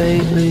it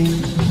faintly.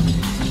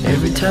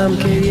 Every time,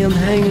 Katie, I'm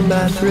hanging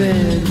by a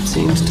thread, it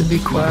seems to be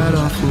quite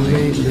often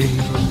lately.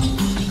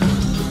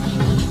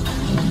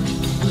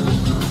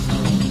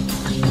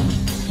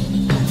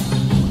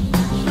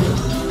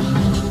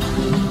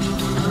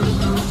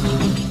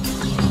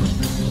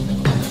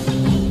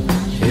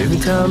 Every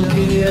time,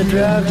 Katie, I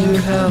drive to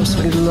your house,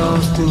 I get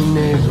lost in your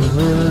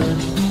neighborhood.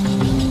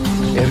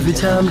 Every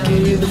time,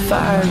 Katie, the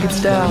fire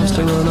gets doused,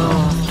 I run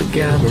off to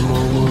gather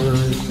more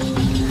wood.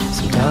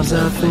 Sometimes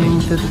I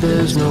think that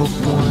there's no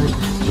point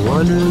in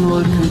wondering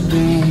what could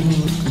be.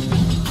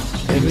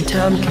 Every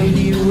time,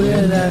 Katie, you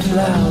wear that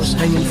blouse,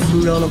 hanging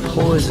fruit on a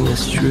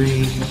poisonous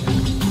tree.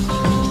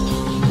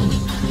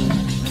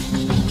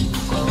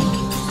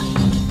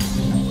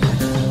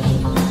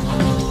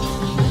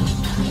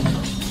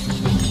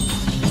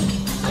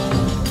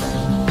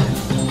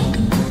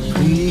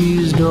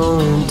 Please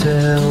don't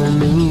tell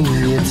me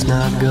it's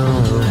not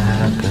gonna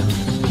happen.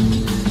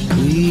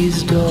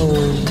 Please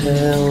don't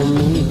tell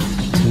me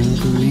to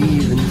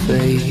believe in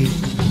fate.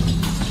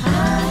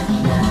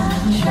 I'm not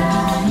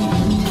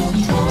trying to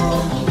tell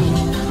you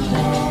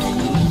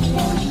anything.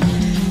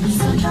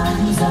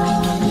 Sometimes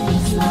all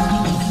is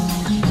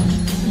lost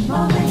the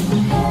moment you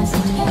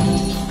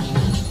hesitate.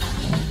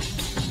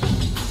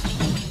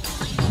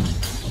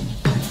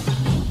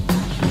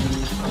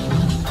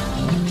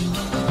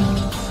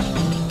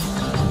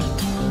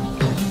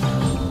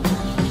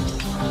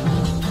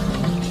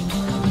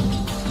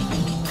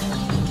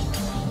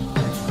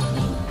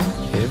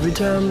 Every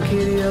time,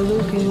 Katie, I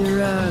look in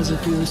your eyes, I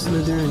feel a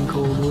slithering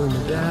cold worm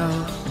of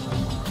doubt.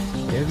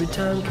 Every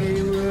time,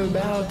 Katie, we're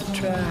about to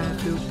try, I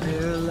feel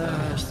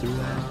paralyzed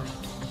throughout.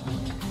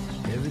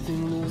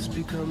 Everything loose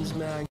becomes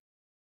magnet.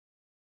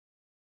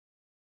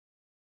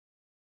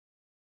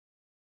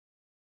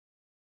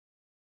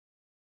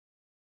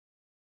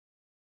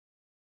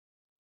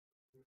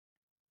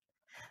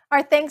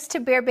 Our thanks to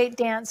Bearbait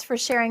Dance for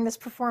sharing this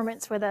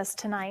performance with us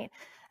tonight.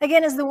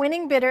 Again, as the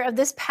winning bidder of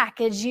this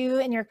package, you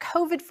and your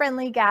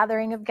COVID-friendly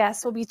gathering of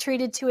guests will be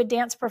treated to a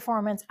dance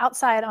performance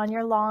outside on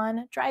your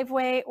lawn,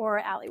 driveway, or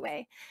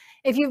alleyway.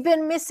 If you've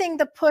been missing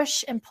the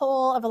push and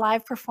pull of a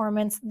live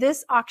performance,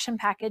 this auction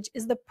package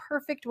is the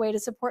perfect way to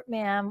support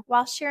MAM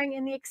while sharing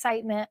in the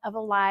excitement of a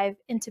live,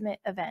 intimate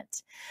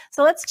event.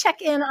 So let's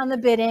check in on the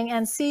bidding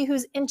and see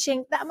who's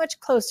inching that much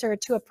closer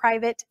to a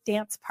private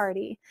dance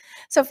party.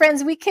 So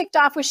friends, we kicked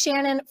off with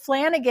Shannon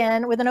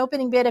Flanagan with an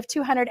opening bid of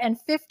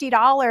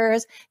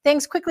 $250.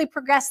 Things quickly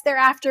progressed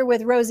thereafter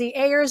with Rosie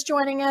Ayers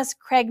joining us,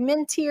 Craig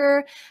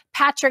Mintier,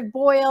 Patrick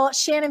Boyle.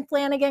 Shannon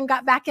Flanagan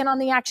got back in on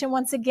the action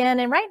once again.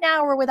 And right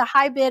now we're with a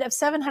high bid of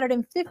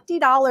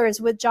 $750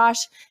 with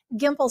Josh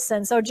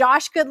Gimpelson. So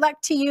Josh, good luck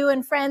to you.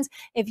 And friends,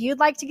 if you'd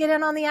like to get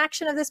in on the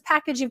action of this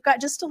package, you've got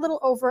just a little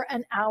over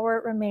an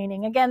hour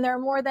remaining. Again, there are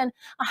more than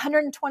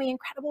 120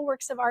 incredible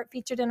works of art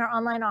featured in our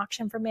online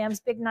auction for MAM's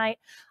Big Night,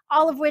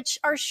 all of which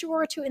are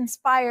sure to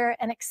inspire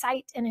and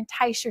excite and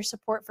entice your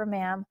support for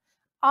MAM,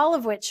 all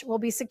of which will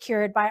be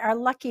secured by our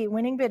lucky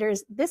winning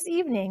bidders this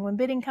evening when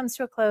bidding comes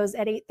to a close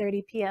at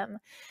 8:30 p.m.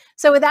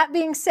 So with that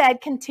being said,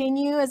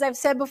 continue, as I've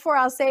said before,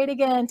 I'll say it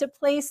again, to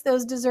place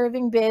those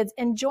deserving bids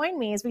and join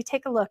me as we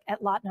take a look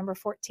at lot number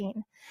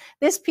 14.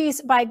 This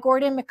piece by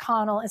Gordon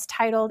McConnell is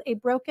titled A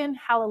Broken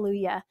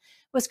Hallelujah,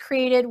 was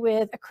created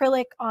with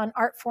acrylic on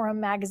Artforum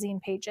magazine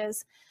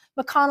pages.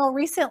 McConnell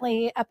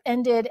recently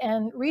upended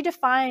and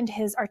redefined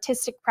his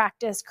artistic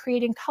practice,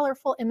 creating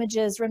colorful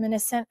images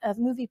reminiscent of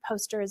movie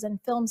posters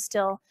and film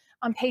still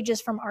on pages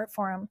from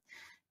Artforum.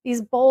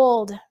 These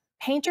bold,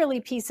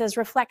 painterly pieces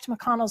reflect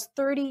McConnell's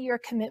 30-year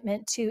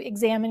commitment to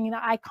examining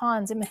the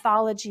icons and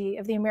mythology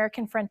of the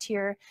American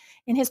frontier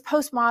in his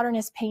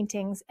postmodernist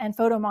paintings and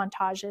photo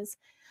montages.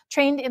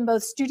 Trained in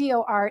both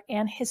studio art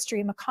and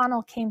history,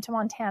 McConnell came to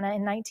Montana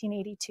in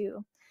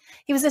 1982.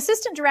 He was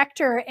assistant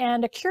director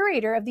and a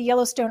curator of the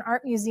Yellowstone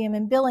Art Museum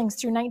in Billings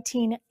through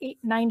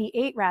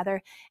 1998,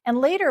 and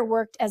later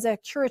worked as a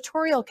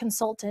curatorial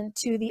consultant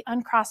to the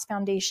Uncrossed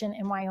Foundation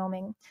in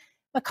Wyoming.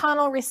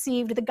 McConnell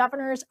received the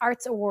Governor's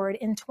Arts Award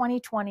in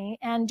 2020,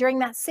 and during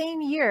that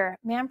same year,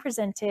 MAM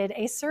presented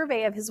a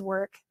survey of his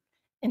work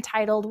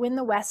entitled When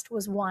the West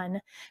Was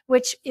Won,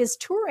 which is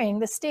touring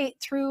the state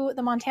through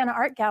the Montana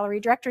Art Gallery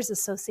Directors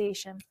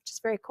Association, which is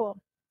very cool.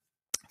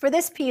 For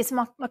this piece,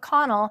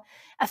 McConnell,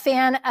 a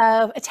fan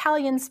of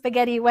Italian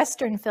spaghetti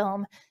Western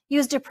film,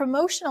 used a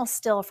promotional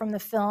still from the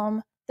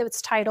film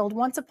that's titled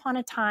Once Upon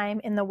a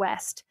Time in the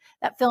West,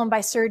 that film by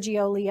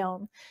Sergio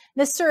Leone.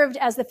 This served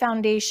as the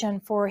foundation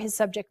for his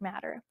subject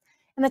matter.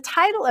 And the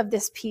title of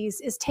this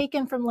piece is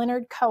taken from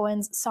Leonard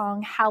Cohen's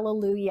song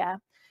Hallelujah,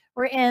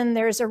 wherein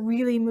there's a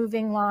really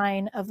moving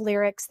line of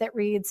lyrics that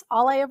reads,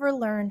 "All I ever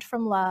learned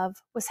from love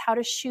was how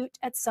to shoot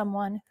at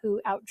someone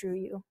who outdrew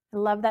you." I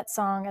love that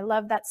song. I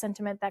love that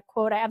sentiment, that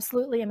quote. I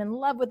absolutely am in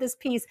love with this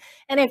piece.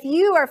 And if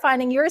you are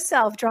finding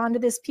yourself drawn to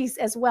this piece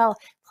as well,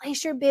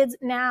 place your bids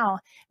now.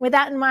 With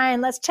that in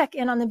mind, let's check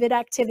in on the bid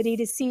activity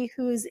to see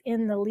who's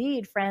in the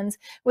lead, friends.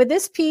 With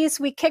this piece,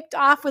 we kicked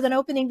off with an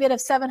opening bid of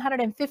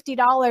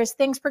 $750.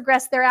 Things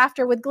progressed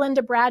thereafter with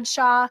Glenda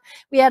Bradshaw.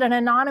 We had an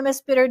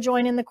anonymous bidder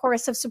join in the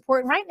chorus of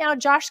support. And right now,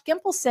 Josh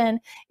Gimpelson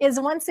is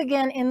once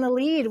again in the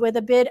lead with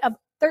a bid of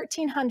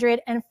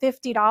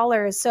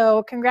 $1,350.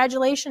 So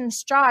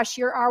congratulations, Josh,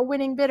 you're our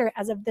winning bidder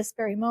as of this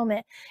very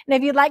moment. And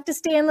if you'd like to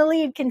stay in the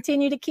lead,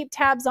 continue to keep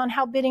tabs on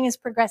how bidding is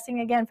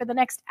progressing. Again, for the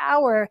next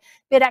hour,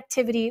 bid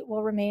activity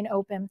will remain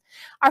open.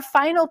 Our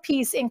final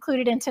piece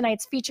included in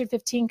tonight's featured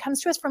 15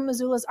 comes to us from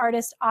Missoula's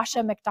artist,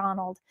 Asha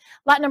McDonald.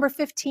 Lot number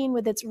 15,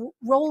 with its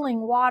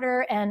rolling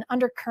water and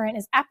undercurrent,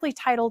 is aptly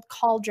titled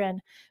Cauldron,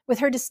 with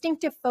her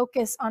distinctive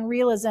focus on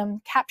realism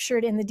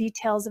captured in the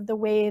details of the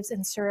waves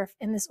and surf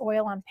in this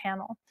oil on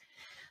panel.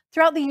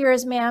 Throughout the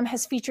years, MAM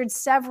has featured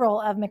several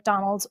of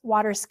McDonald's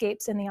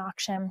waterscapes in the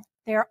auction.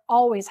 They are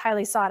always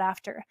highly sought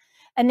after.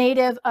 A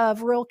native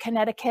of rural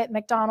Connecticut,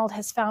 McDonald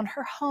has found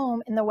her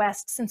home in the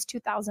West since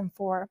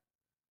 2004.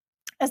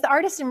 As the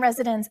artist in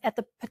residence at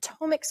the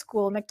Potomac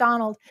School,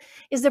 McDonald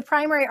is the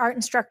primary art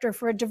instructor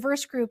for a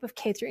diverse group of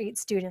K-8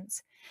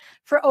 students.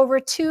 For over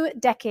 2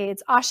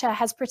 decades, Asha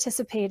has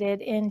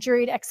participated in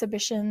juried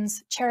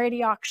exhibitions,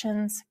 charity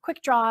auctions,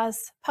 quick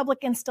draws, public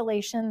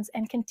installations,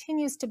 and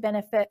continues to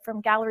benefit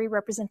from gallery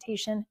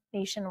representation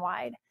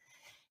nationwide.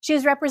 She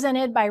is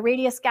represented by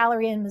Radius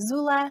Gallery in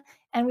Missoula,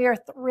 and we are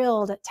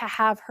thrilled to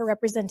have her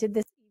represented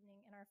this evening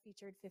in our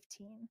featured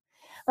 15.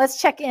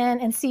 Let's check in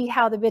and see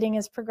how the bidding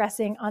is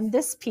progressing on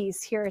this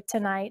piece here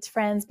tonight,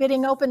 friends.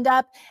 Bidding opened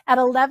up at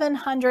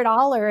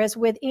 $1,100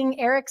 with Ing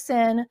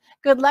Erickson.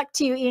 Good luck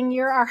to you, Ing.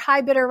 You're our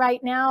high bidder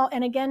right now.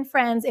 And again,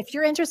 friends, if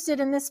you're interested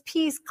in this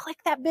piece, click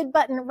that bid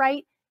button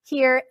right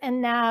here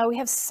and now. We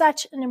have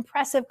such an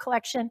impressive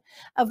collection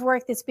of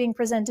work that's being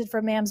presented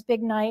for MAM's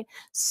Big Night.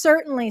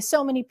 Certainly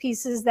so many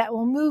pieces that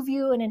will move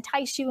you and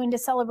entice you into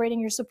celebrating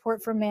your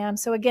support for MAM.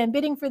 So again,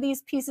 bidding for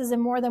these pieces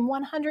and more than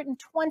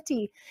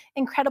 120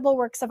 incredible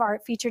works of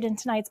art featured in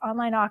tonight's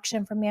online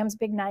auction for MAM's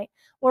Big Night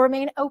will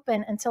remain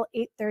open until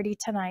 8:30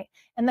 tonight.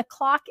 And the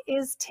clock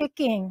is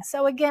ticking.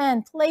 So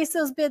again, place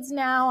those bids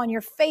now on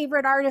your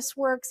favorite artist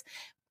works.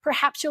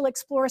 Perhaps you'll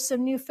explore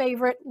some new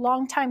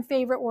longtime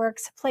favorite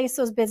works. Place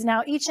those bids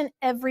now. Each and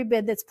every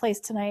bid that's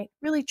placed tonight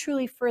really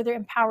truly further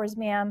empowers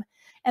MAM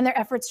and their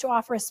efforts to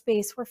offer a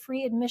space where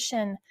free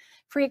admission,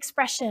 free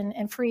expression,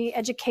 and free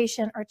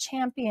education are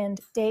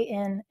championed day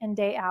in and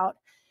day out.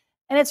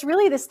 And it's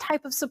really this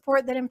type of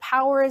support that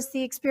empowers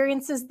the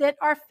experiences that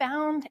are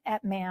found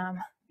at MAM.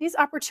 These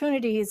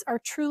opportunities are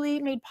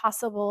truly made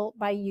possible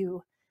by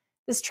you,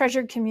 this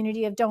treasured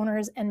community of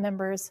donors and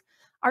members,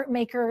 art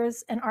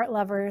makers and art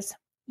lovers.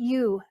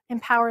 You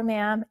empower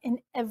MAM in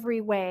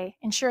every way,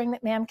 ensuring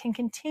that MAM can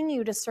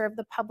continue to serve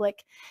the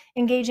public,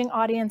 engaging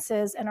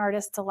audiences and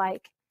artists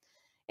alike.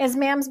 As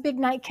MAM's Big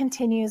Night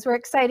continues, we're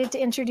excited to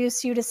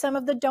introduce you to some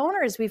of the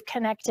donors we've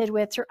connected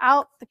with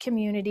throughout the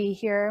community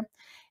here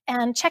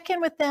and check in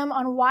with them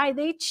on why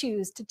they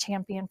choose to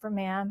champion for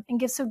MAM and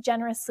give so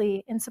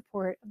generously in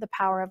support of the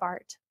power of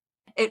art.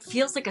 It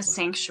feels like a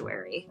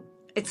sanctuary.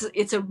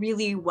 It's a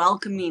really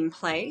welcoming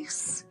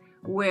place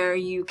where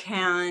you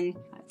can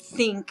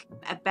think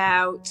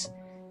about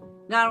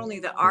not only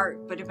the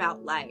art, but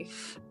about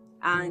life,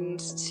 and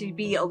to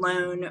be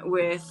alone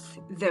with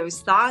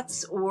those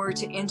thoughts or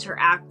to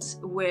interact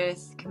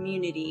with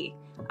community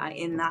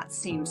in that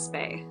same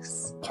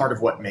space. Part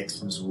of what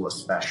makes Missoula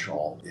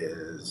special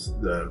is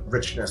the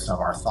richness of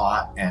our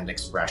thought and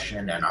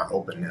expression and our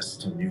openness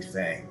to new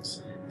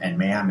things. And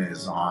MAM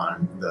is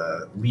on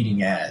the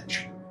leading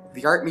edge.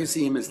 The Art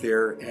Museum is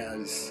there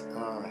as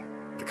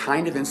the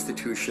kind of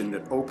institution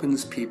that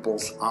opens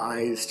people's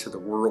eyes to the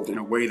world in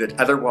a way that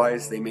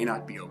otherwise they may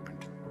not be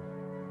opened.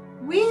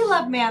 We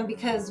love MAM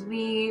because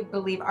we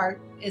believe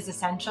art is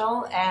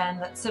essential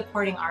and that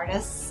supporting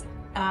artists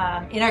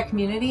in our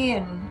community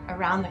and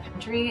around the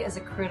country is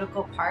a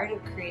critical part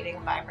of creating a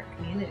vibrant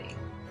community.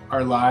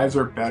 Our lives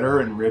are better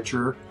and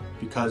richer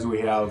because we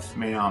have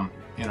MAM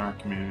in our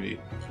community.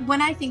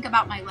 When I think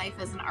about my life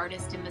as an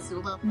artist in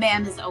Missoula,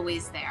 MAM is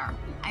always there.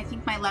 I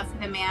think my love for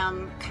the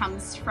MAM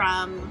comes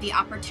from the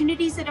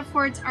opportunities it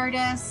affords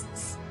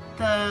artists,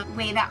 the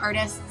way that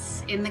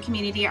artists in the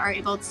community are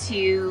able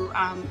to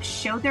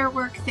show their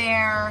work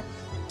there,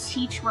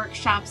 teach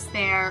workshops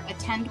there,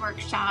 attend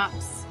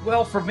workshops.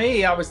 Well, for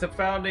me, I was the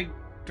founding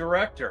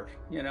director,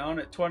 and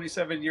at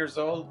 27 years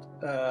old,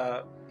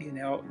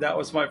 that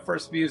was my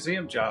first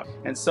museum job.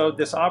 And so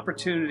this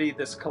opportunity,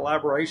 this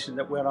collaboration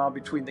that went on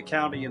between the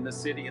county and the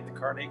city and the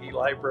Carnegie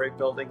Library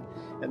building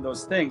and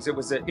those things, it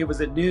was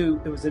a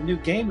new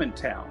game in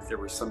town. There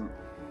were some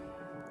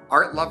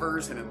art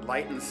lovers and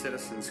enlightened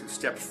citizens who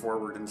stepped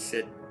forward and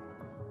said,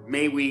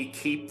 may we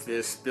keep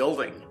this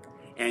building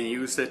and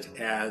use it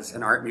as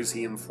an art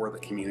museum for the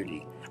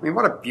community. I mean,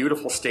 what a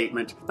beautiful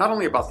statement, not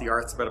only about the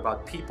arts, but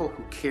about people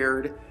who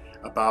cared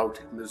about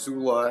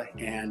Missoula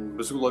and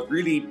Missoula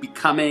really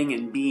becoming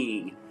and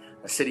being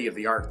a city of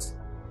the arts.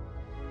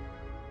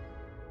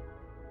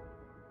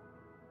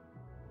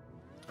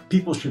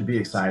 People should be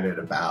excited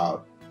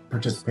about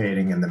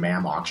participating in the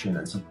MAM auction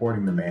and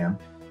supporting the MAM,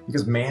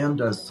 because MAM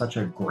does such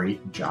a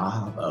great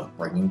job of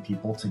bringing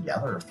people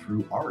together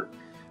through art.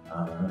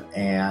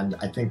 And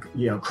I think,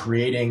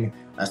 creating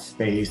a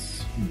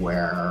space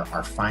where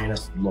our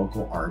finest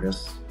local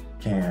artists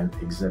can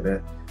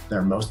exhibit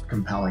their most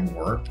compelling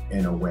work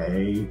in a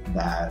way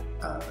that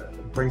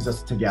brings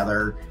us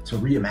together to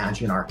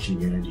reimagine our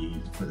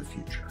community for the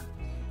future.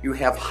 You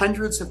have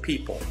hundreds of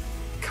people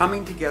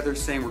coming together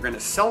saying, we're going to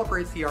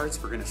celebrate the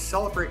arts, we're going to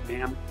celebrate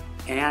MAM,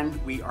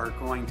 and we are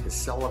going to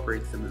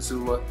celebrate the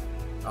Missoula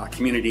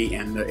community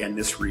and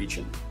this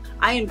region.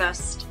 I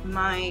invest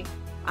my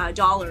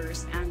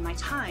dollars and my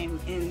time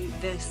in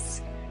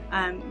this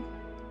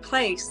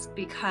place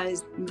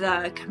because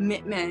the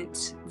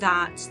commitment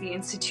that the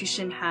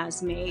institution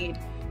has made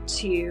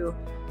to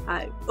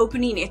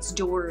opening its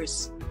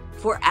doors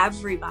for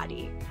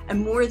everybody,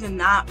 and more than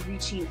that,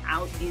 reaching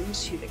out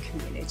into the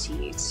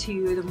community,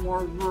 to the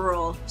more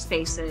rural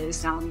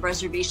spaces,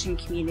 reservation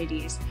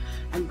communities,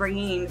 and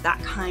bringing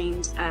that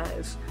kind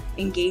of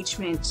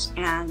engagement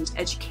and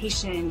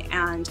education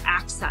and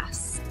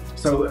access.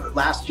 So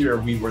last year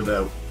we were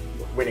the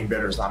winning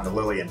bidders on the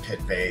Lily and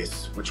Pitt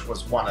vase, which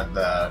was one of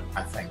the,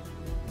 I think,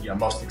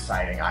 most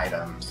exciting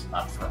items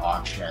up for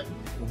auction.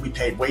 We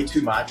paid way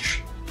too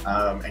much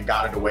and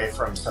got it away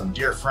from some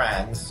dear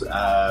friends,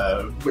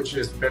 which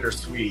is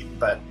bittersweet,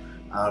 but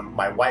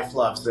my wife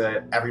loves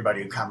it,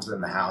 everybody who comes in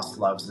the house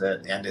loves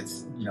it, and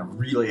it's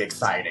really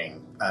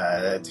exciting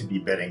to be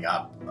bidding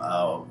up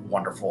a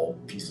wonderful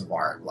piece of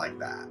art like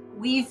that.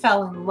 We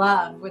fell in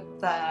love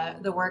with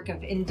the work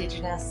of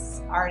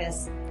Indigenous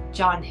artist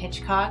John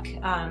Hitchcock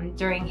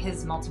during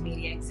his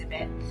multimedia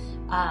exhibit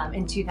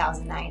in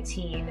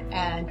 2019,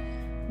 and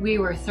we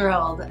were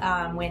thrilled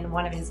when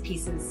one of his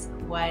pieces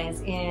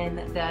was in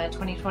the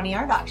 2020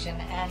 art auction,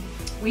 and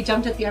we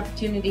jumped at the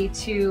opportunity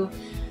to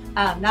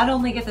not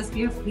only get this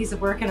beautiful piece of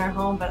work in our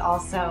home, but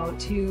also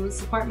to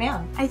support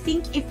MAM. I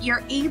think if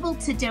you're able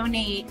to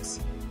donate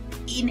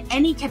in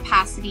any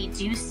capacity,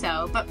 do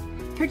so, but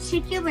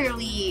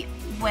particularly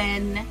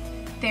when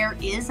there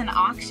is an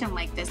auction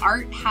like this.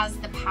 Art has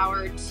the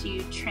power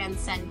to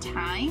transcend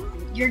time.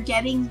 You're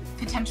getting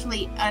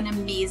potentially an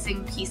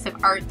amazing piece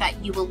of art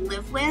that you will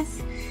live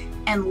with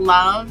and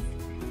love,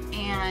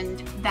 and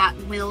that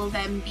will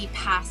then be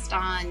passed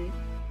on.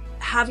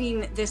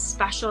 Having this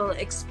special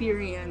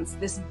experience,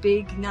 this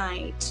big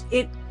night,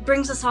 it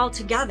brings us all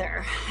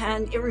together,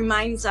 and it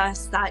reminds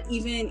us that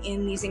even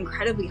in these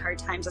incredibly hard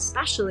times,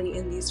 especially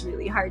in these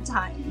really hard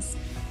times,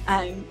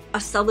 a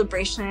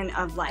celebration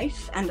of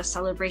life and a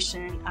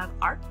celebration of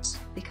art,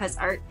 because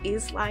art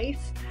is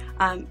life,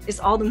 is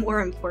all the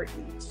more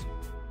important.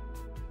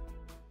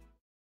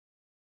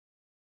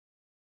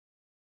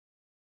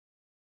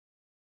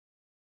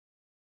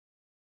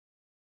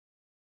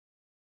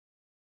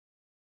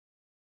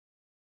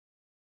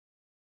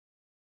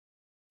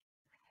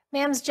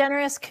 MAM's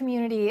generous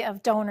community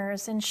of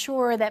donors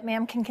ensure that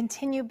MAM can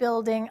continue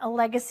building a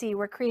legacy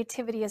where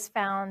creativity is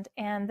found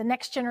and the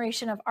next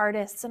generation of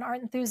artists and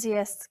art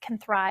enthusiasts can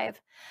thrive.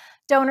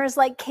 Donors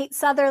like Kate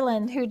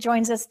Sutherland, who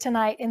joins us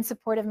tonight in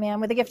support of MAM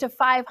with a gift of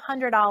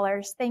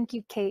 $500. Thank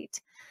you, Kate.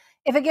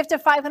 If a gift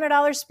of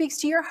 $500 speaks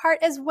to your heart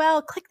as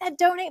well, click that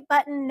donate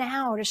button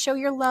now to show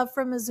your love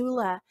for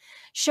Missoula,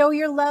 show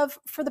your love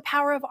for the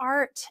power of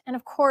art, and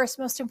of course,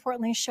 most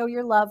importantly, show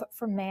your love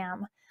for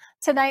MAM.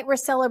 Tonight, we're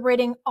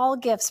celebrating all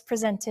gifts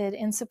presented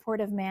in support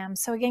of MAM.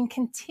 So again,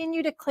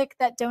 continue to click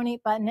that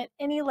donate button at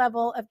any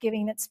level of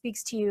giving that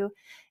speaks to you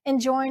and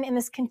join in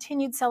this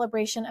continued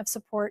celebration of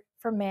support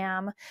for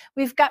MAM.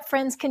 We've got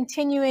friends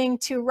continuing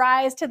to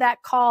rise to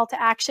that call to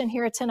action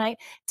here tonight.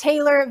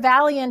 Taylor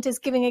Valiant is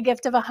giving a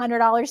gift of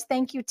 $100.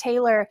 Thank you,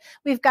 Taylor.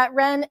 We've got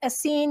Ren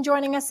Essene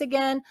joining us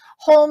again.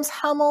 Holmes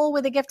Hummel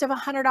with a gift of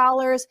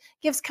 $100.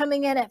 Gifts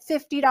coming in at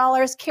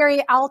 $50.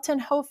 Carrie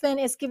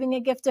Altenhofen is giving a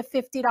gift of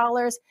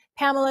 $50.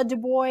 Pamela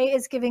DuBois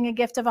is giving a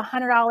gift of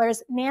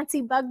 $100.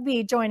 Nancy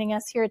Bugby joining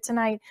us here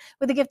tonight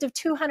with a gift of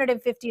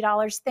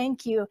 $250.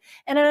 Thank you.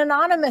 And an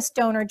anonymous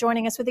donor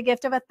joining us with a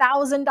gift of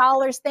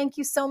 $1,000. Thank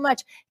you so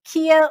much.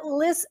 Kia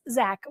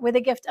Liszak with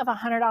a gift of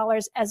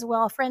 $100 as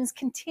well. Friends,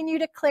 continue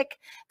to click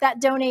that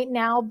donate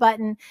now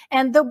button.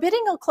 And though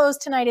bidding will close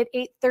tonight at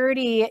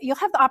 8:30, you'll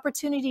have the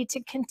opportunity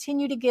to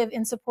continue to give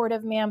in support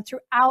of MAM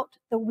throughout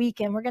the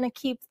weekend. We're going to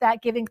keep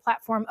that giving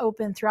platform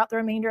open throughout the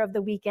remainder of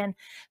the weekend.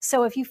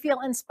 So if you feel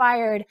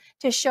inspired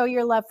to show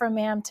your love for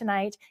MAM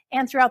tonight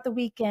and throughout the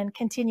weekend,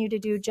 continue to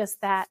do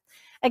just that.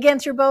 Again,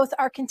 through both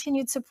our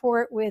continued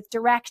support with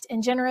direct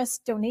and generous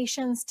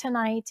donations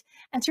tonight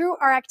and through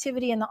our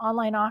activity in the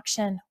online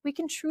auction, we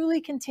can truly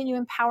continue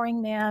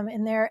empowering MAM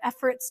in their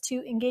efforts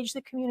to engage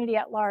the community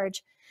at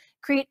large,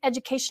 create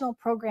educational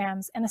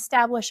programs, and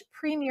establish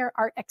premier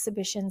art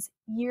exhibitions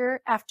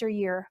year after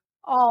year,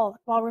 all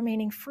while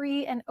remaining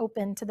free and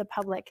open to the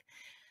public.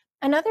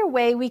 Another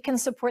way we can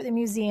support the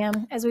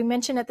museum, as we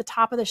mentioned at the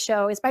top of the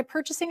show, is by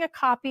purchasing a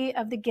copy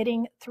of the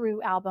Getting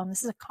Through album.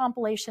 This is a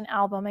compilation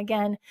album,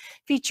 again,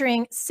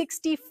 featuring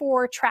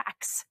 64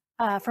 tracks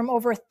from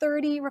over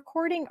 30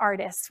 recording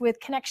artists with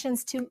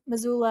connections to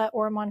Missoula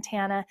or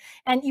Montana.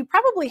 And you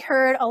probably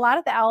heard a lot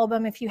of the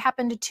album if you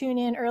happened to tune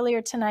in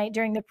earlier tonight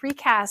during the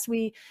precast.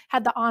 We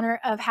had the honor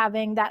of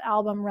having that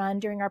album run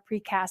during our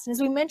precast. And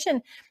as we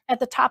mentioned at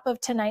the top of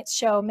tonight's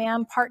show,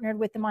 MAM partnered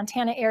with the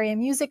Montana Area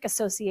Music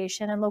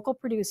Association and local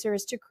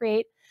producers to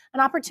create an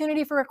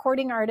opportunity for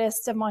recording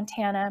artists of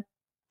Montana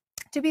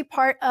to be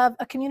part of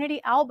a community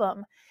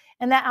album.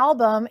 And that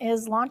album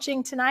is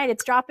launching tonight.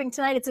 It's dropping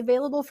tonight. It's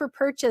available for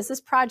purchase.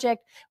 This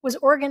project was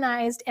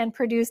organized and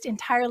produced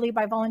entirely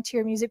by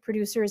volunteer music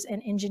producers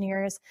and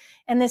engineers.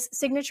 And this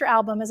signature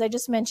album, as I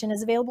just mentioned,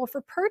 is available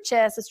for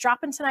purchase. It's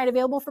dropping tonight,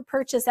 available for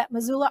purchase at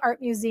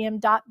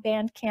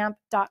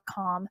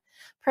MissoulaArtMuseum.bandcamp.com.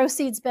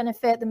 Proceeds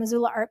benefit the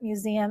Missoula Art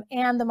Museum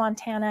and the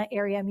Montana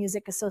Area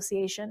Music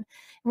Association.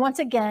 And once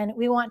again,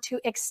 we want to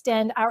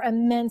extend our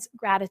immense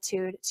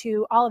gratitude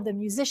to all of the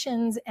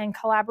musicians and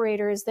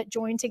collaborators that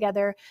joined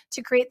together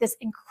to create this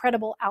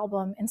incredible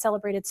album in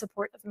celebrated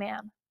support of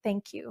MAM.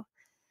 Thank you.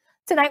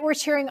 Tonight, we're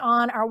cheering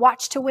on our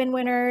Watch to Win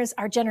winners,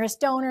 our generous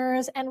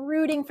donors, and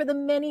rooting for the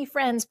many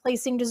friends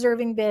placing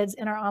deserving bids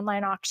in our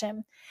online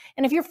auction.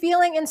 And if you're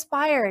feeling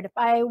inspired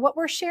by what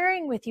we're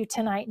sharing with you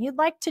tonight, and you'd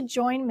like to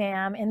join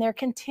MAM in their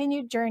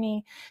continued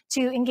journey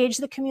to engage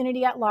the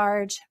community at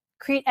large,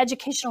 create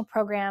educational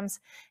programs,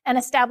 and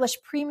establish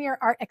premier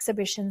art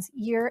exhibitions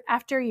year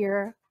after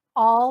year,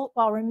 all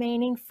while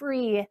remaining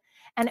free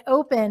and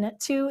open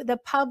to the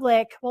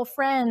public, well,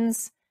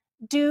 friends,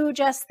 do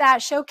just that.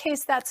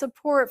 Showcase that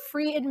support.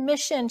 Free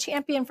admission,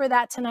 champion for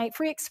that tonight.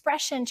 Free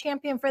expression,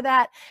 champion for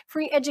that.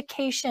 Free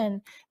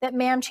education that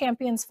MAM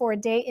champions for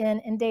day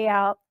in and day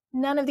out.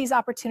 None of these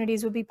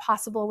opportunities would be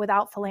possible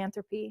without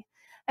philanthropy.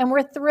 And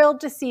we're thrilled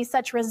to see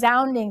such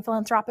resounding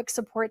philanthropic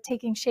support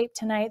taking shape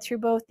tonight through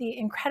both the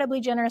incredibly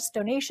generous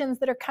donations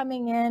that are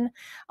coming in,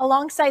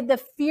 alongside the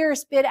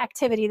fierce bid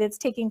activity that's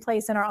taking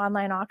place in our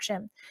online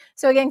auction.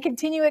 So again,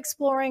 continue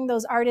exploring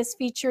those artists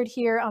featured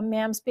here on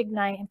MAM's Big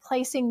Night and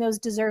placing those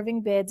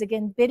deserving bids.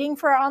 Again, bidding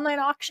for our online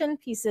auction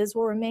pieces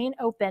will remain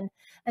open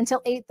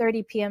until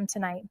 8:30 p.m.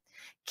 tonight.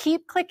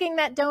 Keep clicking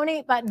that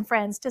donate button,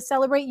 friends, to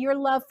celebrate your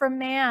love for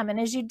MAM. And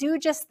as you do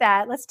just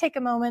that, let's take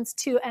a moment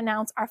to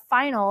announce our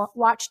final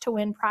Watch to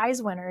Win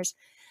prize winners.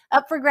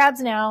 Up for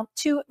grabs now,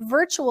 2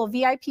 virtual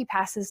VIP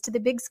passes to the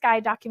Big Sky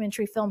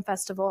Documentary Film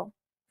Festival,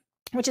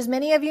 which, as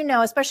many of you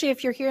know, especially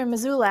if you're here in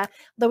Missoula,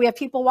 though we have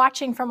people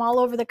watching from all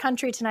over the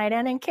country tonight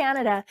and in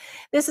Canada,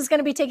 this is going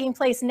to be taking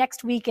place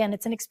next weekend.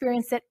 It's an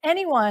experience that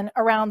anyone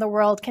around the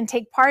world can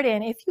take part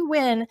in if you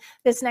win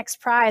this next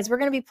prize. We're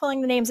going to be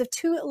pulling the names of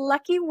 2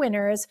 lucky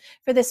winners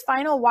for this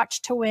final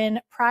Watch to Win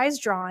prize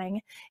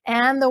drawing.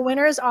 And the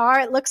winners are,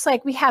 it looks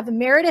like we have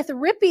Meredith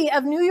Rippey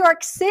of New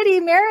York City.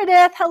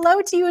 Meredith, hello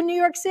to you in New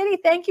York City.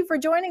 Thank you for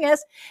joining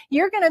us.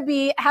 You're going to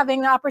be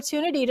having the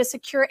opportunity to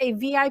secure a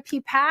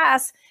VIP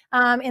pass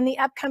in the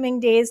upcoming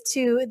days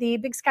to the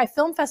Big Sky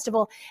Film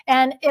Festival.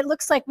 And it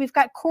looks like we've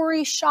got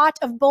Cory Schott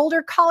of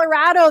Boulder,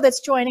 Colorado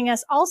that's joining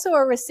us, also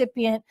a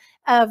recipient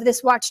of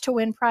this Watch to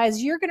Win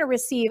prize. You're going to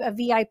receive a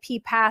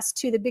VIP pass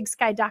to the Big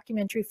Sky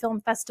Documentary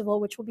Film Festival,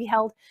 which will be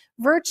held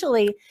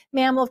virtually.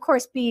 MAM will, of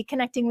course, be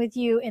connecting with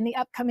you in the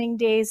upcoming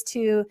days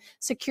to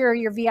secure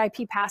your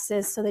VIP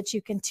passes so that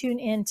you can tune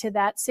in to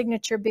that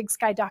signature Big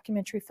Sky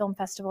Documentary Film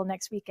Festival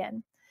next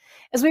weekend.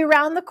 As we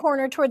round the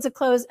corner towards the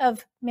close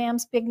of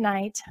MAM's Big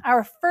Night,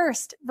 our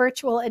first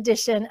virtual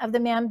edition of the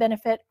MAM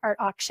Benefit Art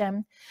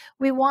Auction,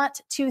 we want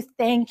to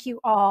thank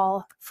you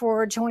all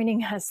for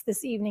joining us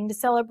this evening to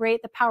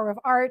celebrate the power of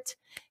art,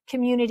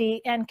 community,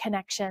 and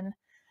connection.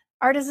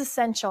 Art is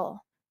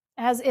essential,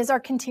 as is our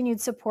continued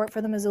support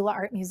for the Missoula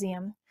Art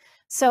Museum.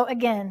 So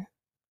again,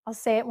 I'll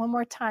say it one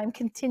more time.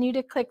 Continue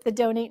to click the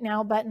Donate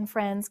Now button,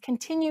 friends.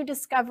 Continue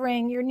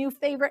discovering your new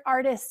favorite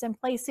artists and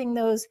placing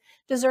those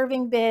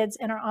deserving bids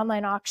in our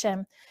online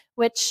auction,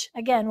 which,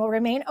 again, will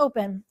remain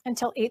open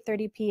until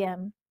 8:30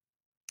 p.m.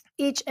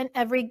 Each and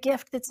every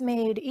gift that's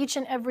made, each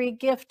and every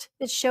gift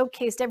that's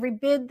showcased, every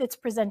bid that's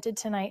presented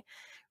tonight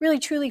really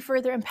truly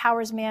further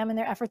empowers MAM in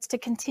their efforts to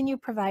continue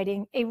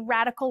providing a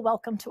radical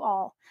welcome to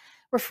all,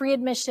 where free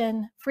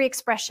admission, free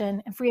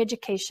expression, and free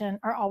education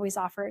are always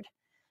offered,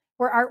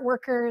 where art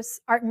workers,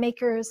 art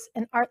makers,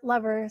 and art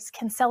lovers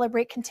can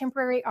celebrate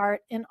contemporary art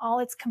in all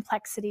its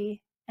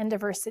complexity and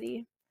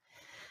diversity.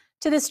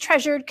 To this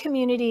treasured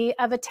community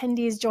of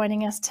attendees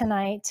joining us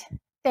tonight,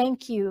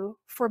 thank you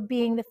for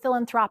being the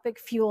philanthropic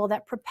fuel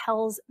that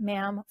propels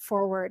MAM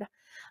forward.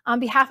 On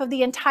behalf of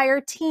the entire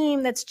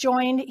team that's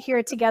joined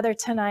here together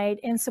tonight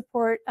in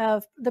support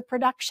of the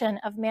production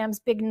of MAM's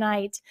Big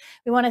Night,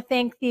 we want to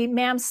thank the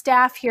MAM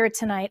staff here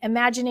tonight,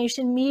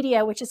 Imagination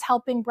Media, which is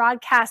helping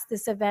broadcast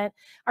this event,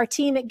 our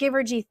team at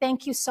Givergy,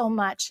 thank you so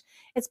much.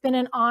 It's been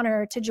an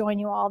honor to join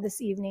you all this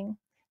evening.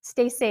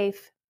 Stay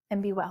safe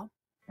and be well.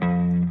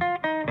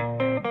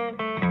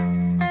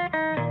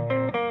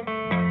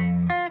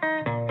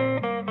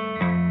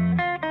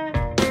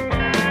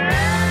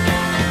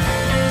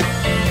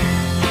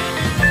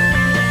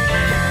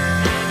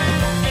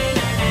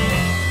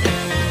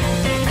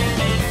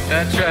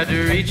 I tried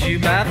to reach you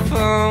by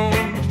phone.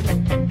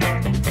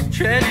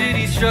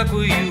 Tragedy struck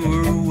while you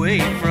were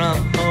away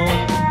from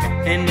home.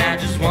 And I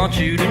just want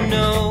you to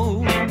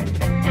know,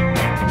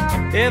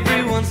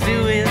 everyone's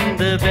doing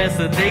the best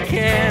that they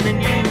can.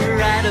 And you were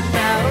right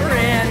about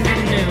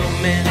Randy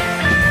Newman.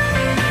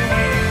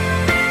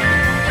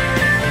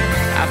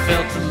 I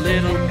felt a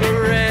little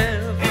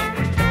bereft,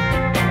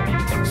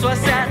 so I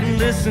sat and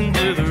listened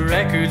to the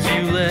records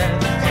you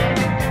left.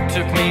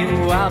 Took me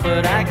a while,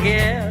 but I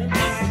guess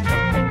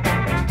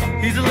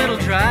he's a little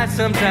dry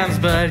sometimes,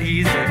 but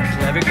he's a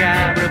clever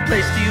guy.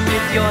 Replaced you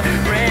with your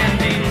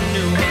Randy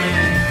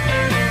Newman.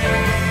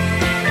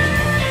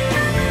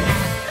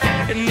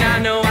 And I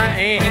know I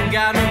ain't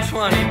got no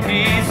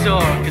 20-piece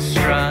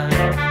orchestra.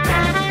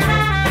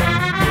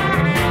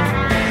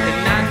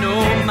 And I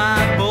know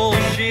my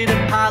bullshit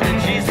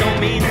apologies don't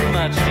mean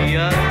much to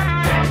you.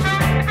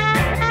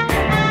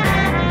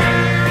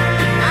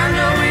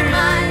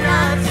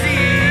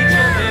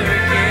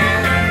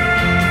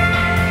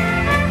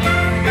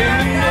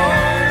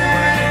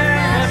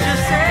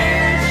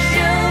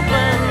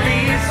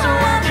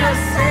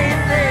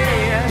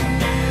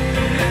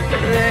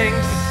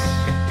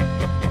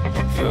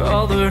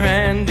 All the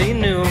Randy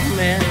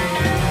Newman.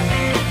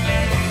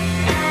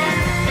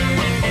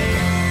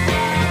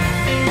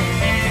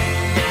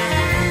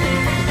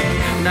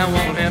 And I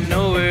won't have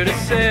nowhere to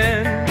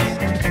send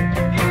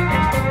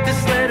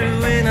this letter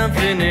when I'm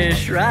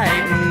finished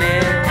writing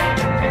it.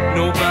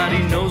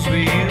 Nobody knows where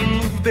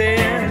you've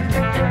been.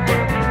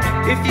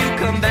 If you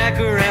come back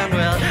around,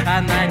 well,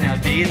 I might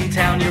not be in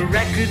town. Your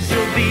records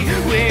will be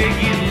where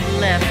you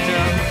left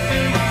them.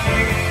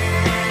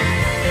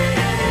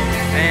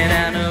 And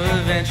I know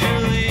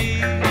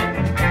eventually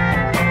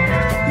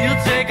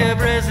you'll take up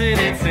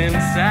residence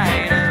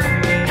inside of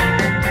me.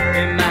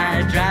 It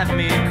might drive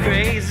me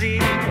crazy.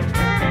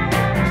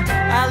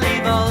 I'll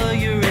leave all of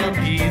your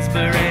LPs,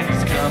 but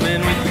Randy's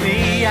coming with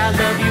me. I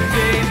love you,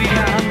 baby,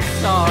 I'm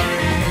sorry.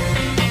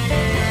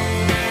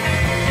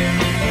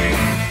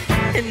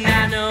 And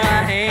I know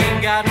I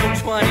ain't got no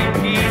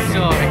 20-piece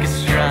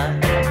orchestra.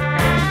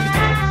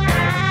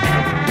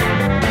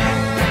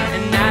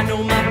 And I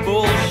know my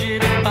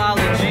bullshit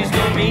apologies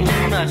don't mean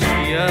much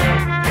to you.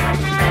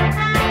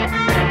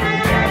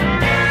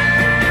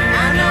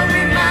 I know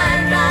we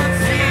might not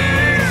see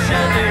each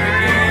other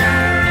again.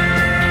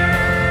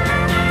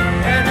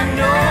 And I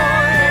know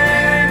there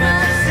ain't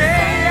much to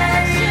say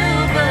that you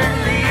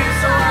believe,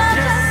 so I'll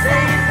just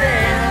say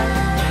that.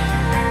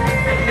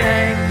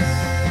 Thanks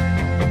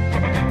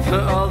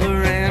for all the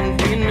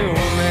Randy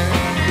Newman.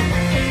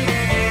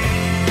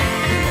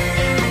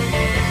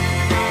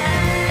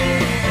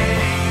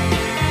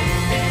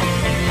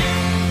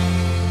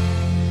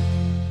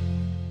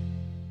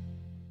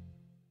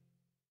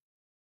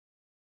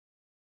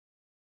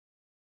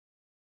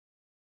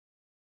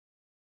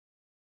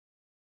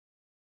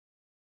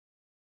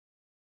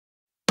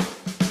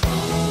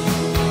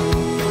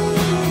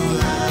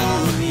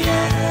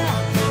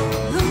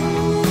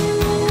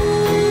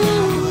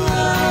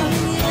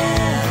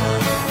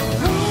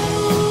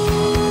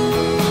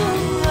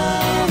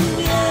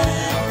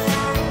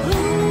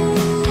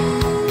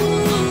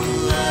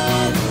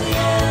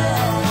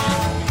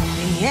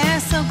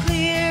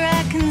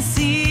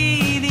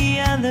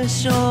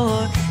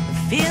 Shore. It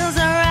feels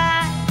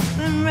alright,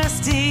 but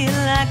rusty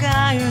like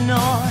iron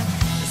ore.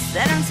 The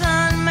Saturn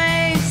sun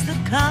makes the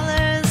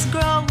colors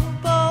grow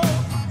bold.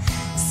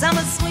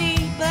 Summer's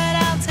sweet, but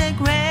I'll take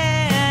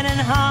red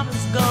and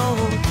harvest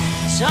gold.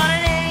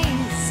 Shorter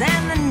days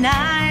and the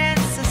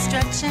nights are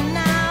stretching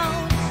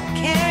out.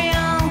 Carry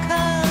on,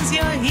 'cause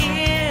you're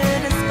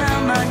here to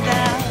spell my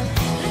doubt.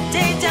 The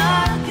day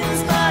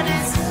darkens, but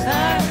it's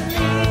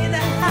early.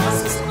 The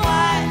house is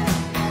quiet,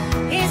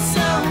 it's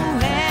so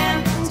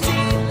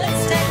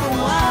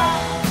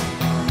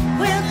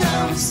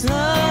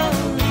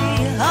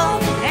slowly,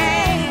 hold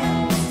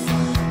hands,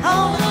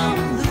 hold on.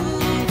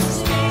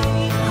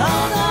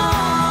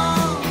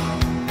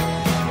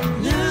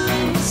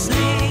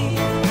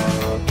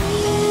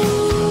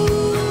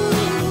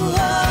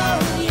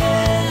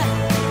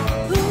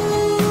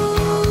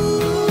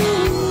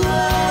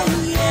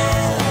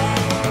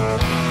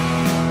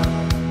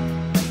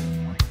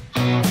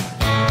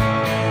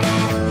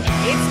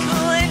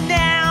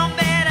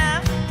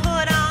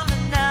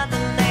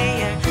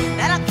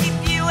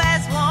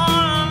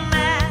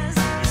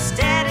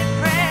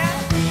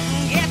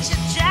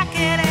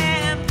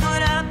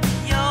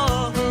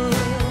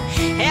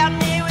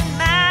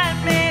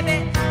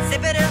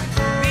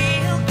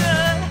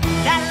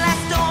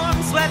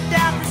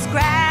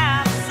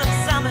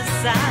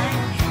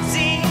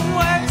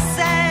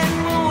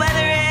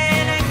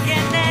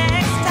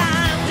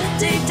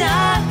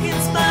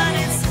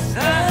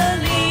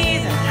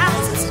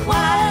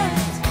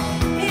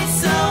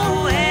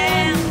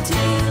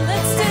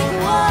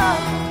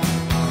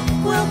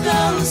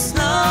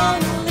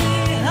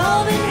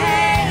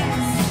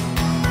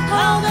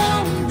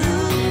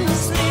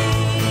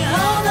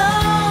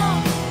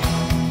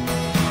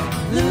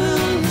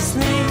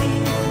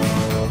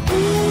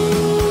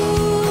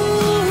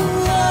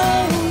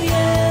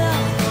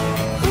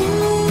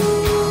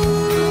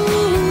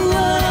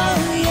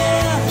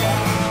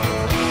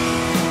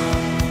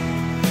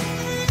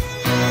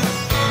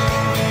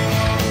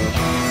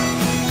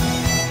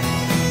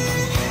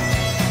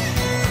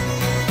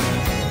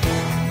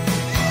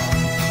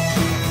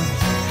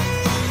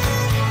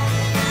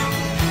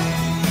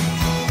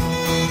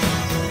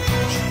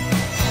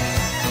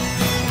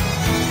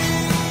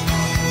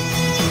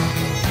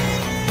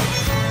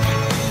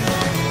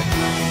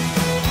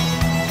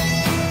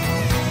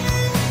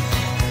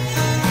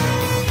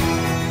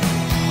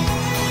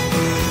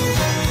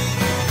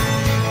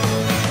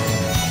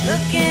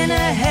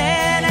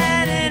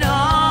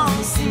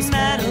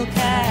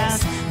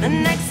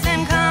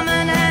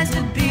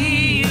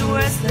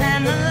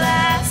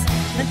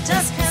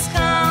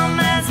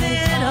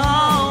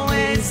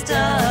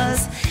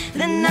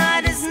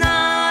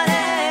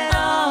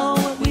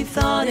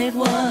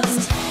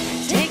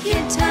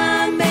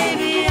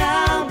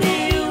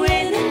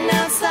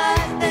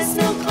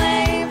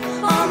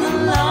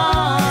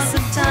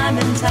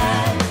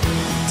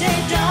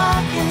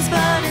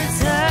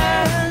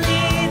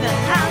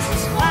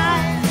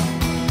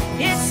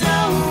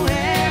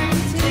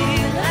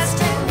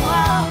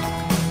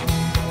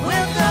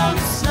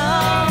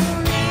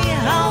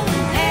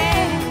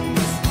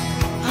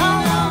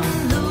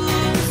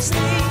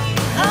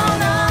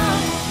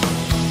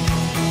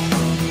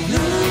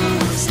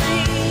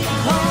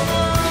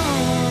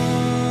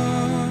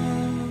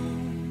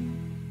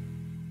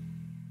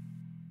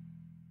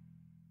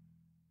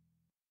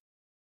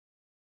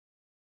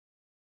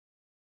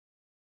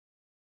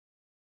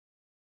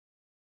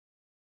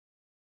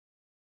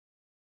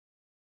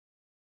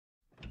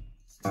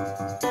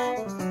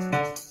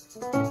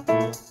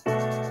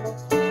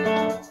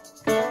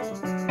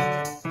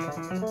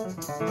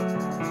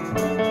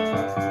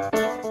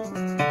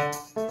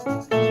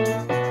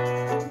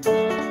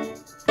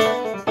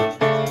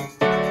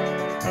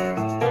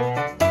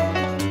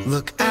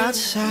 Look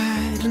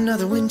outside,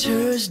 another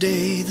winter's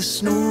day. The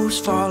snow's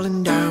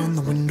falling down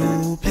the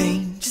window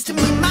pane. Just to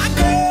meet my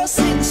girl,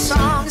 sing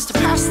songs to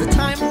pass the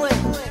time away.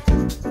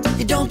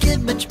 It don't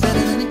get much better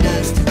than it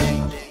does today.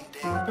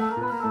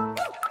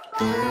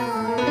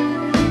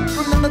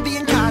 Remember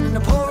being caught in the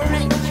pouring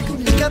rain.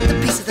 Pick up the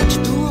pieces that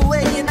you threw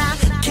away, and I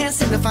can't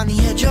seem to find the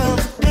edge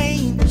of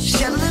pain.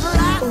 Shed a little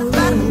light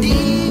about a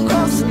deep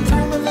crossing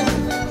time of life.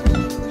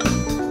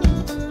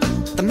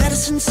 The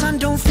medicine sun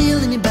don't feel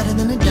any better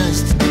than it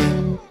does today.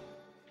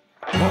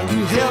 Won't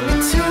you help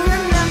me to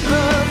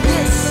remember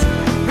this?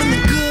 When the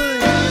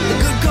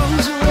good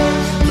goes away.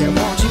 Yeah,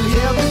 won't you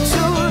help me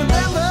to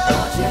remember?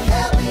 Won't you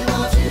help me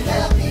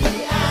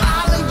out?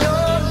 All of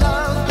your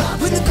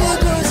love. When the good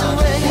goes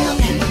away.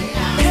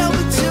 Help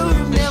me to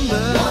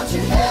remember. Won't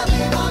you help me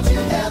out?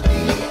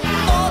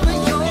 All of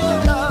your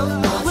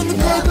love. When the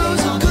good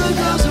goes away.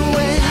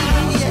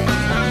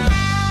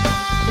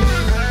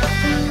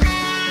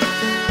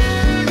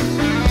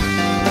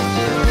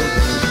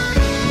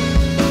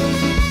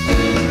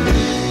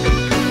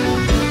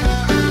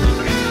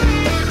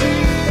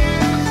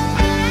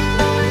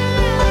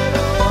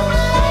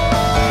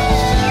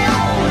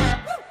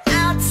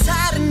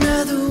 Outside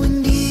another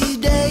windy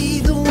day,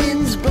 the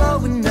wind's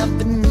blowing up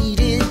and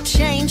needed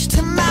change.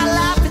 To my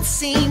life it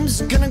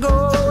seems gonna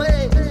go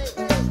away.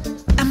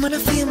 I'm gonna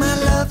feel my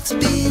love to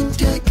be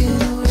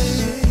taken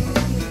away.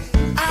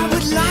 I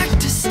would like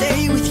to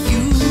stay with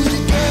you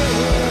today.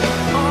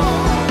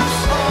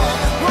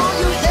 Won't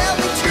you help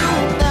me to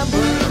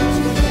remember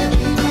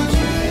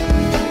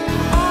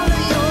all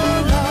of your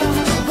love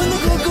when the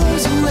good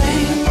goes away?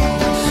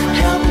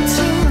 Help me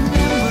to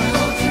remember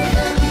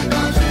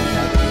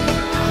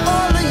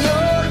all of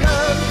your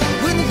love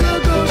when the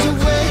good goes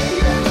away.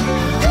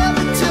 Help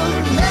me to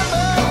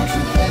remember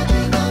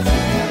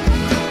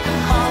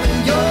all of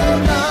your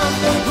love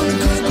when the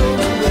good goes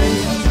away.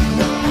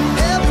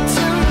 Help me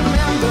to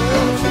remember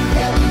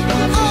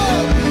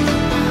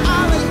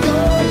all of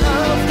your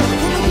love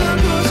when the good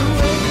goes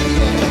away.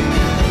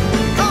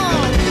 Oh,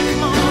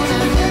 come on, come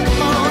on,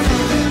 come on, come on,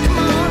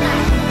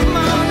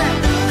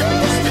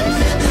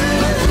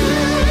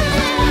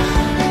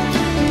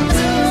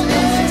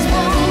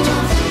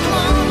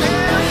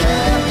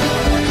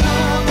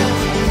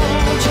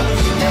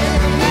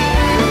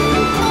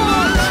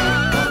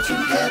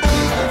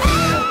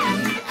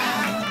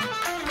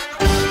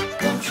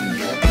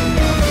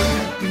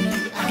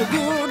 the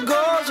good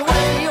goes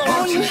away.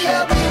 Won't you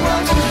help me?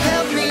 Won't you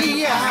help me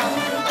out?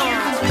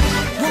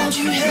 Won't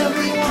you help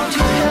me? Won't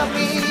you help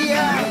me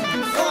out?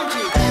 Won't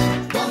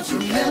you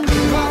help me?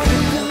 Won't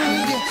you help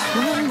me?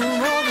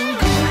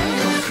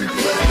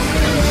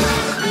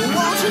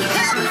 Won't you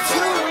help me to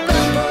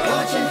remember?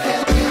 Won't you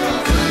help me?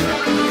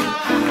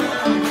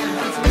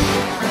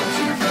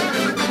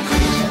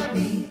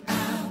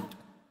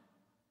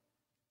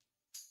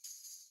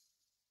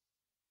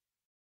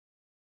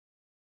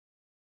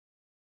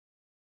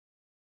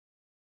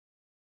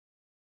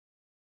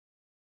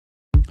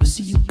 I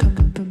see you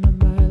coming from a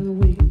mile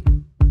away.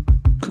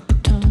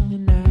 Crooked tongue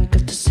and I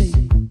got to say,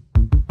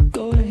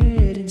 go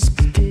ahead and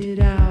spit it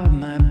out.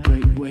 My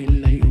break way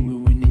late,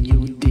 ruining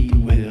your day.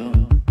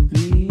 Well,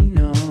 lean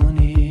on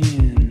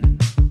in,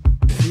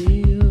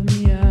 feel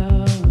me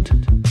out.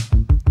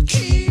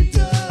 Keep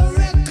the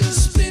record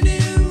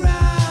spinning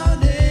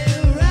round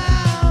and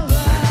round.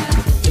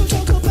 Don't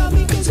talk about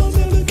me 'cause I'll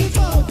never give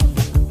up.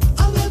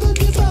 I'll never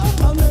give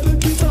up. I'll never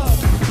give up.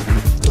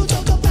 Don't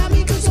talk about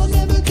me 'cause I'll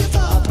never give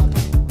up.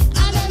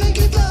 I'll never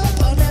give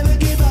up. I'll never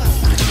give up.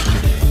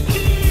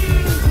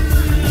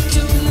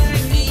 Don't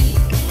like me.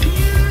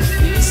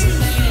 Listen,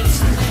 man,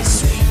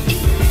 sweet.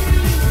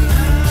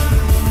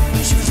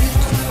 You feel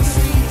quite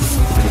free.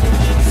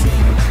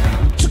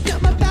 Took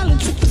out my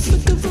balance with the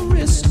flick of a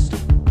wrist.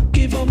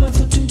 Gave all my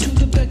fortune to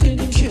the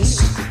beckoning kiss.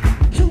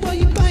 And while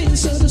you're buying,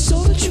 so the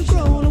soul that you've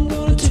grown, I'm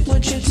gonna take my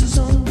chances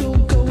on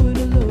going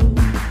alone.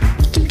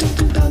 Don't talk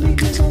about me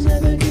 'cause I'll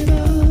never give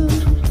up.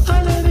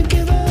 I'll never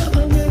give up.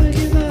 I'll never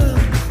give up.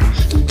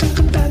 Don't talk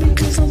about me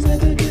 'cause I'll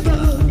never give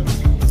up.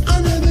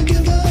 I'll never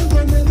give up.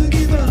 I'll never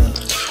give up.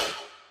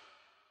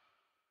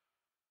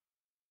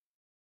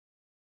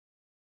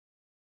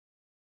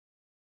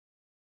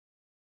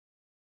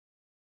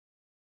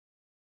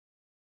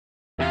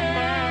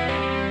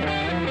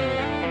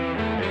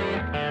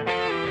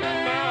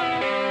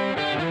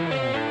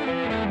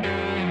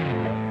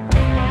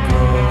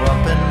 Grew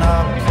up in a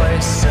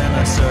place in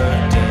a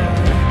certain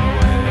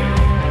way.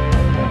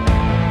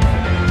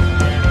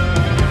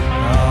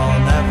 I'll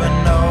never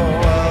know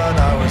what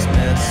I was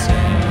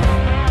missing.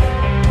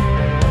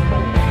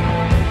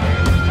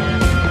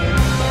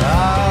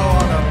 I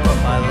wanna put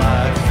my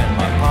life in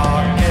my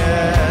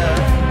pocket,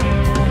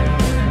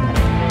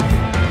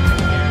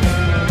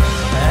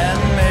 and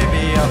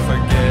maybe I'll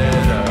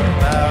forget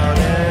about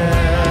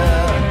it.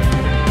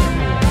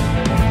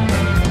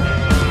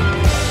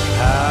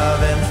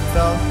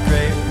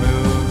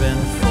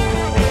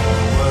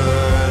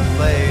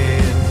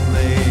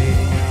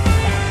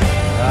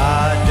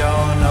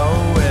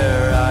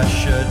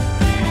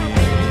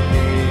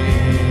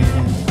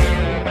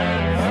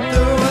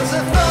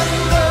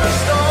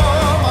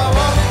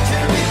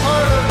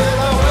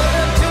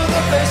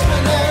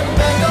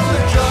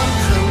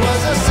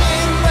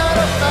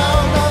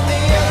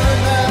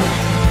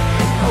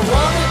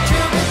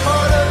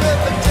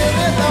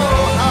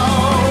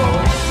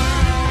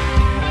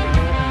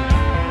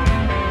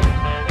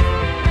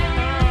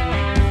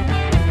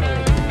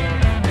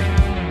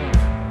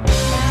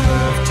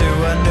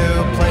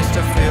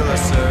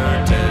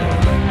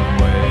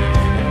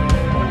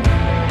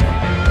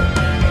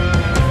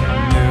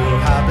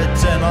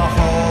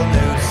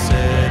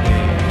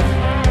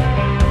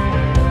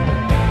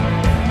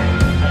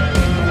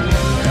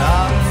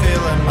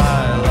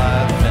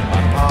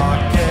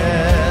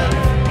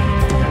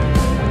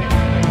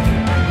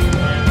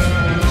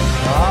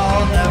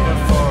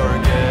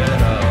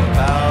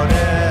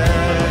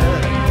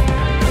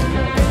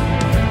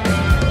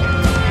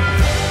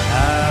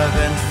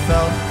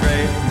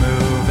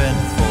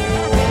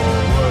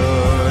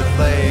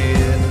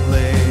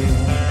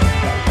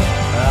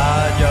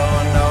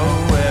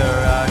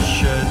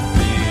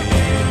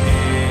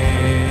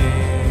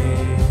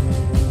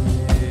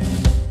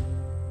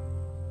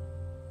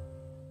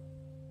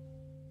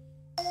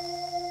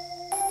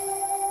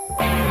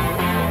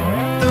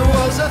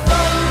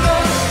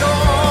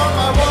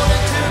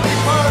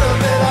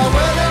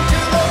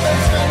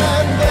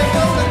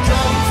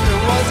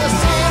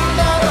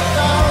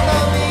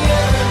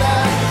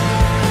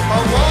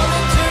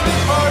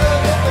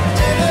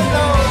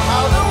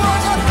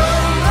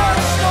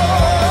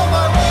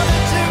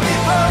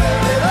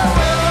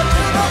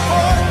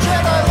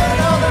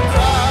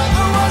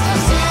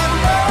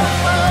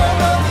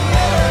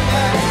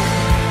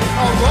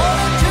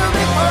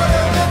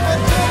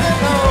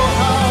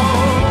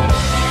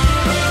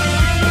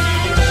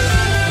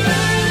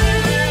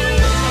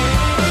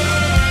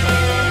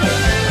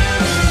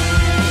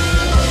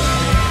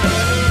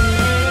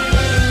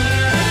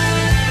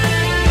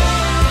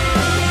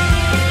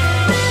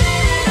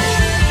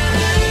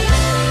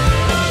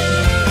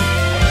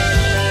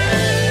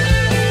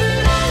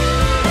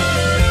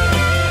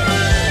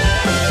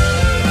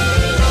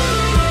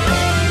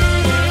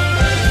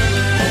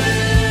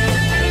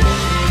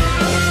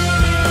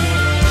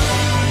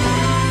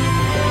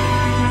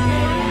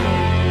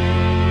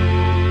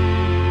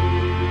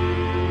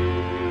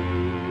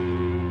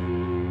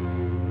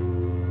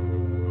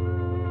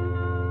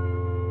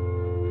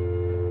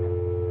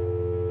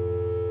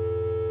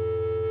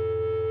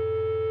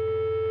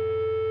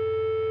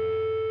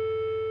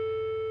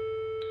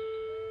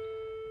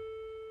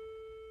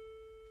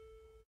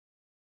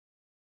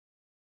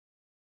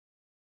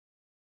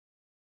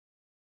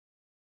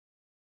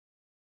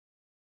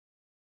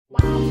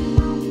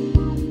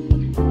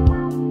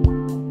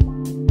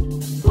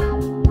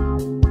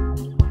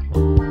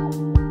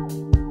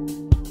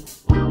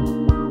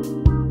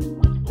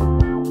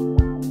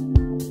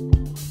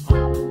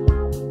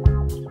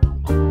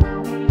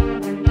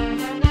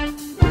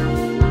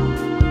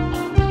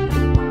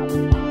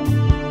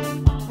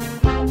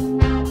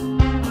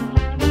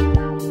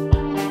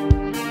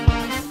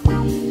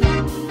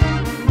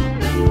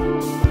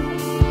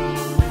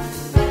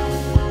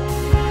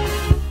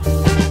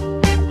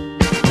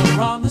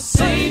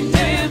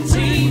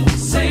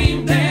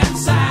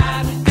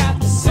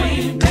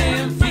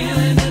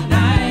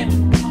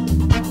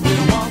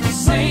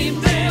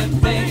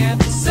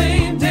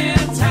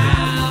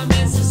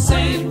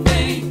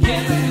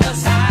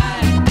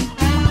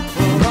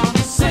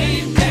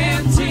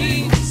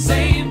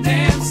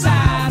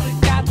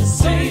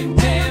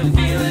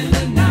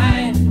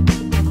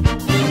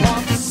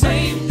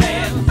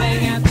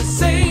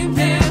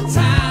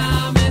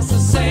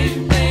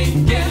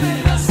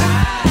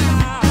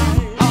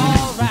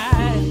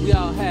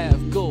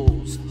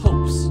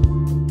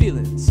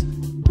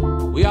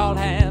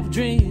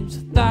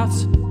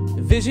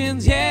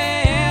 visions,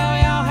 yeah,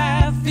 we all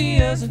have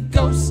fears and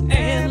ghosts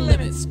and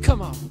limits.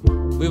 Come on,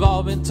 we've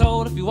all been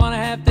told if you want to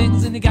have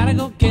things, then you gotta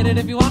go get it.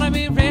 If you want to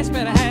be rich,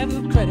 better have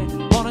the credit.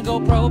 Want to go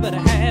pro, better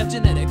have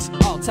genetics.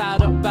 All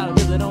tied up about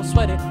it, really don't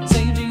sweat it.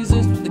 Same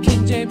Jesus with the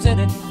King James in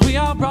it. We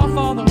all brought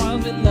for the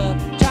ones we love,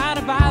 try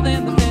to buy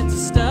them the fancy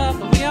stuff.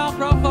 And we all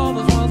brought for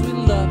those ones we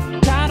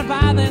love, try to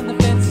buy them the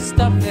fancy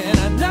stuff. And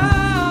I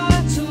know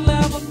that you'll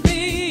never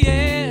be,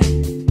 yeah.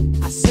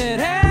 I said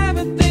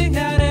everything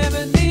I'd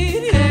ever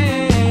need,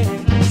 yeah.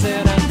 I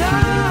said I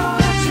know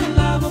that you'll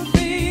never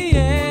be,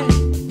 yeah.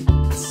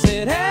 I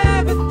said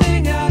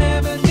everything I'd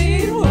ever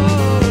need, whoa,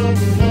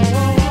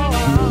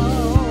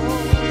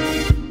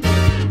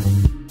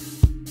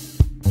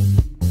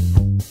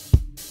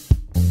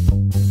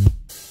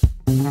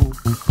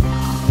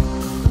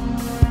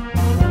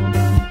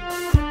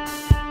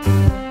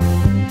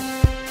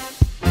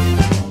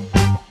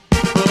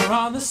 we're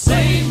on the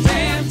same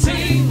damn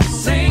team,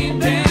 same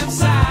damn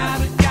side.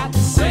 We got the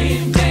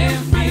same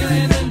damn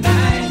feeling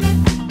tonight.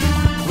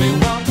 We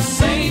want the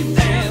same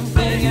damn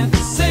thing at the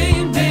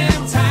same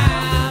damn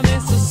time.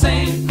 It's the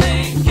same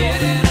thing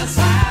getting us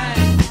high.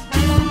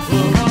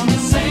 We're on the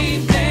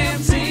same damn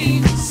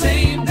team,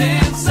 same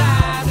damn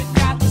side. We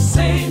got the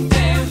same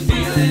damn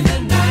feeling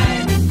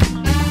tonight.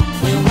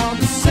 We want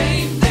the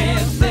same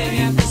damn thing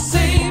at the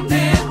same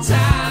damn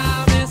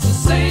time. It's the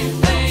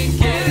same thing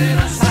getting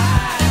us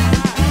high.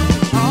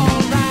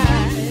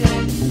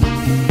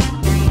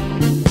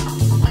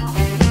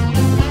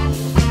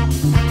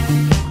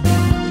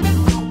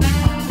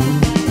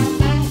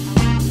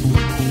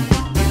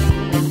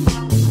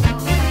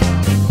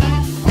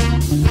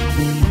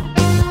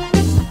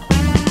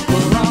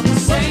 We're on the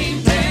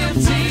same damn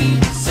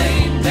team,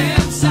 same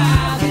damn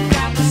side. We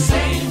got the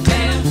same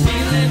damn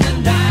feeling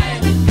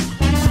tonight.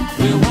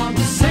 We want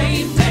the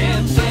same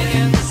damn thing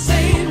at the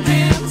same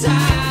damn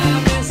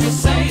time. It's the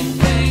same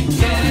thing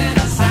getting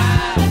us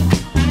high.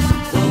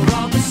 We're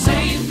on the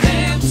same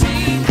damn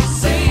team,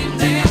 same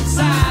damn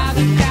side.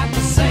 We got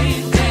the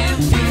same damn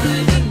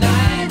feeling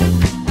tonight.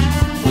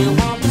 We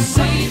want the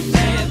same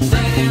damn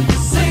thing at the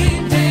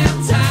same damn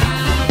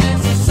time.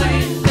 It's the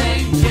same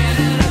thing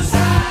getting us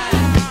high.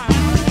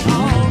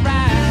 All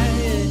right.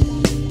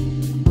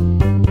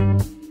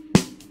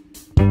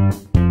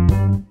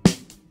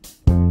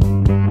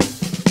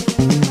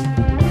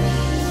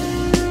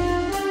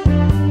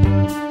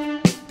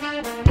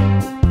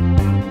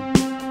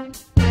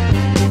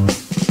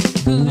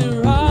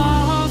 You're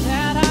all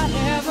that I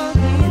ever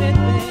needed,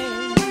 babe.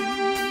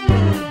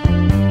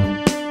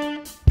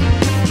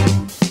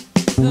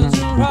 'Cause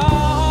you're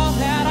all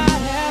that I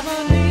ever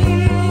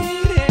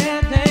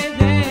needed,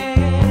 baby.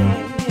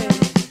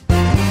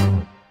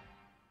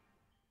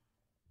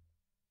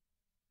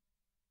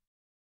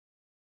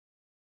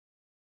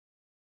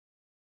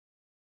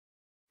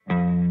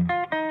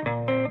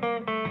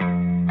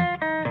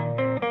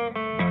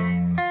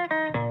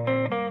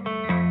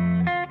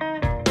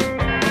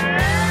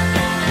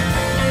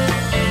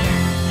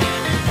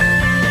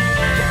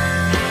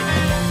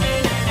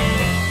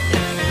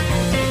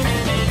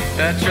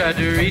 I tried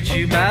to reach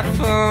you by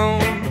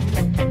phone.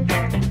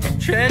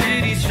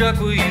 Tragedy struck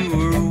while you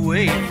were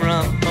away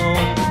from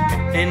home.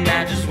 And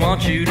I just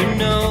want you to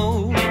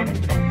know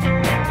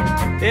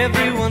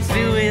everyone's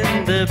doing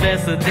the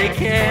best that they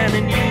can.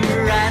 And you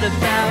were right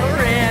about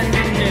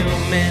Randy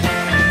Newman.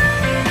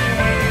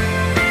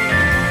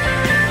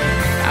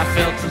 I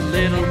felt a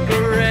little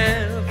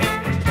bereft,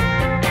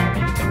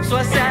 so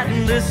I sat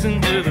and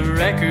listened to the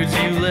records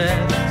you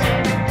left.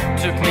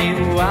 Took me a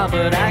while,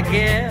 but I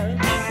guess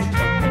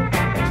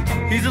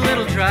he's a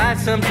little dry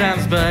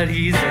sometimes, but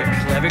he's a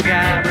clever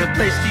guy.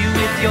 Replaced you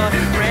with your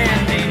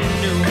Randy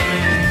Newman.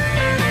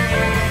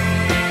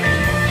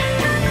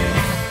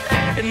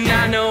 And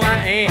I know I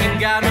ain't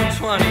got no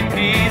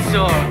 20-piece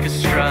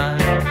orchestra.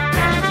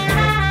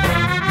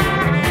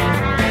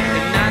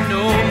 And I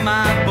know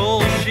my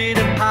bullshit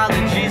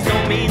apologies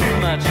don't mean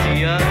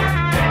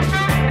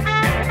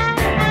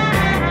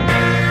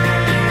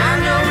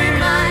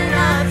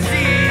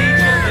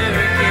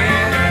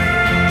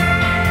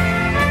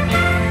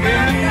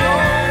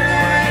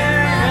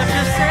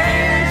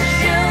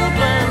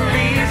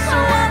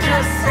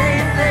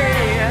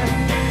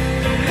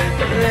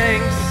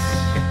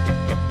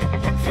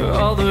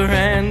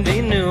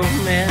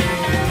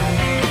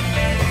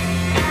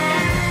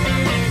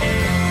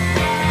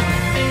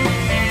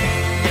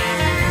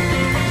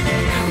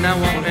I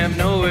won't have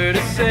nowhere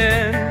to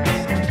send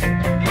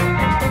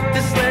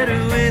this letter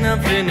when I'm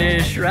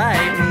finished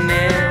writing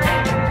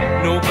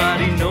it.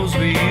 Nobody knows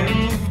where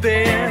you've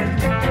been.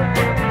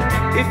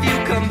 If you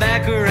come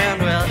back around,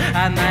 well,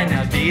 I might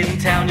not be in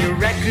town. Your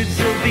records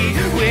will be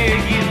where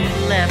you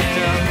left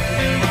them.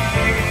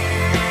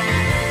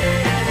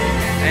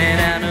 And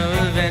I know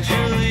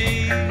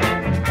eventually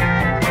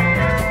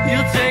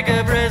you'll take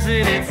up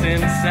residence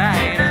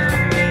inside of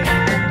me.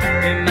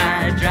 It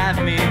might drive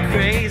me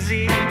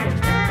crazy.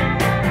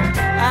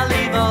 I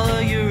leave all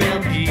of your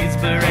LPs,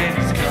 but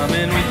Randy's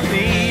coming with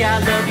me. I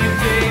love you,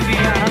 baby,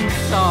 I'm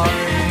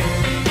sorry.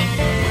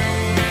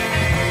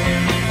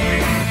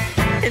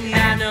 And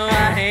I know I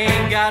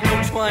ain't got no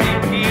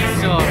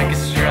 20-piece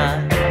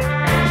orchestra.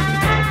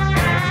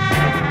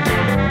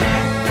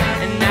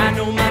 And I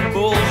know my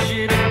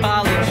bullshit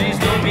apologies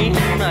don't mean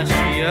much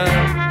to you.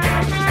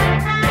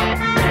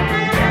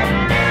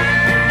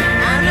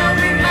 I know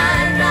we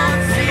might not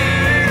see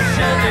each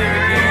other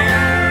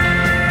again.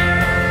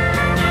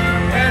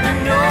 And I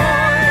know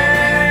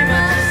there ain't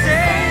much to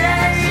say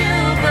that you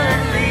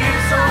believe,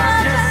 so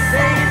I'll just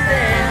say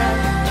that.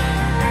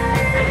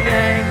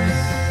 Thanks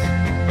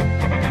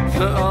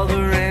for all the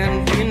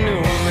Randy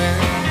Newman.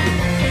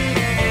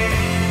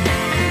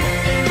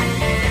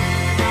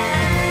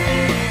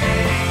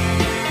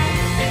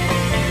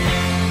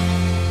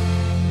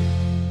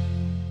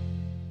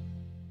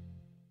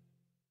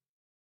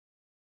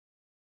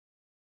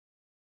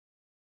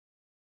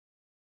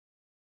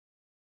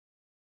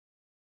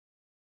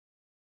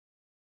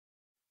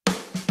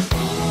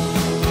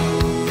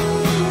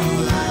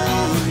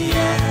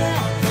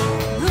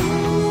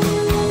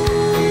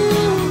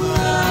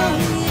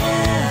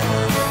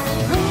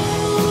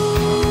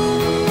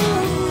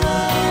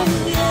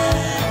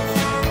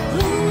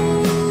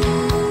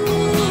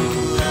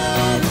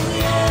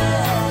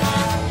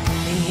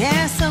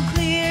 Yeah, so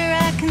clear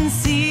I can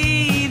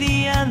see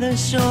the other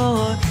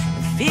shore.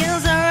 It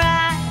feels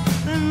alright,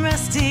 but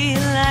rusty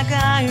like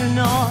iron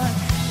ore.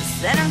 The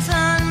setting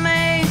sun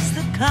makes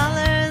the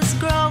colors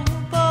grow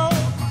bold.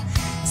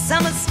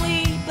 Summer's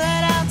sweet,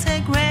 but I'll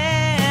take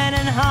red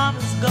and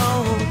harvest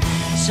gold.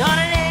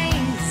 Shorter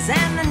days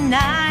and the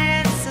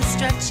nights are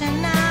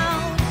stretching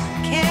out.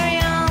 Carry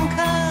on,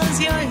 'cause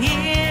you're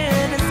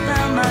here to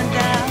spell my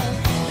doubt.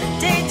 The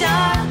day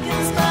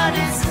darkens, but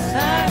it's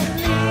early.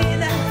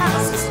 The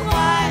house is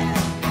quiet,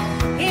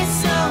 it's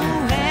so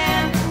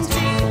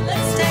empty.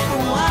 Let's take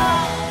a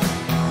walk,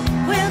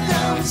 we'll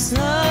go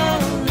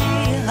slowly.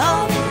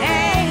 Hold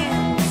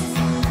hand,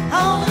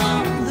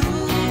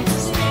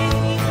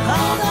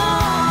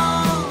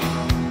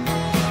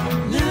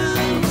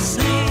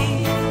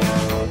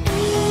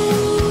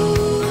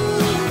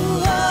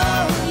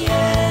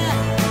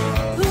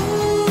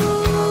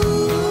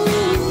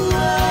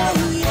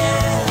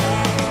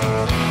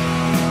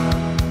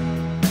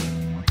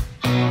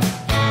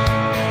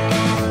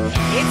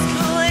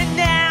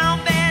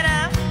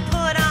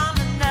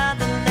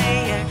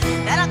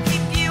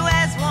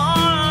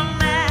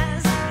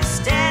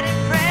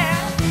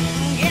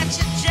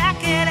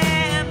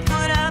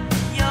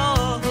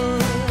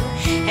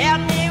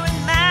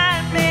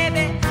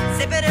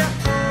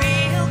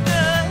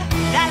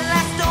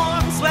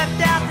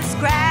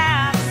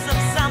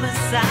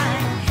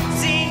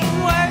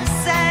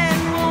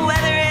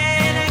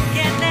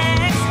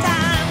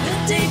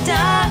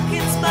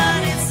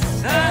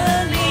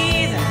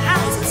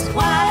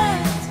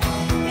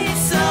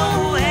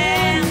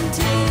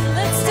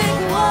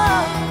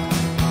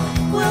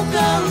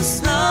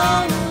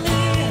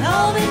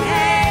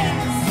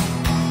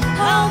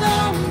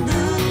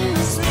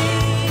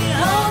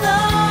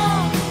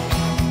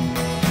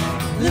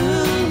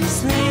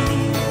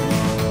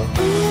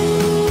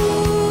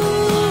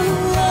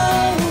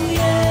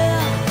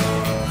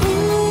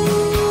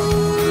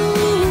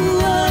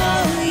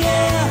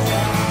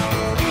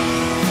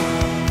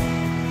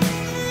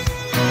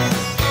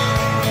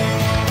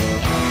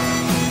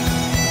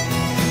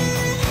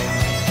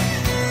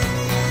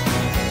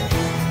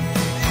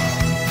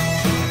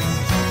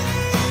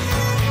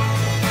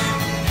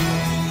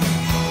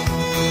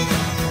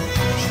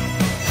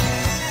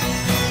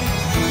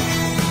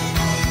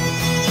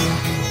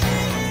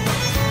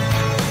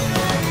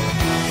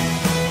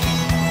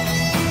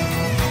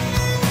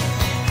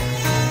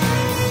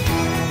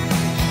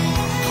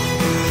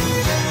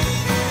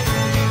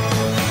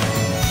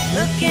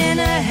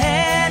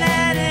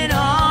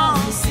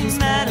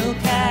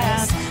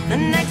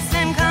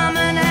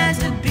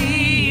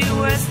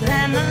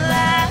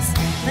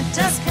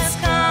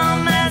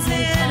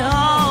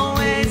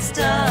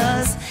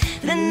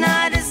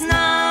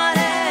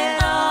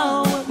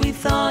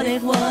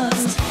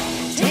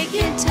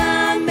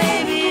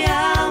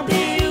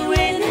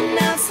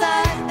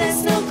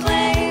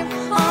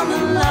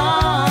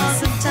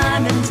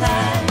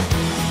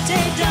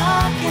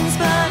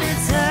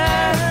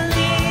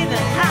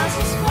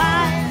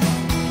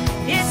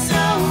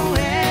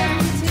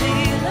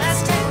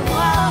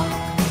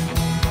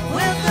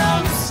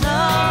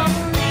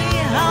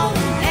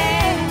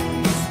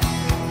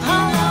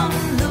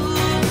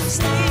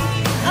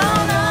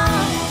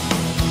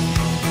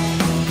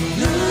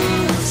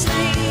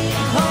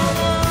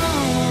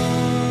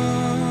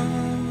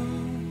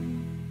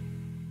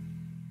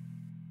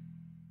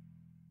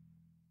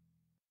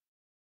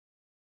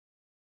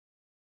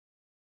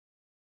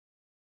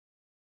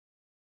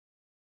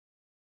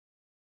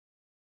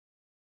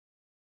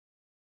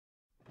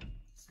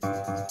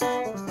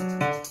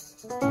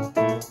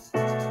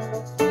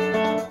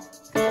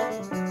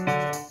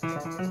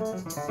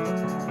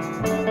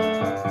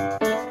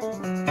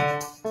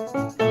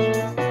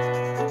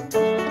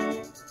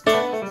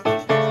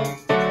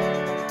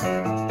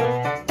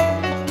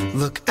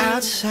 Look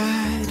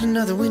outside,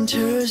 another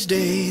winter's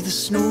day. The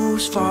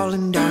snow's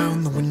falling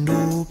down the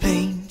window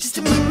pane. Just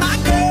to meet my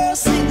girl,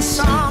 sing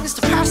songs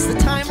to pass the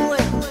time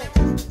away.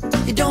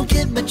 It don't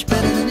get much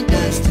better than it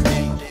does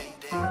today.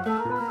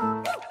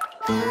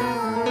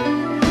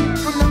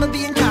 Remember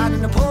being caught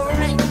in the pouring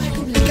rain.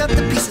 Pick up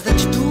the pieces that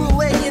you threw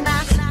away, and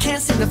I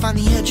can't seem to find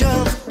the edge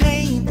of the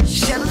pain.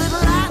 Shed a little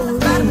light,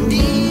 vitamin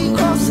D,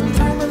 crossing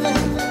through my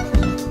veins.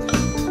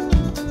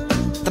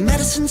 The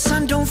medicine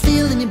sun don't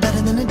feel any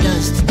better than it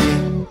does today.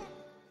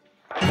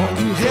 Won't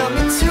you help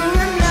me to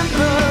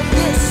remember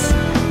this?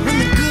 When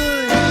the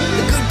good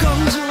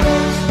goes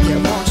away. Yeah,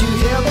 won't you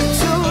help me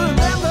to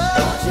remember?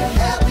 Won't you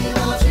help me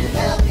all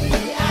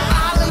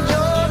of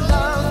your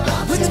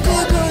love? When the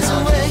good goes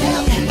away,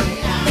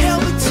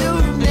 help me to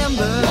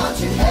remember. Won't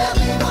you help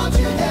me all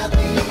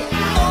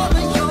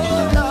of your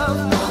love?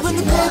 When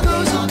the good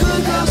goes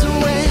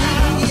away.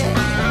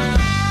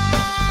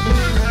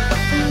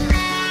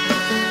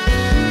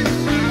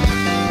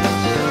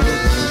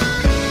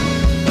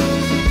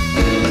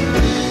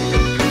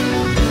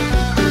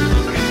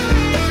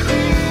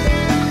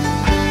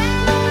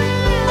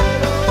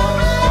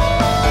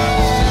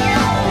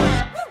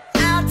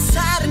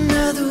 Outside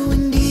another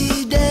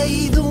windy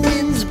day, the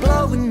wind's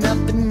blowing up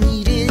and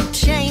needed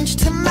change.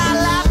 To my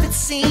life it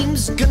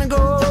seems gonna go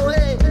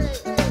away.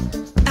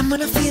 I'm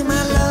gonna feel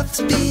my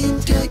love's being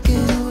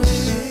taken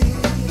away.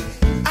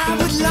 I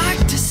would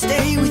like to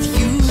stay with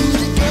you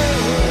today.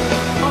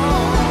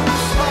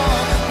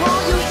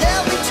 Won't you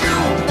help me to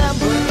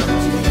remember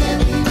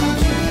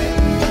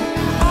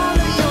all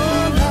of your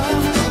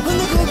love when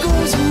the good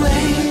goes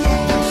away?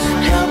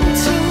 Help me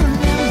to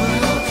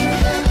remember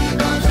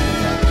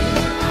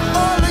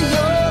all of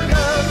your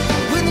love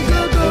when the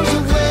good goes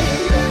away.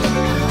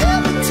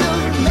 Help me to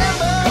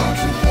remember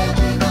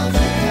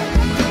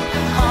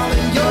all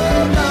of your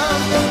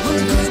love when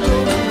the good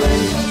goes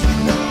away.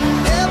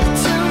 Help me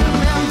to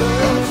remember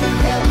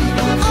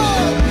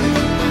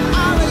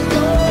all of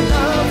your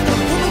love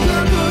when the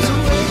good goes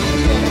away.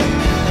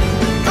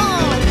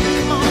 Oh,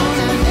 come on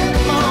now,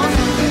 come on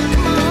now,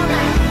 come on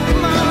now,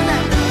 come on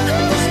now.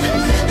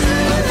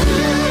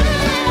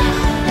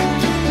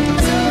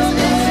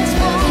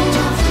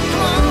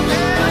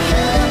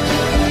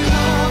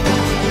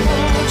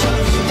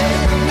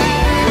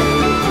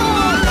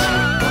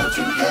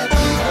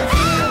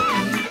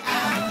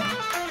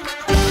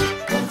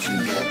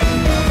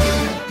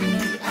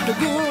 The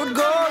good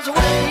goes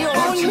away.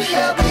 Won't you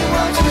help me?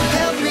 Won't you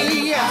help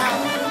me out?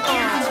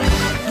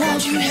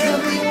 Won't you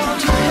help me?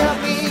 Won't you help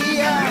me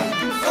out?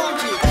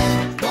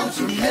 Won't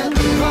you help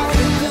me? Won't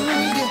you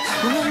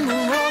remember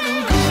all the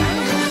good?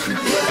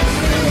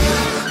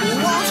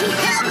 Won't you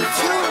help me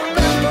to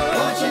remember?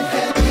 Won't you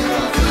help me?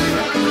 Won't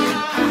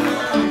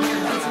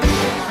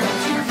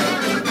you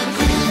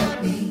help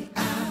me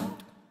out?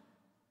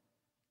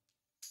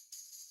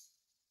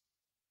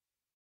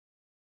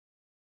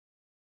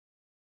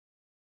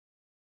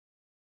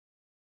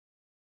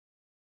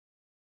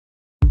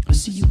 I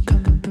see you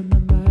coming from a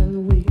mile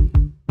away.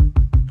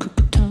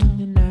 Crooked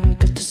tongue and I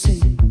got to say,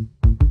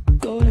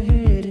 go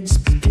ahead and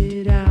spit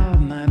it out.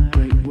 My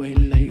bright white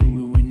light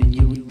ruining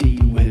your day.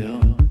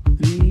 Well,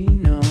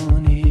 lean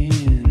on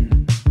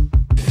in,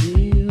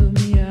 feel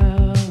me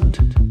out.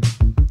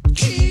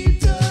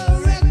 Keep the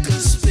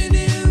record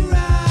spinning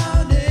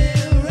round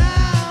and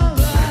round.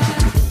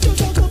 Don't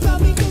talk about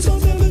me 'cause I'll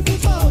never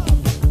give up.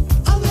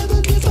 I'll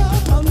never give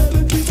up. I'll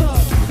never give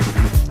up.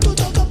 Don't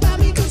talk about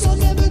me 'cause I'll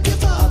never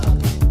give up.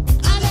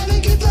 I'll never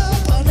give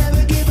up. I'll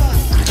never give up.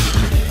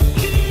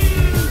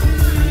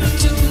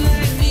 Don't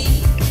like me.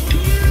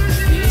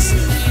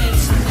 Listen,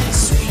 that's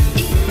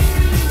sweet.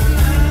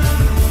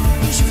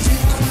 You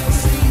feel quite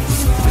free.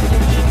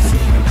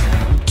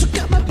 Took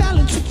out my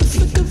balance with the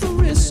flick of a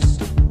wrist.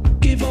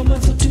 Gave all my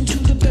footing to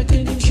the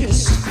beckoning kiss.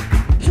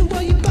 And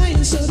while you're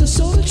biting, so the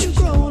soul that you've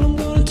grown, I'm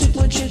gonna take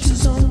my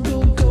chances on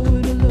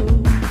going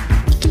alone.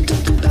 Don't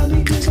talk about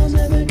me 'cause I'll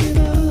never give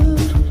up.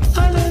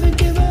 I'll never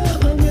give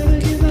up. I'll never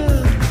give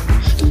up.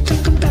 Don't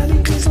talk about me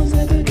 'cause I'll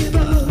never give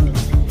up.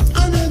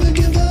 I'll never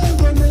give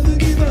up. I'll never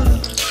give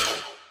up.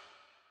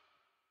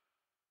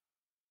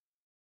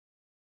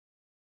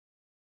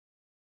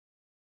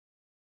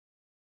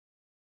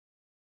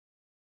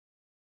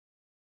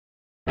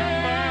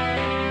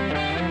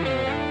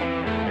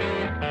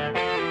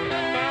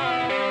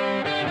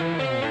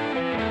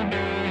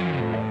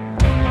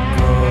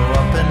 Grow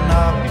up in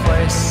a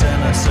place in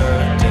a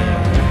certain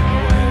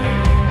way.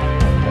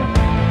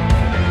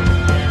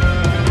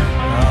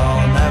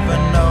 I'll never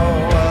know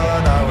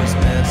what I was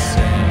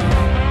missing.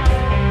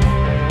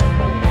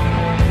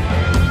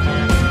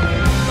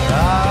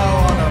 I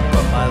wanna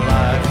put my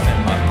life in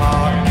my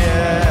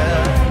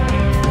pocket,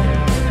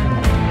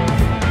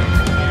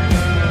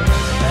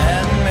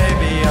 and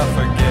maybe I'll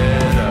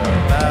forget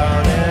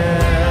about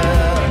it.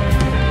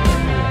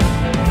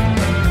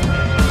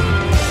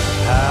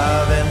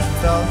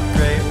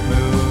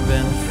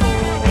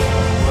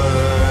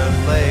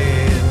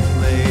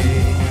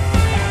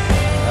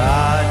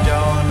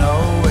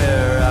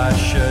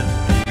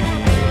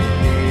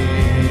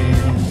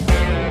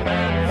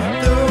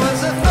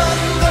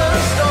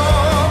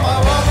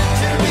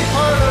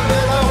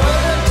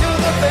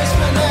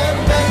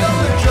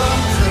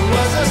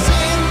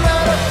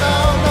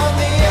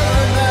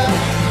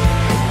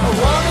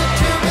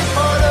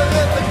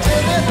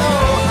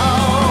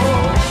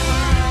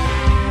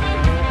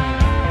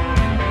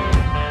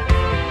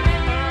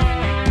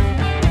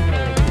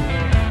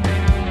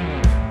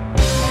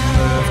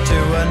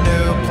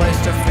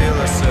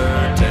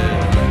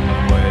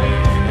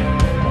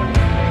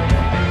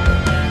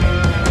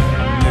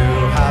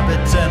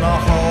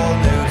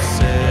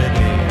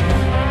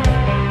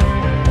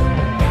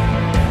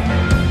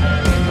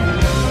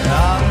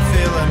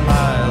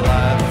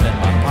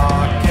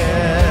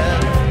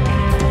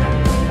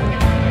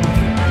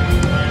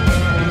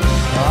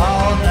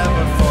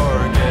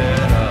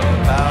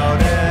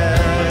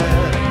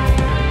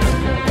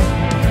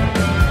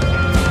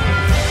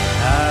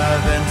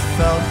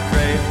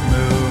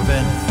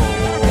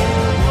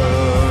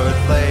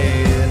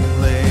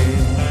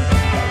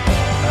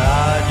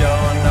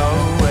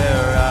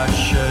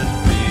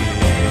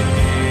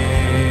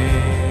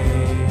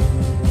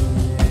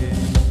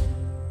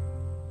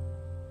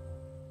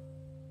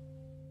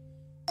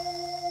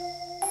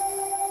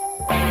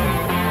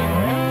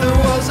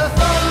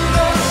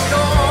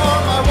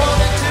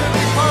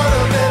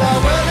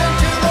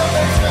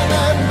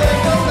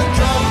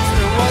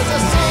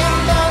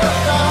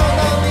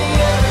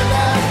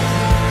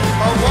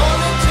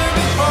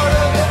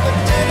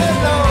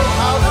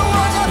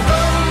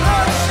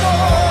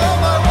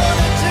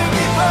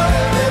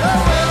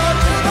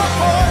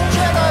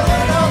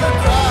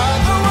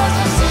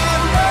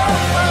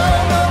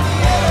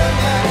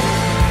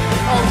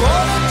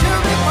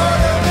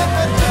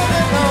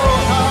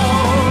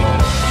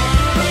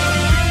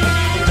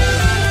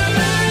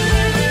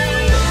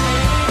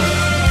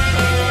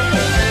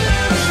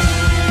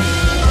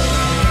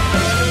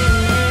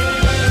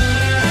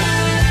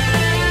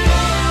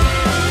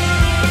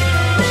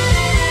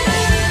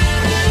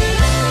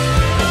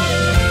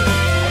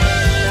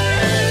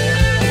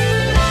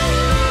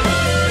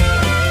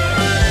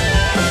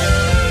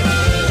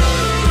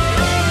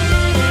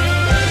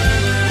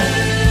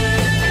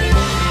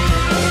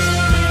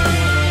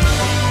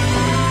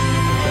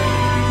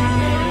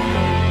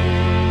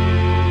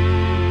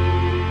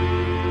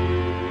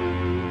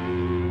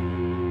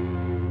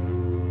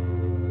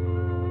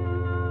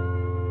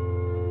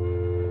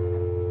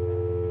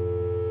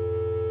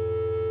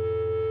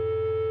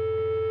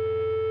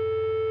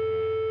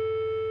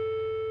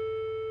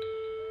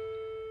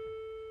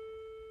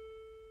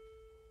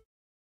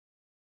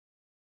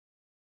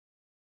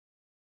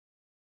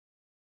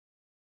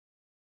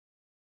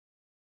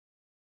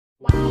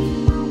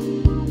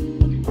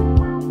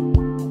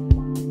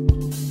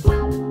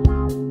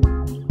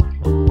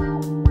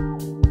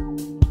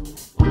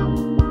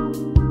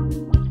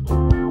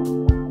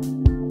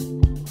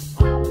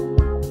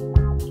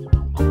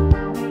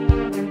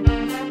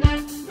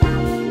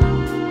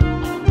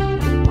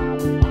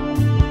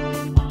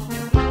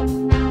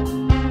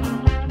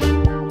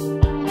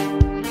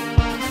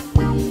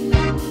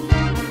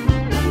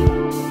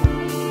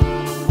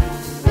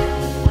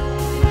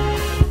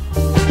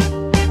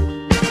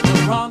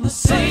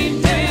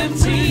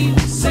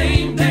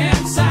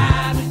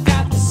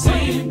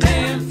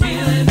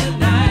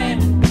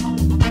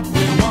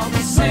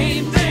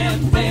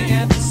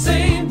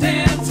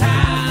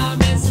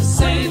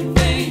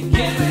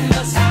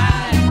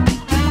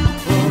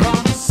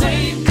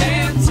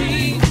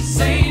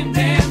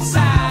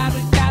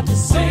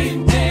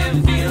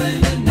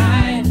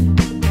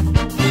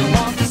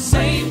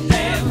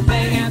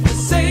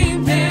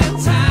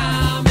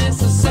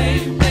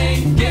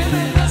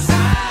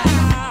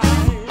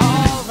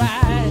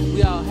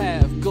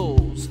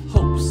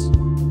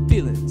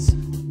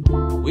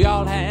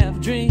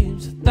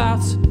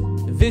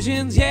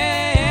 visions,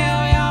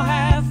 yeah, we all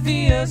have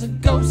fears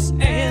and ghosts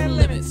and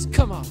limits.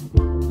 Come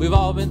on, we've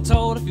all been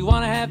told if you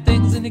want to have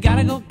things, then you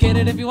gotta go get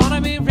it. If you want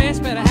to be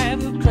rich, better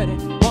have the credit.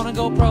 Want to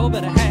go pro,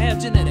 better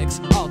have genetics.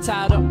 All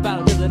tied up, but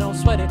I really don't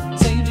sweat it.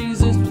 Same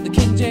Jesus with the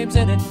King James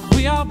in it.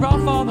 We all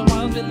brought for the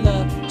ones we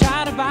love.